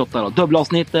säger 78 då.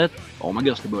 Dubbelavsnittet om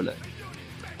Augustibuller.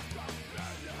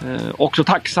 Också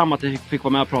tacksam att jag fick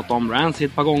vara med och prata om Rancid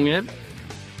ett par gånger.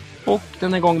 Och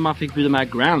den här gången man fick bjuda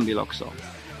med Granville också.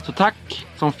 Så tack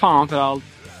som fan för allt.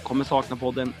 Kommer sakna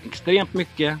podden extremt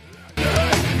mycket.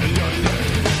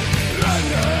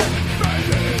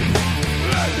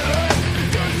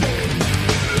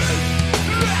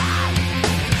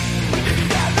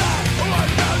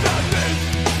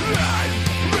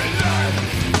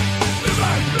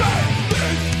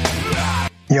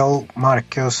 Jo,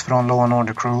 Marcus från Law &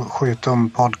 Order Crew 7-tum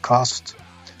podcast.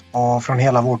 Och från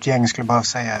hela vårt gäng skulle jag bara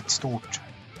säga ett stort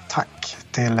tack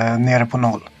till Nere på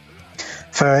Noll.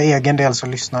 För egen del så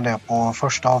lyssnade jag på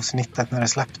första avsnittet när det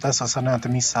släpptes. Och sen har jag inte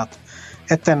missat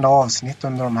ett enda avsnitt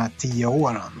under de här 10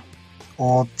 åren.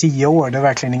 Och 10 år, det är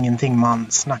verkligen ingenting man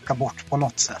snackar bort på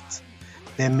något sätt.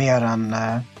 Det är mer än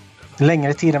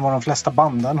längre tid än vad de flesta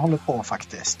banden håller på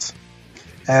faktiskt.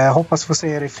 Hoppas få se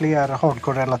er i fler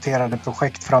hardcore-relaterade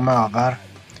projekt framöver.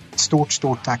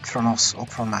 Stort tack från oss och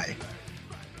från mig.